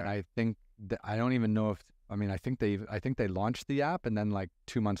 and I think I don't even know if I think they launched the app, and then like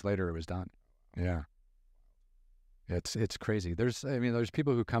 2 months later it was done. Yeah. It's crazy. There's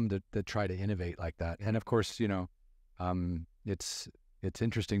people who come to try to innovate like that, and of course, you know, it's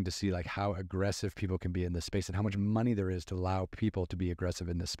interesting to see like how aggressive people can be in this space and how much money there is to allow people to be aggressive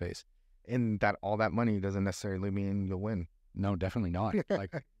in this space. And that all that money doesn't necessarily mean you'll win. No, definitely not.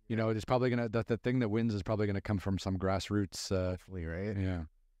 Like, you know, it's probably gonna the thing that wins is probably gonna come from some grassroots. Definitely, right? Yeah.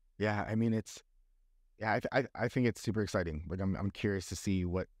 Yeah. I mean, I think it's super exciting. Like, I'm curious to see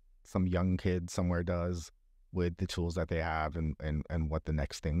what some young kid somewhere does with the tools that they have, and what the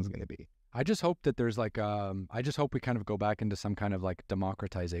next thing's gonna be. I just hope that there's like I just hope we kind of go back into some kind of like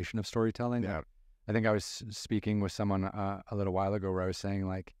democratization of storytelling. Yeah. I think I was speaking with someone a little while ago where I was saying,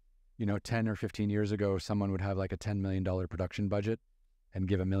 like, you know, 10 or 15 years ago, someone would have like a $10 million production budget and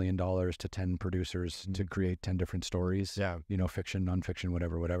give $1 million to 10 producers to create 10 different stories. Yeah. You know, fiction, nonfiction,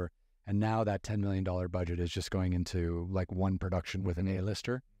 whatever. And now that $10 million budget is just going into like one production with an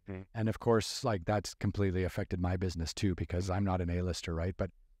A-lister. And of course, like, that's completely affected my business too, because I'm not an A-lister, right? But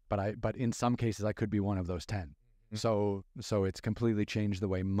in some cases I could be one of those 10. So it's completely changed the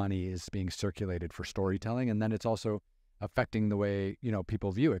way money is being circulated for storytelling. And then it's also affecting the way, you know,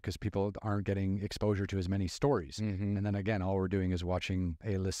 people view it, because people aren't getting exposure to as many stories. And then again, all we're doing is watching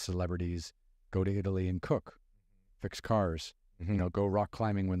A-list celebrities go to Italy and cook, fix cars, you know, go rock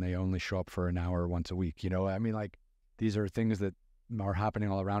climbing when they only show up for an hour once a week. You know, I mean, like, these are things that are happening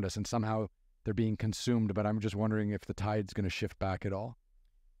all around us, and somehow they're being consumed. But I'm just wondering if the tide's going to shift back at all.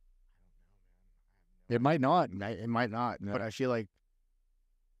 It might not. It might not. No. But I feel like,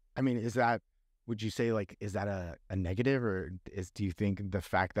 I mean, would you say, like, is that a negative, or do you think the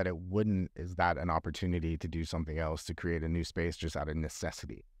fact that it wouldn't, is that an opportunity to do something else, to create a new space just out of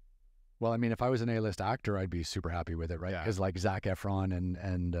necessity? Well, I mean, if I was an A-list actor, I'd be super happy with it, right? Because like Zac Efron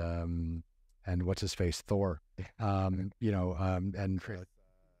and what's his face, Thor, you know, and Chris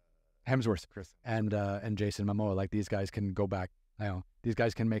Hemsworth, and Jason Momoa, like, these guys can go back. You know, these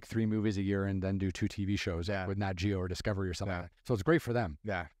guys can make 3 movies a year and then do 2 TV shows with Nat Geo or Discovery or something like that. So it's great for them.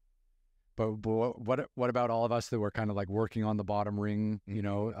 Yeah. But what about all of us that were kind of like working on the bottom ring, you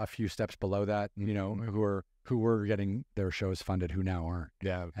know, a few steps below that, you know, who were getting their shows funded, who now aren't?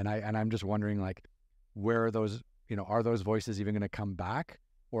 Yeah. And I'm just wondering, like, where are those, you know, are those voices even going to come back,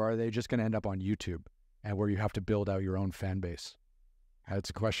 or are they just going to end up on YouTube, and where you have to build out your own fan base? That's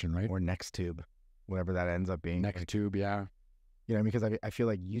a question, right? Or NextTube, whatever that ends up being. NextTube, yeah. You know, because I feel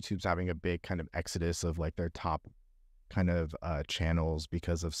like YouTube's having a big kind of exodus of like their top kind of channels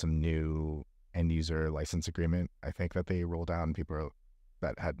because of some new end user license agreement, I think, that they rolled out, and people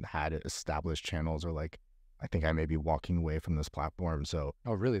that had established channels are like, I think I may be walking away from this platform. So,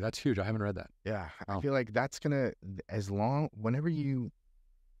 oh, really? That's huge. I haven't read that. Yeah. I feel like that's gonna,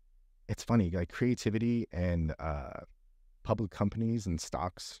 it's funny, like creativity and public companies and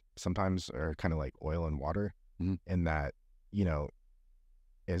stocks sometimes are kind of like oil and water, in that, you know,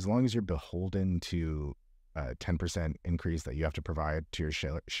 as long as you're beholden to a 10% increase that you have to provide to your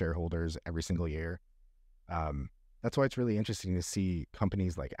shareholders every single year, that's why it's really interesting to see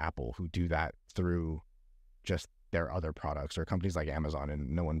companies like Apple who do that through just their other products, or companies like Amazon, and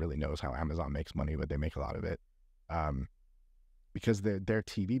no one really knows how Amazon makes money, but they make a lot of it, because their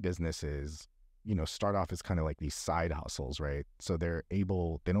TV businesses, you know, start off as kind of like these side hustles, right? So they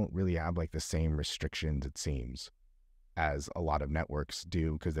don't really have like the same restrictions, it seems, as a lot of networks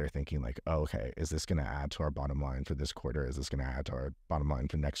do, because they're thinking like, oh, okay, is this going to add to our bottom line for this quarter? Is this going to add to our bottom line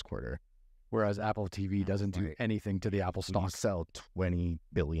for next quarter? Whereas Apple TV doesn't do anything to the Apple stock. We sell 20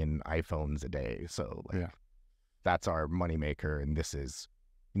 billion iPhones a day. So like, that's our moneymaker. And this is,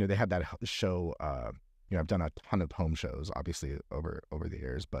 you know, they had that show, you know, I've done a ton of home shows, obviously, over the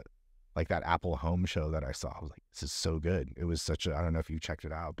years, but like that Apple Home show that I saw, I was like, this is so good. It was such a, I don't know if you checked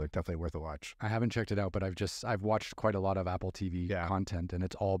it out, but definitely worth a watch. I haven't checked it out, but I've watched quite a lot of Apple TV content, and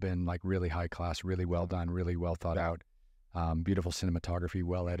it's all been like really high class, really well done, really well thought out, beautiful cinematography,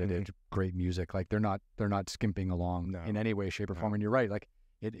 well edited, great music. Like they're not skimping along in any way, shape, or form. And you're right, like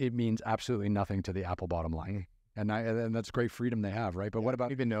it means absolutely nothing to the Apple bottom line. And that's great freedom they have, right? But what about... I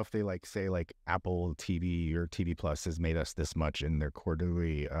don't even know if they like say like Apple TV or TV Plus has made us this much in their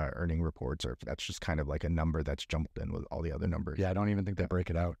quarterly earning reports, or if that's just kind of like a number that's jumped in with all the other numbers. Yeah, I don't even think they break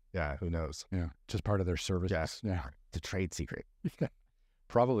it out. Yeah, who knows? Yeah, just part of their services. Yeah, it's a trade secret.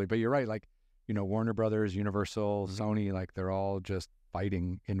 Probably, but you're right. Like, you know, Warner Brothers, Universal, Sony, like they're all just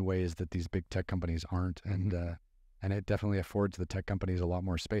fighting in ways that these big tech companies aren't, and it definitely affords the tech companies a lot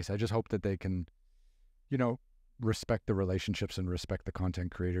more space. I just hope that they can, you know, respect the relationships and respect the content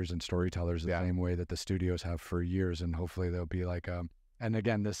creators and storytellers the same way that the studios have for years. And hopefully they'll be like, and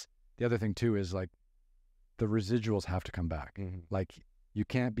again, the other thing too is like the residuals have to come back. Like you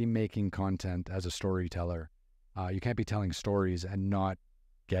can't be making content as a storyteller. You can't be telling stories and not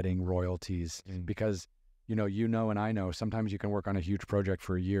getting royalties, because, you know, and I know sometimes you can work on a huge project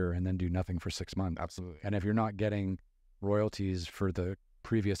for a year and then do nothing for 6 months. Absolutely. And if you're not getting royalties for the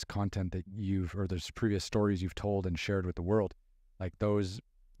previous content that or there's previous stories you've told and shared with the world, like those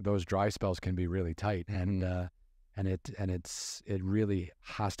dry spells can be really tight, and it really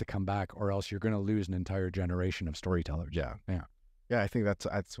has to come back, or else you're going to lose an entire generation of storytellers. Yeah. I think that's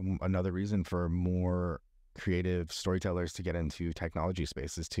another reason for more creative storytellers to get into technology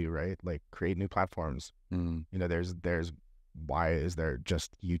spaces too, right? Like create new platforms. You know, there's why is there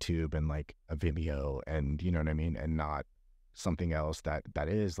just YouTube and like a Vimeo, and you know what I mean, and not something else that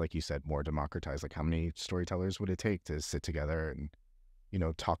is, like you said, more democratized? Like how many storytellers would it take to sit together and, you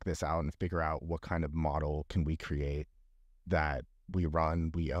know, talk this out and figure out what kind of model can we create that we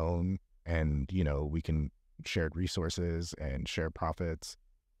run, we own, and, you know, we can share resources and share profits.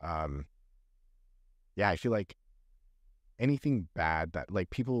 I feel like anything bad that, like,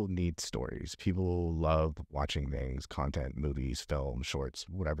 people need stories. People love watching things, content, movies, film, shorts,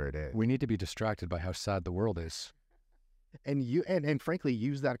 whatever it is. We need to be distracted by how sad the world is. And and frankly,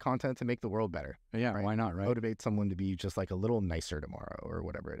 use that content to make the world better. Yeah, right? Why not, right? Motivate someone to be just like a little nicer tomorrow, or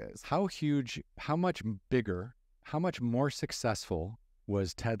whatever it is. How much bigger, how much more successful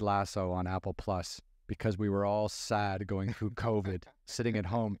was Ted Lasso on Apple Plus, because we were all sad going through COVID, sitting at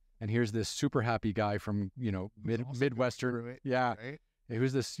home, and here's this super happy guy from, you know, Midwestern, right?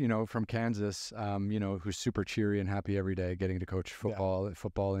 Who's this, you know, from Kansas, you know, who's super cheery and happy every day, getting to coach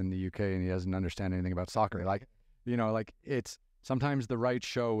football in the UK, and he doesn't understand anything about soccer. Like, you know, like it's sometimes the right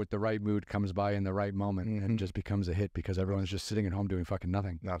show with the right mood comes by in the right moment and just becomes a hit because everyone's just sitting at home doing fucking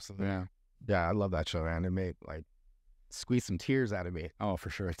nothing. Absolutely. Yeah, I love that show, man. It made like squeeze some tears out of me. Oh, for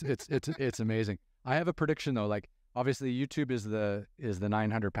sure. It's amazing. I have a prediction though. Like obviously YouTube is the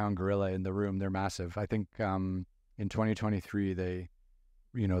 900-pound gorilla in the room. They're massive. I think in 2023 they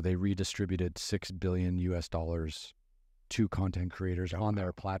redistributed $6 billion to content creators on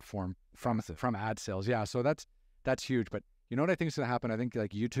their platform from ad sales. Yeah, so that's huge. But you know what I think is going to happen? I think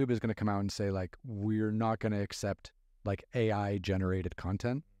like YouTube is going to come out and say like, we're not going to accept like AI generated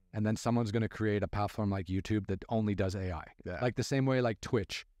content. And then someone's going to create a platform like YouTube that only does AI. Yeah. Like the same way like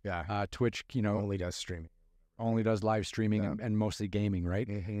Twitch. Yeah. Twitch, you know, only does streaming. Only does live streaming and mostly gaming, right?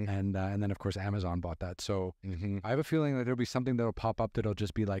 And then of course Amazon bought that. So I have a feeling that there'll be something that'll pop up that'll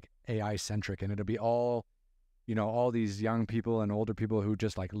just be like AI centric, and it'll be all, you know, all these young people and older people who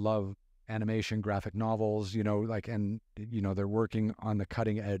just like love animation, graphic novels, you know, like, and you know, they're working on the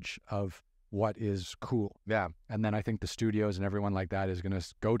cutting edge of what is cool. Yeah. And then I think the studios and everyone like that is going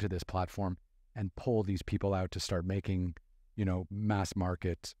to go to this platform and pull these people out to start making mass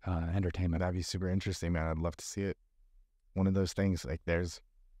market entertainment. That'd be super interesting, man. I'd love to see it. One of those things, like there's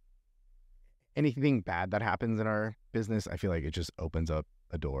anything bad that happens in our business, I feel like it just opens up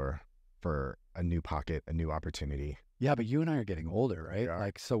a door for a new pocket, a new opportunity. Yeah, but you and I are getting older, right? are.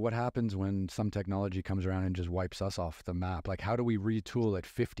 Like, so what happens when some technology comes around and just wipes us off the map? Like, how do we retool at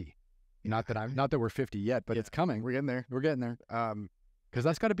 50? Not that we're 50 yet, but it's coming. We're getting there. We're getting there. Because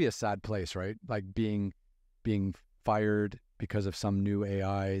that's got to be a sad place, right? Like being fired because of some new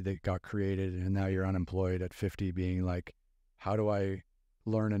AI that got created, and now you're unemployed at 50, being like, how do I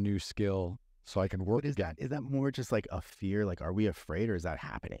learn a new skill so I can work again? Is that more just like a fear? Like, are we afraid, or is that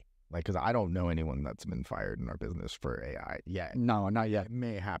happening? Like, because I don't know anyone that's been fired in our business for AI yet. No, not yet. It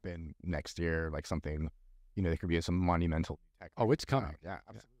may happen next year, like something, there could be some monumental tech. Oh, it's coming. Yeah,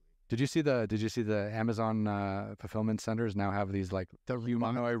 absolutely. Did you see the Amazon fulfillment centers now have these like the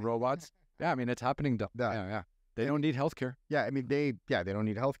humanoid robots? Yeah, I mean, it's happening. Yeah. They don't need healthcare. Yeah, I mean, they don't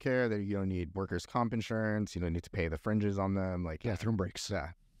need healthcare. You don't need workers' comp insurance. You don't need to pay the fringes on them. Like, bathroom breaks. Yeah,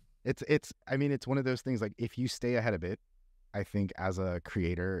 it's. I mean, it's one of those things. Like, if you stay ahead of it, I think as a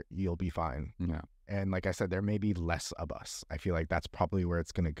creator, you'll be fine. Yeah. And like I said, there may be less of us. I feel like that's probably where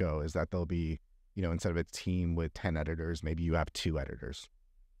it's going to go, is that there'll be, instead of a team with 10 editors, maybe you have 2 editors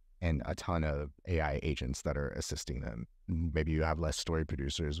and a ton of AI agents that are assisting them. Maybe you have less story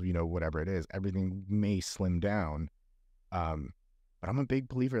producers, whatever it is. Everything may slim down. But I'm a big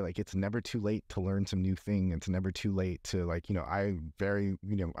believer, like, it's never too late to learn some new thing. It's never too late to, like, I've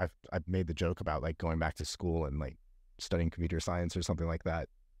made the joke about like going back to school and like studying computer science or something like that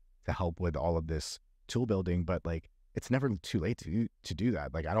to help with all of this tool building. But like, it's never too late to do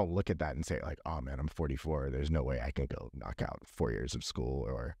that. Like, I don't look at that and say like, oh man, I'm 44. There's no way I can go knock out 4 years of school.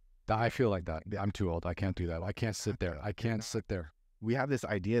 Or I feel like that. I'm too old. I can't do that. I can't sit there. We have this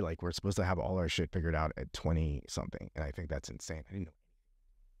idea like we're supposed to have all our shit figured out at 20 something. And I think that's insane. I didn't know.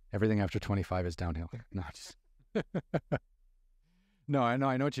 Everything after 25 is downhill. No, No,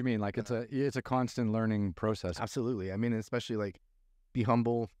 I know what you mean. Like, it's a constant learning process. Absolutely. I mean, especially like, be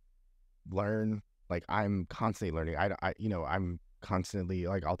humble, learn. Like, I'm constantly learning. I'm constantly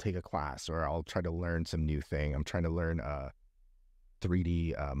like, I'll take a class or I'll try to learn some new thing. I'm trying to learn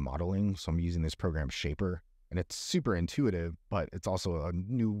 3D modeling. So I'm using this program Shaper, and it's super intuitive, but it's also a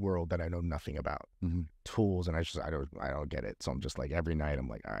new world that I know nothing about. Tools, and I don't get it. So I'm just like, every night I'm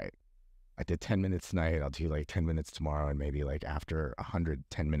like, all right, I did 10 minutes tonight. I'll do like 10 minutes tomorrow, and maybe like after 100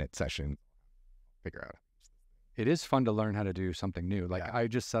 10-minute session, figure out. It is fun to learn how to do something new. Like, I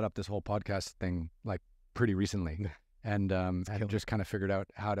just set up this whole podcast thing like pretty recently, and just kind of figured out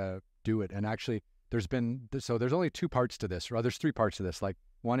how to do it. And actually, there's only 2 parts to this, or there's 3 parts to this. Like,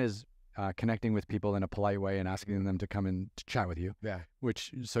 one is connecting with people in a polite way and asking them to come in to chat with you. Yeah.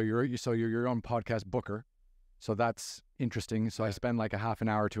 So you're your own podcast booker. So that's interesting. So I spend like a half an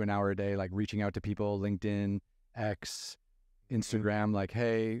hour to an hour a day, like reaching out to people, LinkedIn, X, Instagram, like,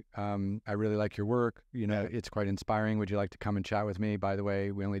 hey, I really like your work. It's quite inspiring. Would you like to come and chat with me? By the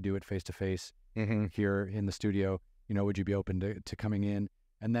way, we only do it face-to-face here in the studio. Would you be open to coming in?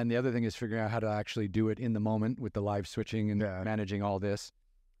 And then the other thing is figuring out how to actually do it in the moment with the live switching and managing all this.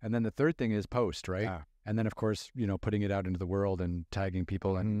 And then the third thing is post, right? Yeah. And then, of course, putting it out into the world and tagging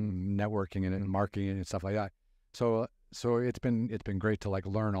people and networking and marketing and stuff like that. So it's been great to like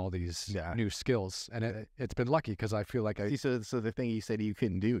learn all these new skills, and it's been lucky because I feel like so the thing you said you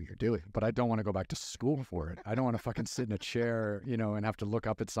couldn't do, you're doing. But I don't want to go back to school for it. I don't want to fucking sit in a chair, and have to look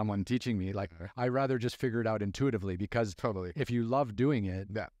up at someone teaching me. Like, I rather just figure it out intuitively, because if you love doing it,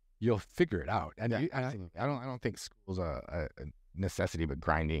 you'll figure it out. And I don't think school's a necessity, but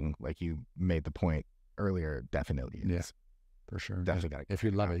grinding, like you made the point earlier, definitely is. Yeah, for sure. Definitely got to. If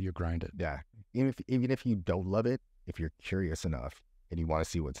you love it, you grind it. Yeah. Even if you don't love it, if you're curious enough and you want to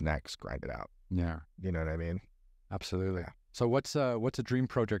see what's next, grind it out. Yeah. You know what I mean? Absolutely. Yeah. So what's a dream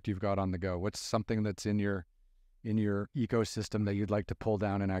project you've got on the go? What's something that's in your ecosystem that you'd like to pull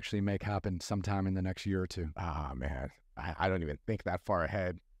down and actually make happen sometime in the next year or 2? Ah, man. I don't even think that far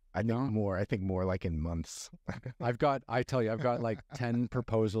ahead. I think more like in months. I've got like 10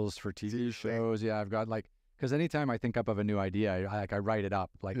 proposals for TV shows. Yeah, I've got like, because anytime I think up of a new idea, I write it up,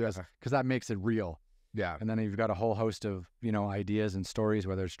 like, because that makes it real. Yeah. And then you've got a whole host of, ideas and stories,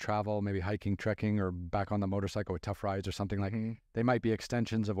 whether it's travel, maybe hiking, trekking, or back on the motorcycle with tough rides or something like. They might be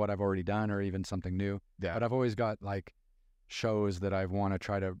extensions of what I've already done, or even something new. Yeah. But I've always got like shows that I want to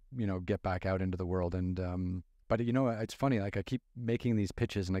try to, get back out into the world. And, but it's funny, like I keep making these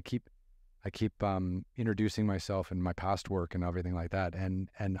pitches, and I keep introducing myself and my past work and everything like that. And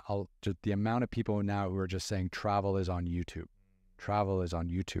I'll just, the amount of people now who are just saying travel is on YouTube. Travel is on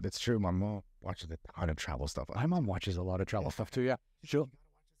YouTube. It's true. My mom, watches a ton of travel stuff. My mom watches a lot of travel stuff too. Yeah, she'll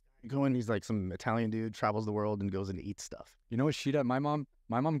go in. He's like some Italian dude, travels the world and goes and eats stuff. You know what she does? My mom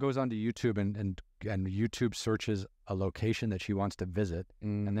goes onto YouTube and YouTube searches a location that she wants to visit,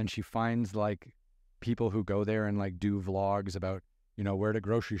 and then she finds like people who go there and like do vlogs about, you know, where to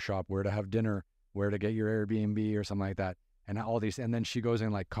grocery shop, where to have dinner, where to get your Airbnb or something like that, and all these. And then she goes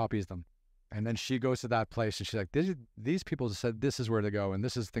and like copies them, and then she goes to that place and she's like, these people said this is where to go, and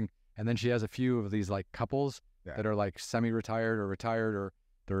this is the thing. And then she has a few of these like couples that are like semi-retired or retired, or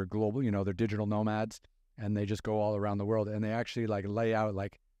they're global, you know, they're digital nomads, and they just go all around the world, and they actually like lay out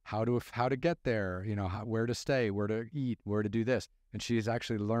like how to get there, you know, where to stay, where to eat, where to do this. And she's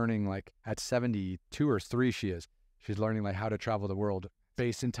actually learning, like at 72 or 3 she's learning like how to travel the world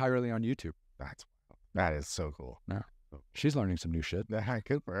based entirely on YouTube. That is so cool. Yeah. She's learning some new shit.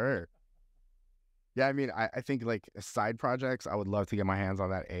 Good for her. Yeah, I mean, I think like side projects, I would love to get my hands on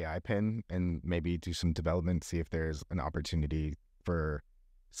that AI pen and maybe do some development, see if there's an opportunity for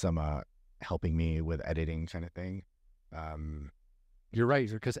some helping me with editing kind of thing. You're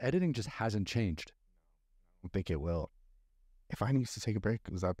right, because editing just hasn't changed. I don't think it will. If I need to take a break,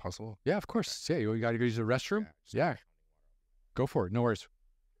 is that possible? Yeah, of course. Yeah, you got to go use the restroom? Yeah. Go for it. No worries.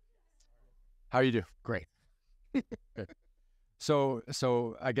 How you do? Great. Good.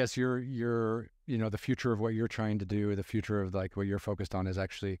 So I guess you're you know, the future of what you're trying to do, the future of like what you're focused on is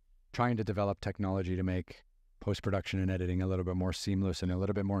actually trying to develop technology to make post-production and editing a little bit more seamless and a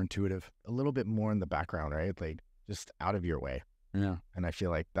little bit more intuitive. A little bit more in the background, right? Like just out of your way. Yeah. And I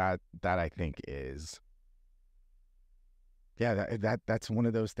feel like that I think is, that's one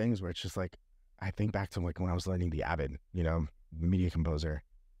of those things where it's just like, I think back to like when I was learning the Avid, you know, the Media Composer.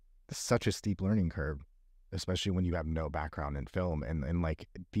 It's such a steep learning curve, especially when you have no background in film, and like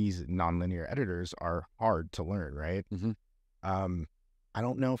these nonlinear editors are hard to learn, right? Mm-hmm. I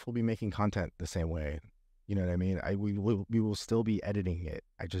don't know if we'll be making content the same way. You know what I mean? We will still be editing it.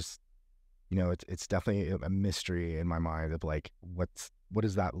 I just, you know, it's definitely a mystery in my mind of like, what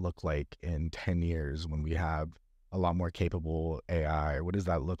does that look like in 10 years when we have a lot more capable AI? What does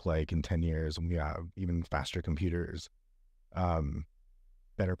that look like in 10 years when we have even faster computers,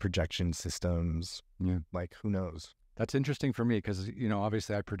 better projection systems? Yeah. Like, who knows? That's interesting for me because, you know,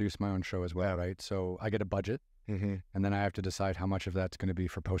 obviously I produce my own show as well, right? So I get a budget, and then I have to decide how much of that's going to be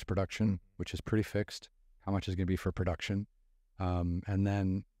for post-production, which is pretty fixed, how much is going to be for production. And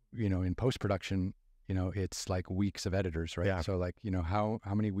then, you know, in post-production, you know, it's like weeks of editors, right? Yeah. So like, you know, how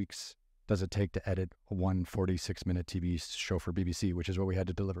many weeks does it take to edit a 146-minute TV show for BBC, which is what we had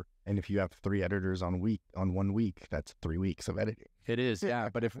to deliver. And if you have 3 editors on 1 week, that's 3 weeks of editing. It is, yeah.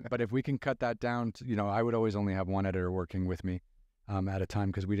 But if we can cut that down to, you know, I would always only have one editor working with me at a time,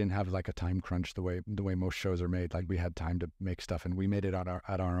 because we didn't have like a time crunch the way most shows are made. Like we had time to make stuff, and we made it at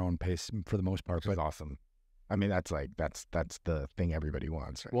our own pace for the most part. Which is awesome. I mean, that's the thing everybody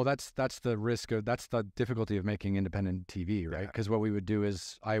wants, right? Well, that's the difficulty of making independent TV, right? Because what we would do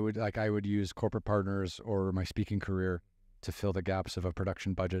is I would use corporate partners or my speaking career to fill the gaps of a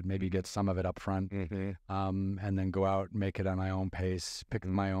production budget, maybe get some of it up front, and then go out, make it on my own pace, pick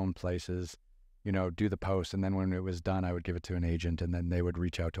my own places, you know, do the post. And then when it was done, I would give it to an agent, and then they would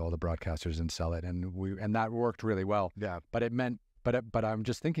reach out to all the broadcasters and sell it. And that worked really well. Yeah. But I'm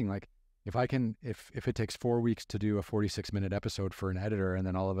just thinking, like, if it takes 4 weeks to do a 46-minute episode for an editor, and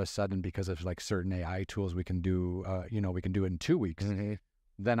then all of a sudden, because of like certain AI tools, we can do, we can do it in 2 weeks,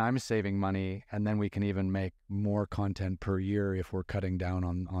 then I'm saving money, and then we can even make more content per year if we're cutting down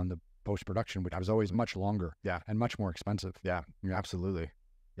on the post-production, which was always much longer and much more expensive. Yeah, absolutely.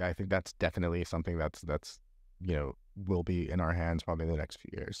 Yeah, I think that's definitely something that's you know, will be in our hands probably in the next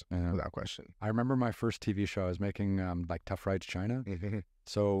few years, without question. I remember my first TV show I was making, like Tough Rides China.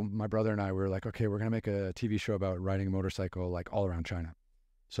 So my brother and I were like, okay, we're going to make a TV show about riding a motorcycle like all around China.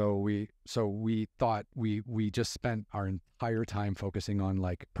 So we thought we just spent our entire time focusing on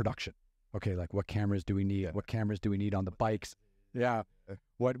like production. Okay, like what cameras do we need? What cameras do we need on the bikes? Yeah.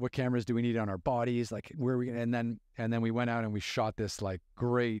 What cameras do we need on our bodies? Like and then we went out and we shot this like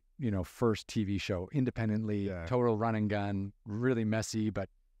great, you know, first TV show independently, total run and gun, really messy, but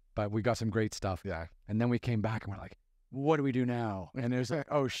we got some great stuff. Yeah. And then we came back and we're like, what do we do now? And it was like,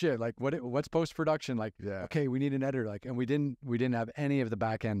 oh shit, like what's post-production? Like, okay, we need an editor. Like, and we didn't have any of the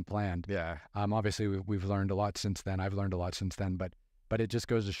back end planned. Yeah. Obviously we've learned a lot since then. I've learned a lot since then, but it just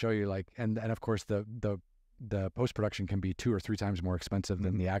goes to show you, like, and of course the post-production can be 2 or 3 times more expensive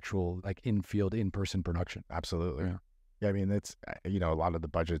than the actual like in-field, in-person production. Absolutely. Yeah. I mean, it's, you know, a lot of the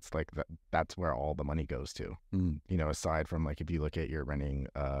budgets, like that's where all the money goes to, you know, aside from like, if you look at you're renting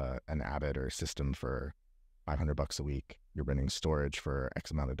an Avid or system for $500 a week. You're renting storage for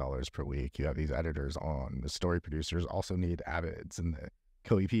X amount of dollars per week. You have these editors on. The story producers also need Avids, and the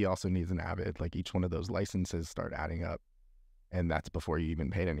co-EP also needs an Avid. Like each one of those licenses start adding up, and that's before you even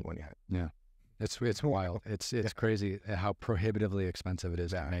paid anyone yet. Yeah. It's wild. It's crazy how prohibitively expensive it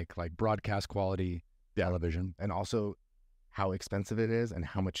is to make like broadcast quality television. And also how expensive it is and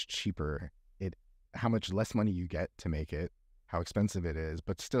how much cheaper how much less money you get to make it, how expensive it is,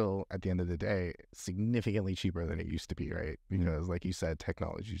 but still at the end of the day, significantly cheaper than it used to be, right? Because like you said,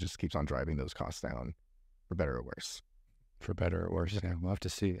 technology just keeps on driving those costs down, for better or worse. For better or worse, yeah. We'll have to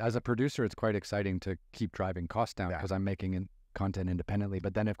see. As a producer, it's quite exciting to keep driving costs down because I'm making content independently.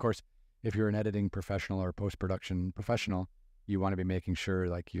 But then, of course, if you're an editing professional or post-production professional, you want to be making sure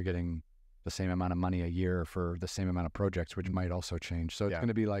like you're getting the same amount of money a year for the same amount of projects, which might also change. So it's going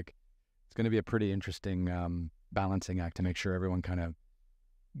to be like, it's going to be a pretty interesting balancing act to make sure everyone kind of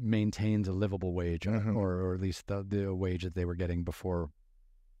maintains a livable wage or at least the wage that they were getting before.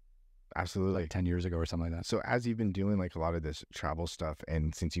 Absolutely. Like 10 years ago or something like that. So as you've been doing like a lot of this travel stuff,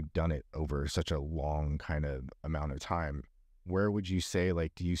 and since you've done it over such a long kind of amount of time, where would you say,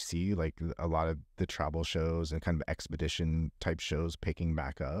 like, do you see like a lot of the travel shows and kind of expedition type shows picking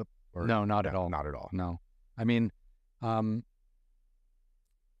back up? Or no, not at all. Not at all. No. I mean, like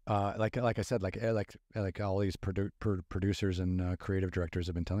I said, like all these producers and creative directors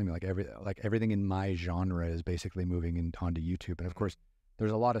have been telling me, like everything in my genre is basically moving onto YouTube. And of course,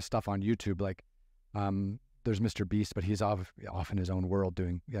 there's a lot of stuff on YouTube. Like, there's Mr. Beast, but he's off in his own world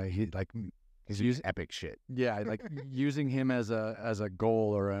doing. He's using epic shit. Yeah, like using him as a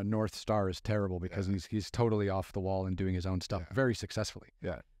goal or a North Star is terrible because he's totally off the wall and doing his own stuff very successfully.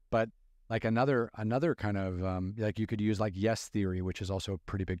 Yeah, but. Like another kind of like you could use like Yes Theory, which is also a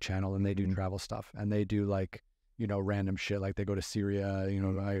pretty big channel, and they do travel stuff, and they do like, you know, random shit. Like they go to Syria, you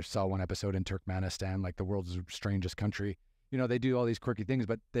know, I saw one episode in Turkmenistan, like the world's strangest country. You know, they do all these quirky things,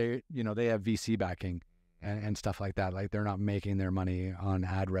 but they have VC backing and stuff like that. Like they're not making their money on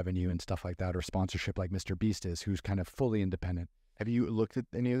ad revenue and stuff like that or sponsorship like Mr. Beast is, who's kind of fully independent. Have you looked at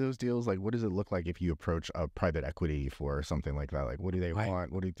any of those deals? Like, what does it look like if you approach a private equity for something like that? Like, what do they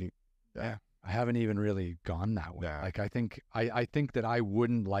want? What do you think? Yeah, I haven't even really gone that way. Like I think that I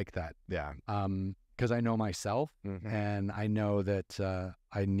wouldn't like that. Yeah. Because I know myself and I know that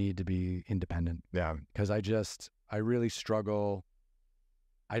I need to be independent. Yeah. Because I really struggle.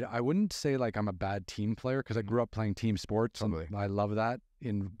 I wouldn't say like I'm a bad team player because I grew up playing team sports. Totally. And I love that.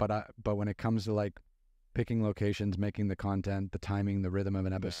 But when it comes to like picking locations, making the content, the timing, the rhythm of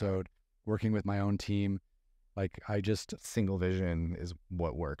an episode, working with my own team. Like single vision is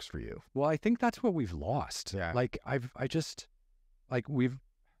what works for you. Well, I think that's what we've lost. Yeah. Like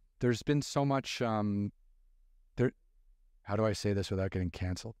there's been so much, how do I say this without getting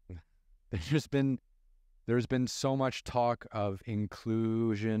canceled? There's been so much talk of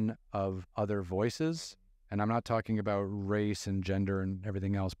inclusion of other voices. And I'm not talking about race and gender and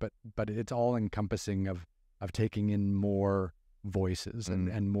everything else, but it's all encompassing of taking in more voices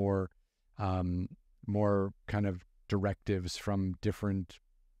and more kind of directives from different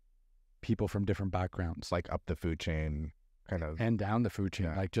people from different backgrounds. Like up the food chain kind of. And down the food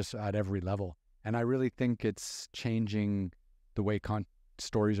chain, like just at every level. And I really think it's changing the way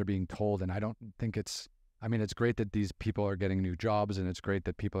stories are being told. And I don't think it's great that these people are getting new jobs and it's great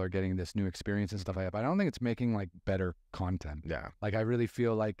that people are getting this new experience and stuff like that. But I don't think it's making like better content. Yeah. Like I really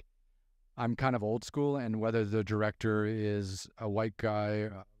feel like I'm kind of old school, and whether the director is a white guy,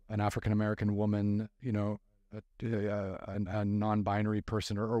 an African-American woman, you know, a non-binary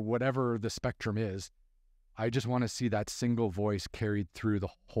person or whatever the spectrum is, I just want to see that single voice carried through the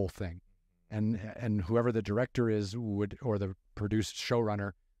whole thing. And whoever the director is or the produced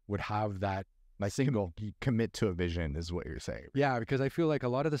showrunner would have that single. Commit to a vision is what you're saying. Yeah, because I feel like a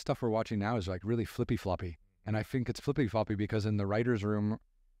lot of the stuff we're watching now is like really flippy-floppy. And I think it's flippy-floppy because in the writer's room,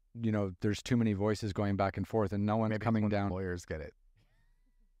 you know, there's too many voices going back and forth and no one's coming down. Lawyers get it.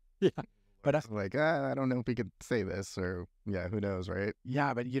 Yeah, but like, I don't know if we could say this, or who knows, right?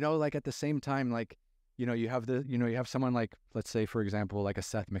 Yeah, but you know, like at the same time, like, you know, you have someone like, let's say, for example, like a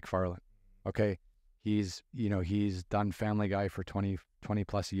Seth MacFarlane. Okay, he's done Family Guy for 20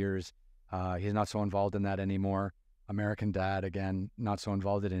 plus years. He's not so involved in that anymore. American Dad, again, not so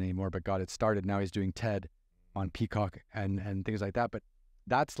involved in it anymore, but got it started. Now he's doing Ted on Peacock and things like that. But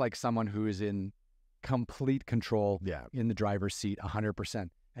that's like someone who is in complete control, in the driver's seat, 100%.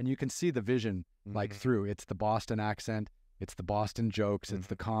 And you can see the vision like through. It's the Boston accent, it's the Boston jokes, it's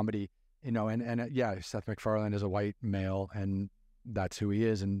the comedy, you know, and Seth MacFarlane is a white male and that's who he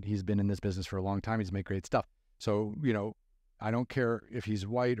is. And he's been in this business for a long time. He's made great stuff. So, you know, I don't care if he's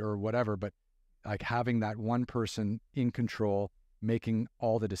white or whatever, but like having that one person in control, making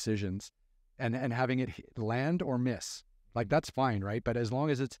all the decisions, and having it land or miss, like that's fine, right? But as long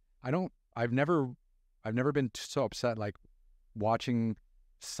as it's, I've never been so upset like watching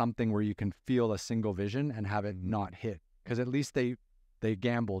something where you can feel a single vision and have it not hit, because at least they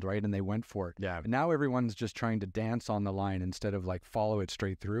gambled, right? And they went for it. Yeah. And now everyone's just trying to dance on the line instead of like follow it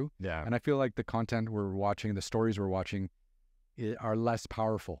straight through. Yeah. And I feel like the content we're watching, the stories we're watching are less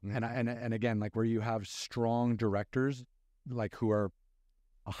powerful. And again, like where you have strong directors, like who are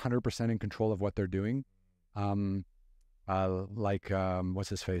 100% in control of what they're doing. What's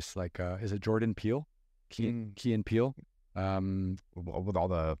his face? Like, is it Jordan Peele? Key and Peele? With all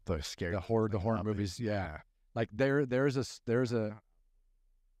the scary, the horror movies. Yeah. Like there's a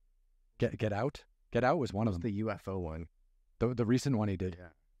Get Out. Get Out was one of them. The UFO one. The recent one he did. Yeah.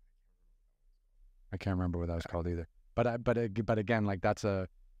 I can't remember what that was called either. But again, like that's a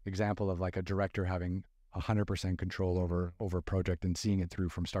example of like a director having 100% control over a project and seeing it through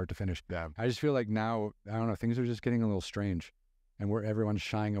from start to finish. Yeah. I just feel like now, I don't know, things are just getting a little strange, and where everyone's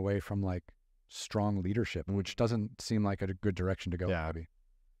shying away from like strong leadership, which doesn't seem like a good direction to go. Yeah. Maybe.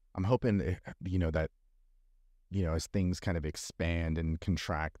 I'm hoping, that, as things kind of expand and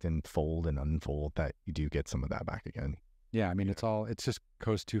contract and fold and unfold, that you do get some of that back again. Yeah. I mean, it's just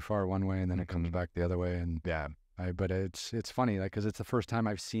goes too far one way and then it comes back the other way. And yeah, but it's funny, like, cause it's the first time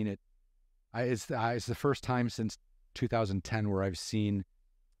I've seen it. It's the first time since 2010 where I've seen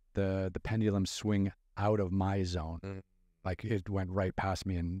the pendulum swing out of my zone. Like it went right past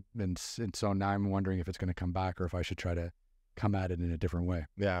me, and so now I'm wondering if it's going to come back or if I should try to come at it in a different way.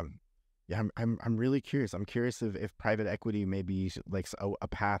 Yeah. I'm really curious. I'm curious if private equity may be like a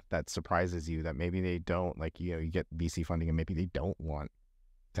path that surprises you, that maybe they don't, like, you get VC funding and maybe they don't want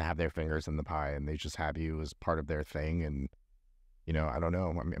to have their fingers in the pie and they just have you as part of their thing. And I don't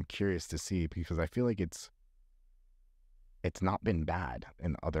know. I'm curious to see, because I feel like it's not been bad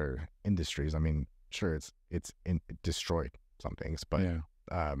in other industries. I mean, sure, it destroyed some things, but yeah.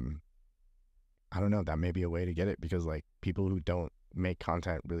 I don't know. That may be a way to get it, because like people who don't make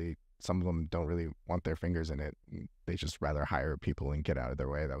content, really, some of them don't really want their fingers in it. They just rather hire people and get out of their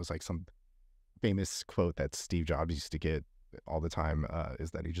way. That was like some famous quote that Steve Jobs used to get all the time,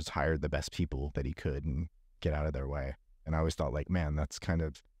 is that he just hired the best people that he could and get out of their way. And I always thought, like, man, that's kind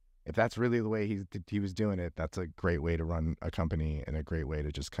of, if that's really the way he was doing it, that's a great way to run a company and a great way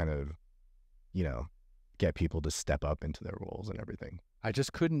to just kind of, get people to step up into their roles and everything. I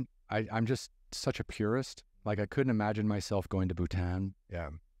just couldn't, I'm just such a purist. Like I couldn't imagine myself going to Bhutan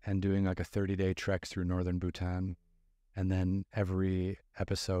and doing like a 30-day trek through northern Bhutan. And then every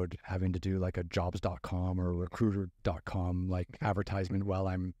episode having to do like a jobs.com or recruiter.com, like advertisement while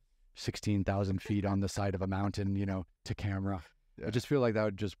I'm 16,000 feet on the side of a mountain, to camera. Yeah. I just feel like that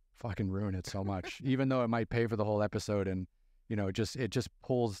would just fucking ruin it so much, even though it might pay for the whole episode. And, it just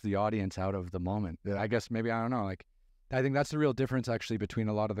pulls the audience out of the moment. Yeah. I guess maybe, I don't know. Like, I think that's the real difference actually between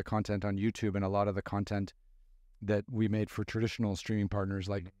a lot of the content on YouTube and a lot of the content that we made for traditional streaming partners.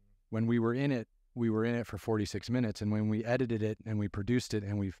 Like when we were in it for 46 minutes. And when we edited it and we produced it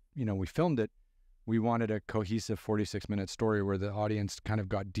and we filmed it, we wanted a cohesive 46-minute story where the audience kind of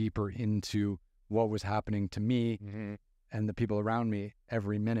got deeper into what was happening to me and the people around me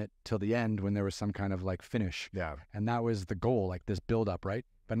every minute till the end, when there was some kind of like finish. Yeah. And that was the goal, like this build up, right?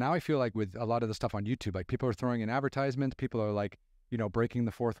 But now I feel like with a lot of the stuff on YouTube, like people are throwing in advertisements, people are like, breaking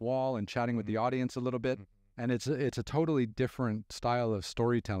the fourth wall and chatting with the audience a little bit. And it's a totally different style of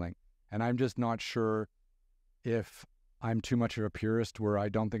storytelling. And I'm just not sure if I'm too much of a purist where I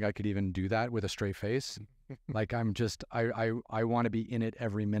don't think I could even do that with a straight face. Like I want to be in it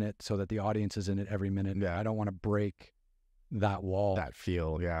every minute so that the audience is in it every minute. Yeah. I don't want to break that wall. That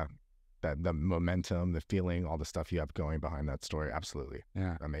feel, yeah. That the momentum, the feeling, all the stuff you have going behind that story. Absolutely.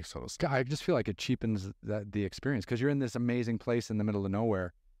 Yeah. That makes total sense. I just feel like it cheapens the experience, because you're in this amazing place in the middle of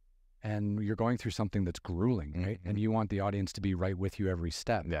nowhere and you're going through something that's grueling, right? And you want the audience to be right with you every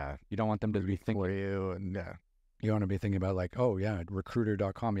step. Yeah. You don't want them to be thinking for you, and you want to be thinking about like, oh yeah,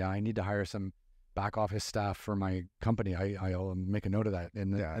 recruiter.com. Yeah, I need to hire some back office staff for my company. I'll make a note of that.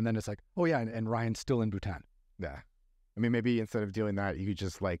 And then it's like, oh yeah, and Ryan's still in Bhutan. Yeah. I mean, maybe instead of doing that, you could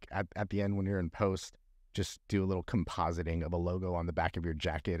just like at the end when you're in post, just do a little compositing of a logo on the back of your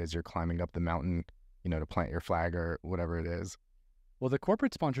jacket as you're climbing up the mountain, to plant your flag or whatever it is. Well, the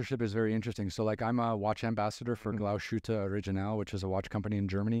corporate sponsorship is very interesting. So like I'm a watch ambassador for Glauschütte Original, which is a watch company in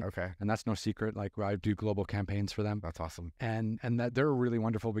Germany. Okay. And that's no secret. Like I do global campaigns for them. That's awesome. And that they're really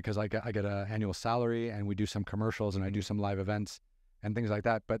wonderful because I get an annual salary and we do some commercials and I do some live events and things like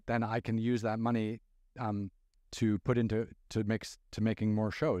that. But then I can use that money to put into making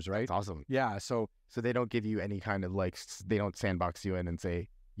more shows, right? That's awesome. Yeah. So they don't give you any kind of like, they don't sandbox you in and say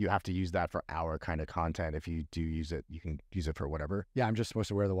you have to use that for our kind of content. If you do use it, you can use it for whatever. Yeah, I'm just supposed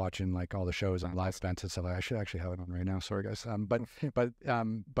to wear the watch in like all the shows and live events and stuff. I should actually have it on right now. Sorry, guys. But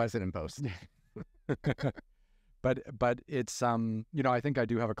sit in post. But it's I think I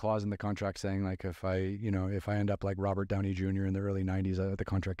do have a clause in the contract saying like if I end up like Robert Downey Jr. in the early '90s, the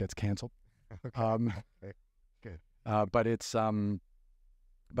contract gets canceled. Okay. Good.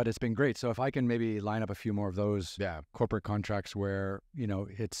 But it's been great. So if I can maybe line up a few more of those corporate contracts where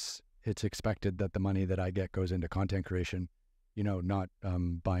it's expected that the money that I get goes into content creation, not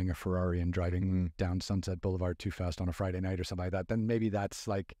buying a Ferrari and driving down Sunset Boulevard too fast on a Friday night or something like that, then maybe that's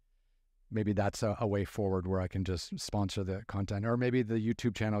a way forward where I can just sponsor the content, or maybe the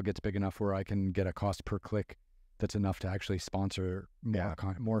YouTube channel gets big enough where I can get a cost per click that's enough to actually sponsor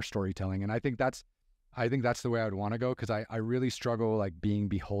more storytelling. And I think that's the way I would want to go, because I really struggle like being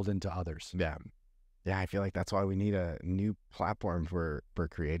beholden to others. Yeah. I feel like that's why we need a new platform for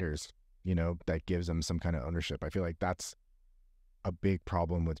creators, that gives them some kind of ownership. I feel like that's a big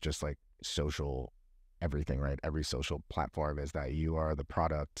problem with just like social everything, right? Every social platform is that you are the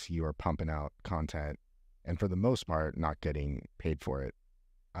product, you are pumping out content, and for the most part, not getting paid for it.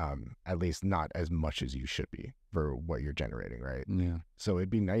 At least not as much as you should be for what you're generating, right? Yeah. So it'd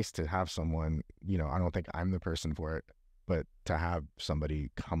be nice to have someone, I don't think I'm the person for it, but to have somebody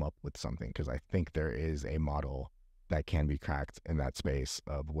come up with something, because I think there is a model that can be cracked in that space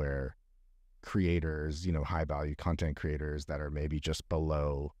of where creators, high value content creators that are maybe just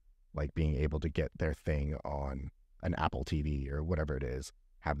below like being able to get their thing on an Apple TV or whatever it is,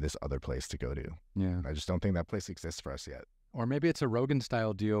 have this other place to go to. Yeah. I just don't think that place exists for us yet. Or maybe it's a Rogan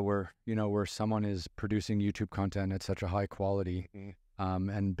style deal where, where someone is producing YouTube content at such a high quality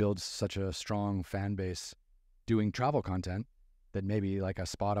and builds such a strong fan base doing travel content that maybe like a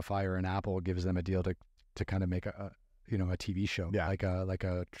Spotify or an Apple gives them a deal to kind of make a TV show. Yeah. Like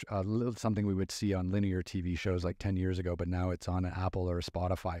a little something we would see on linear TV shows like 10 years ago, but now it's on an Apple or a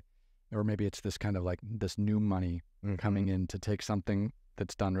Spotify. Or maybe it's this kind of like this new money coming in to take something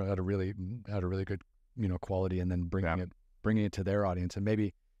that's done at a really good, quality, and then bringing it to their audience. And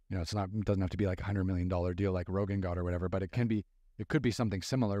maybe, it doesn't have to be like $100 million deal like Rogan got or whatever, but it could be something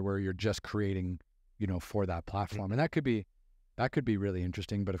similar where you're just creating, for that platform. And that could be really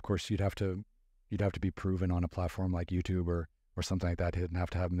interesting. But of course you'd have to be proven on a platform like YouTube or something like that, and have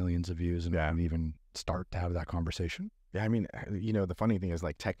to have millions of views and even start to have that conversation. Yeah. I mean, the funny thing is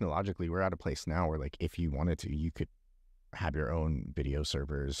like technologically we're at a place now where like, if you wanted to, you could have your own video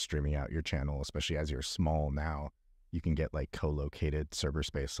servers streaming out your channel, especially as you're small now. You can get like co-located server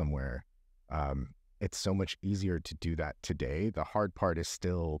space somewhere. It's so much easier to do that today. The hard part is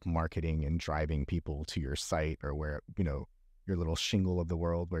still marketing and driving people to your site or where, your little shingle of the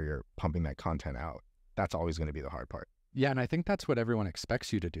world where you're pumping that content out. That's always going to be the hard part. Yeah. And I think that's what everyone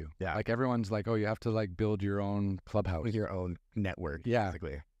expects you to do. Yeah. Like everyone's like, oh, you have to like build your own clubhouse. With your own network. Yeah.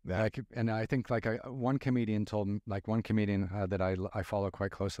 Basically. Yeah. Like, and I think like one comedian that I follow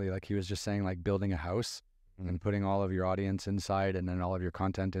quite closely, like he was just saying like building a house and putting all of your audience inside and then all of your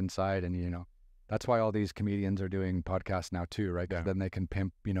content inside. And, that's why all these comedians are doing podcasts now too, right? Yeah. Then they can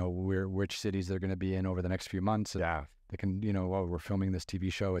pimp, which cities they're going to be in over the next few months. And they can, we're filming this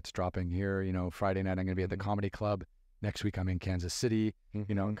TV show. It's dropping here, Friday night I'm going to be at the comedy club. Next week I'm in Kansas City,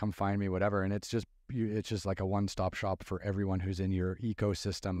 come find me, whatever. And it's just like a one-stop shop for everyone who's in your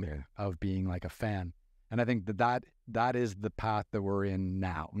ecosystem of being like a fan. And I think that is the path that we're in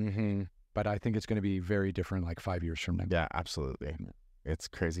now. Mm-hmm. But I think it's going to be very different like 5 years from now. Yeah, absolutely. It's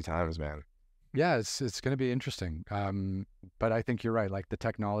crazy times, man. Yeah, it's going to be interesting. But I think you're right. Like the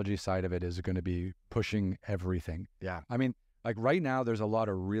technology side of it is going to be pushing everything. Yeah. I mean, like right now there's a lot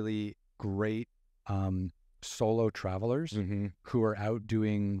of really great solo travelers who are out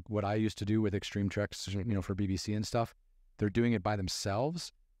doing what I used to do with Extreme Treks, for BBC and stuff. They're doing it by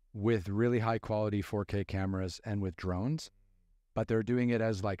themselves with really high quality 4K cameras and with drones. But they're doing it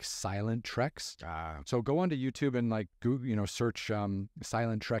as like silent treks. So go onto YouTube and like Google, search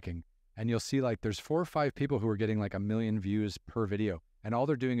silent trekking, and you'll see like there's 4 or 5 people who are getting like 1 million views per video, and all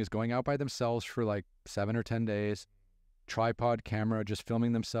they're doing is going out by themselves for like 7 or 10 days, tripod camera, just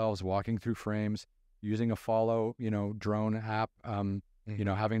filming themselves, walking through frames, using a follow, drone app,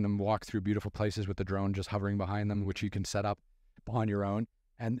 having them walk through beautiful places with the drone just hovering behind them, which you can set up on your own,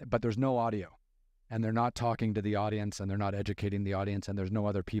 but there's no audio. And they're not talking to the audience, and they're not educating the audience, and there's no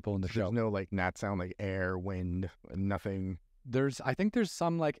other people in the show. There's no like nat sound, like air, wind, nothing. I think there's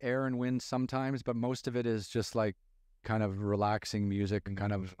some like air and wind sometimes, but most of it is just like kind of relaxing music and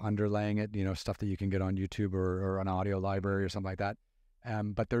kind of underlaying it, stuff that you can get on YouTube or an audio library or something like that.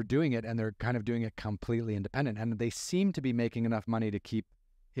 But they're doing it, and they're kind of doing it completely independent. And they seem to be making enough money to keep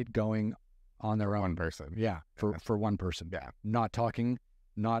it going on their own. One person. Yeah, for one person. Yeah. Not talking,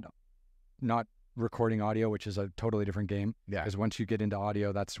 not recording audio, which is a totally different game. Yeah. Because once you get into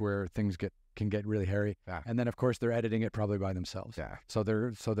audio, that's where things can get really hairy. Yeah. And then, of course, they're editing it probably by themselves. Yeah. So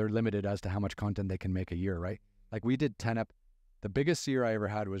they're limited as to how much content they can make a year, right? Like we did 10 the biggest year I ever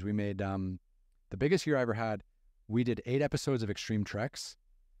had was we made, the biggest year I ever had, we did 8 episodes of Extreme Treks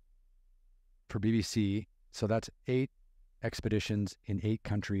for BBC. So that's 8 expeditions in 8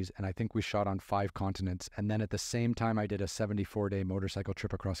 countries. And I think we shot on 5 continents. And then at the same time, I did a 74-day motorcycle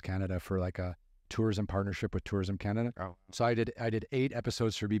trip across Canada for like a tourism partnership with Tourism Canada. Oh. So I did 8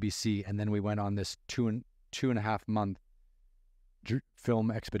 episodes for BBC. And then we went on this two and a half month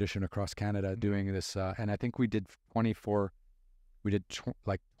film expedition across Canada doing this. And I think we did 24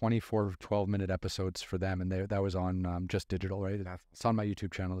 12-minute episodes for them. And that was on just digital, right? It's on my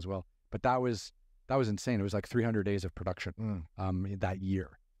YouTube channel as well. But that was insane. It was like 300 days of production that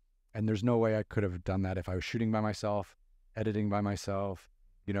year. And there's no way I could have done that if I was shooting by myself, editing by myself,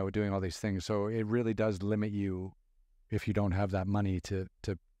 doing all these things. So it really does limit you if you don't have that money to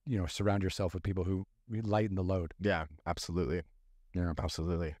surround yourself with people who lighten the load. Yeah, absolutely. Yeah,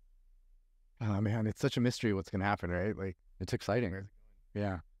 absolutely. Oh man, it's such a mystery what's gonna happen, right? Like it's exciting.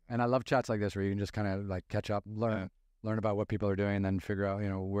 Yeah. And I love chats like this where you can just kind of like catch up, learn about what people are doing, and then figure out,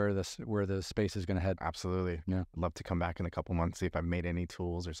 where the space is going to head. Absolutely. Yeah. I'd love to come back in a couple months, see if I've made any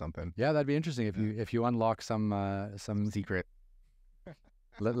tools or something. Yeah, that'd be interesting if you unlock some secret.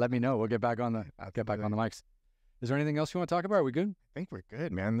 let me know. We'll get back on the mics. Is there anything else you want to talk about? Are we good? I think we're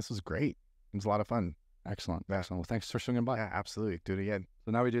good, man. This was great. It was a lot of fun. Excellent. Excellent. Well, thanks for swinging by. Yeah, absolutely. Do it again.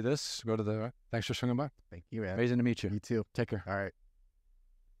 So now we do this. Go to the. Thanks for swinging by. Thank you, man. Amazing to meet you. You too. Take care. All right.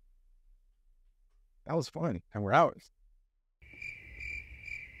 That was fun. And we're out.